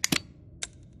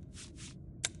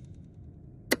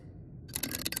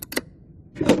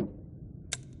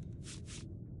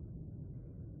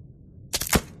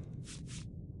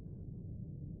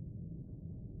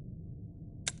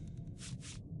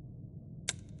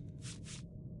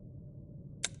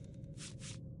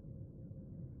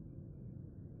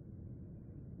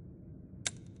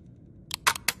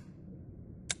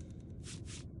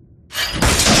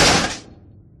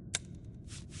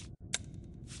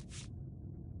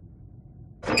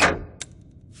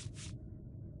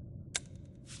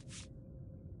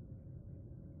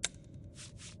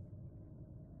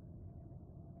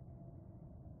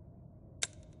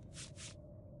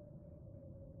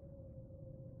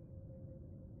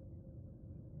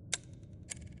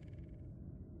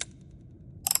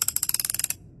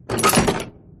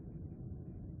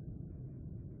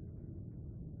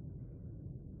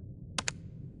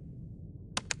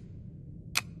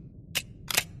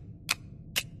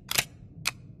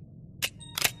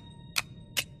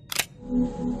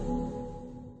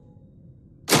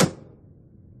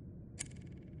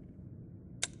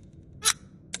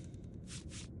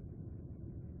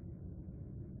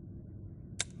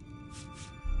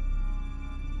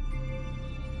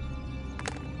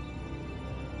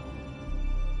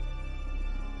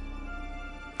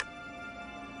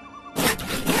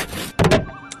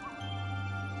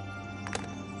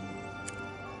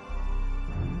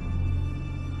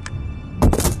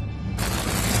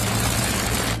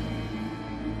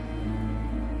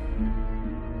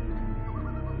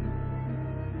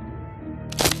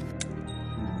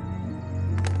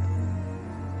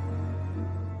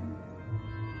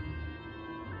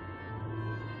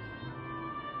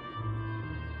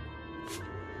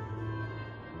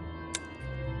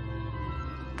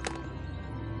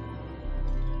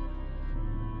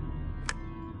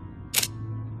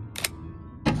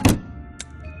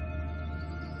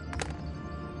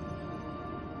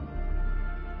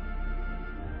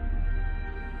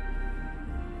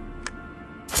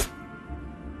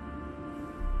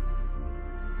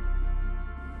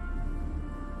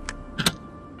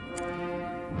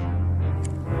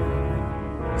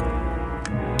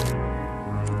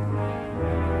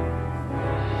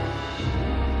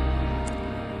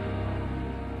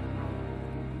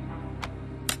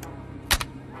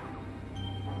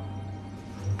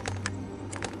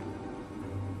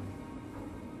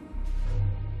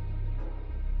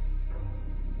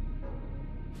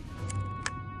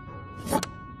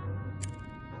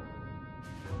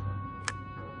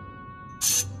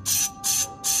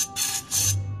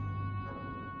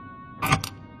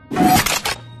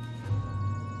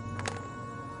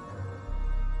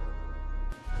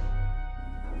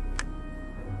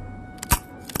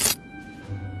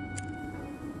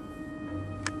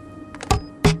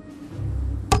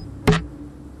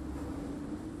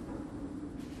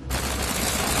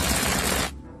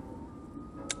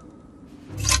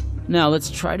 Now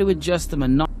let's try to adjust the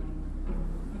monopoly.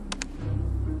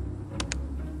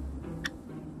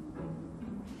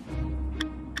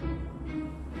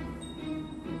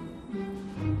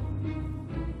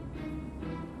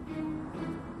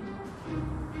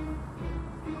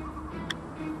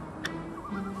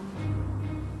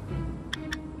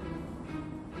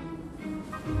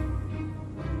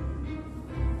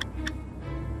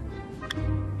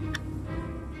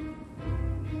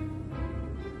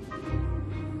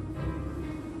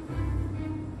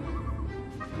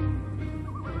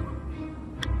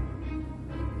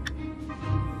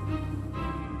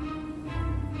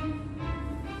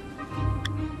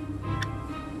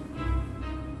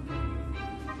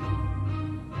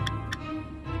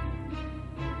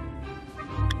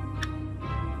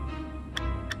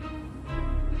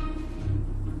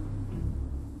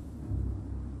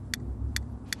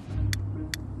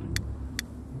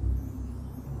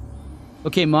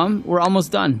 Okay, Mom, we're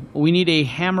almost done. We need a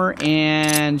hammer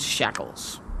and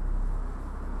shackles.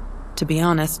 To be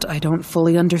honest, I don't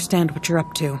fully understand what you're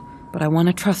up to, but I want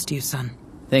to trust you, son.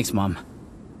 Thanks, Mom.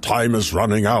 Time is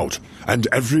running out, and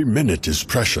every minute is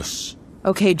precious.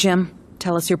 Okay, Jim,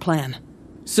 tell us your plan.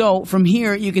 So, from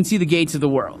here, you can see the gates of the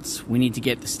worlds. We need to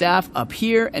get the staff up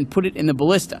here and put it in the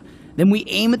ballista. Then we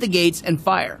aim at the gates and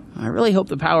fire. I really hope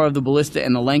the power of the ballista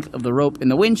and the length of the rope in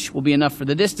the winch will be enough for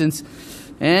the distance.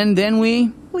 And then we...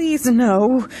 Please,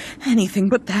 no. Anything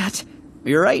but that.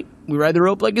 You're right. We ride the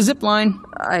rope like a zip line.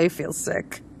 I feel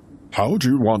sick. How do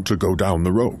you want to go down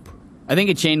the rope? I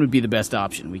think a chain would be the best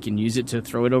option. We can use it to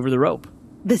throw it over the rope.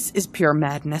 This is pure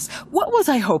madness. What was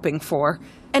I hoping for?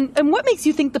 And what makes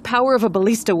you think the power of a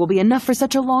ballista will be enough for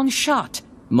such a long shot?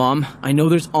 Mom, I know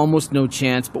there's almost no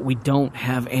chance, but we don't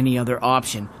have any other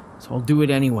option. So I'll do it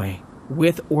anyway.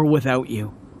 With or without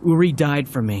you. Uri died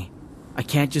for me. I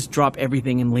can't just drop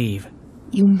everything and leave.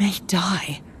 You may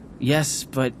die. Yes,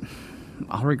 but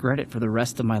I'll regret it for the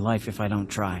rest of my life if I don't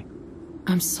try.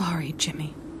 I'm sorry,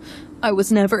 Jimmy. I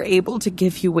was never able to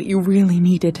give you what you really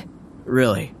needed.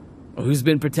 Really? Well, who's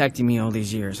been protecting me all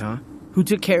these years, huh? Who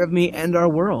took care of me and our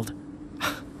world?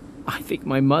 I think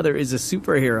my mother is a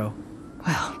superhero.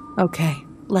 Well, okay.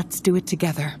 Let's do it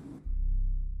together.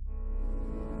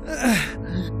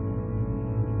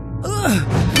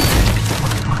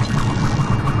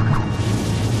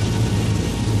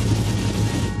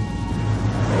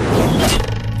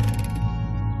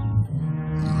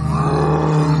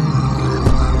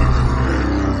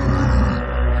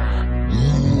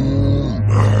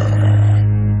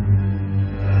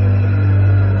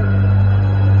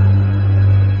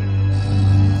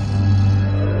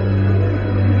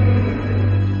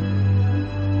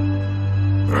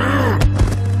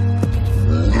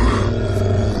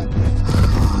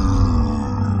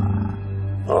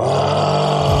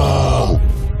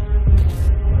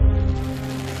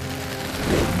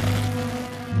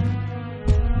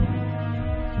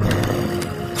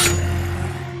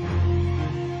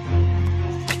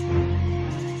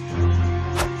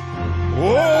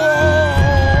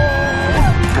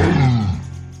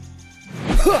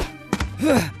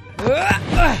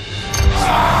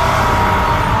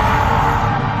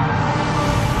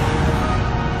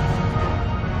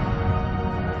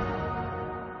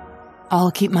 I'll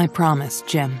keep my promise,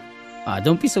 Jim.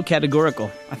 Don't be so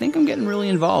categorical. I think I'm getting really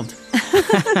involved.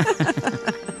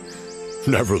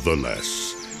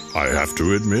 Nevertheless, I have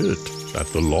to admit that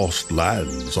the Lost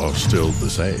Lands are still the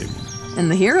same.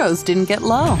 And the heroes didn't get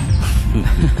low.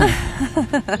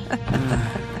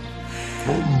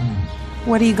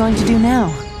 What are you going to do now?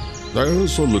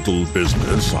 There's a little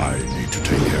business I need to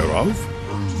take care of.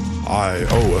 I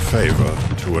owe a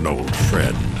favor to an old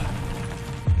friend.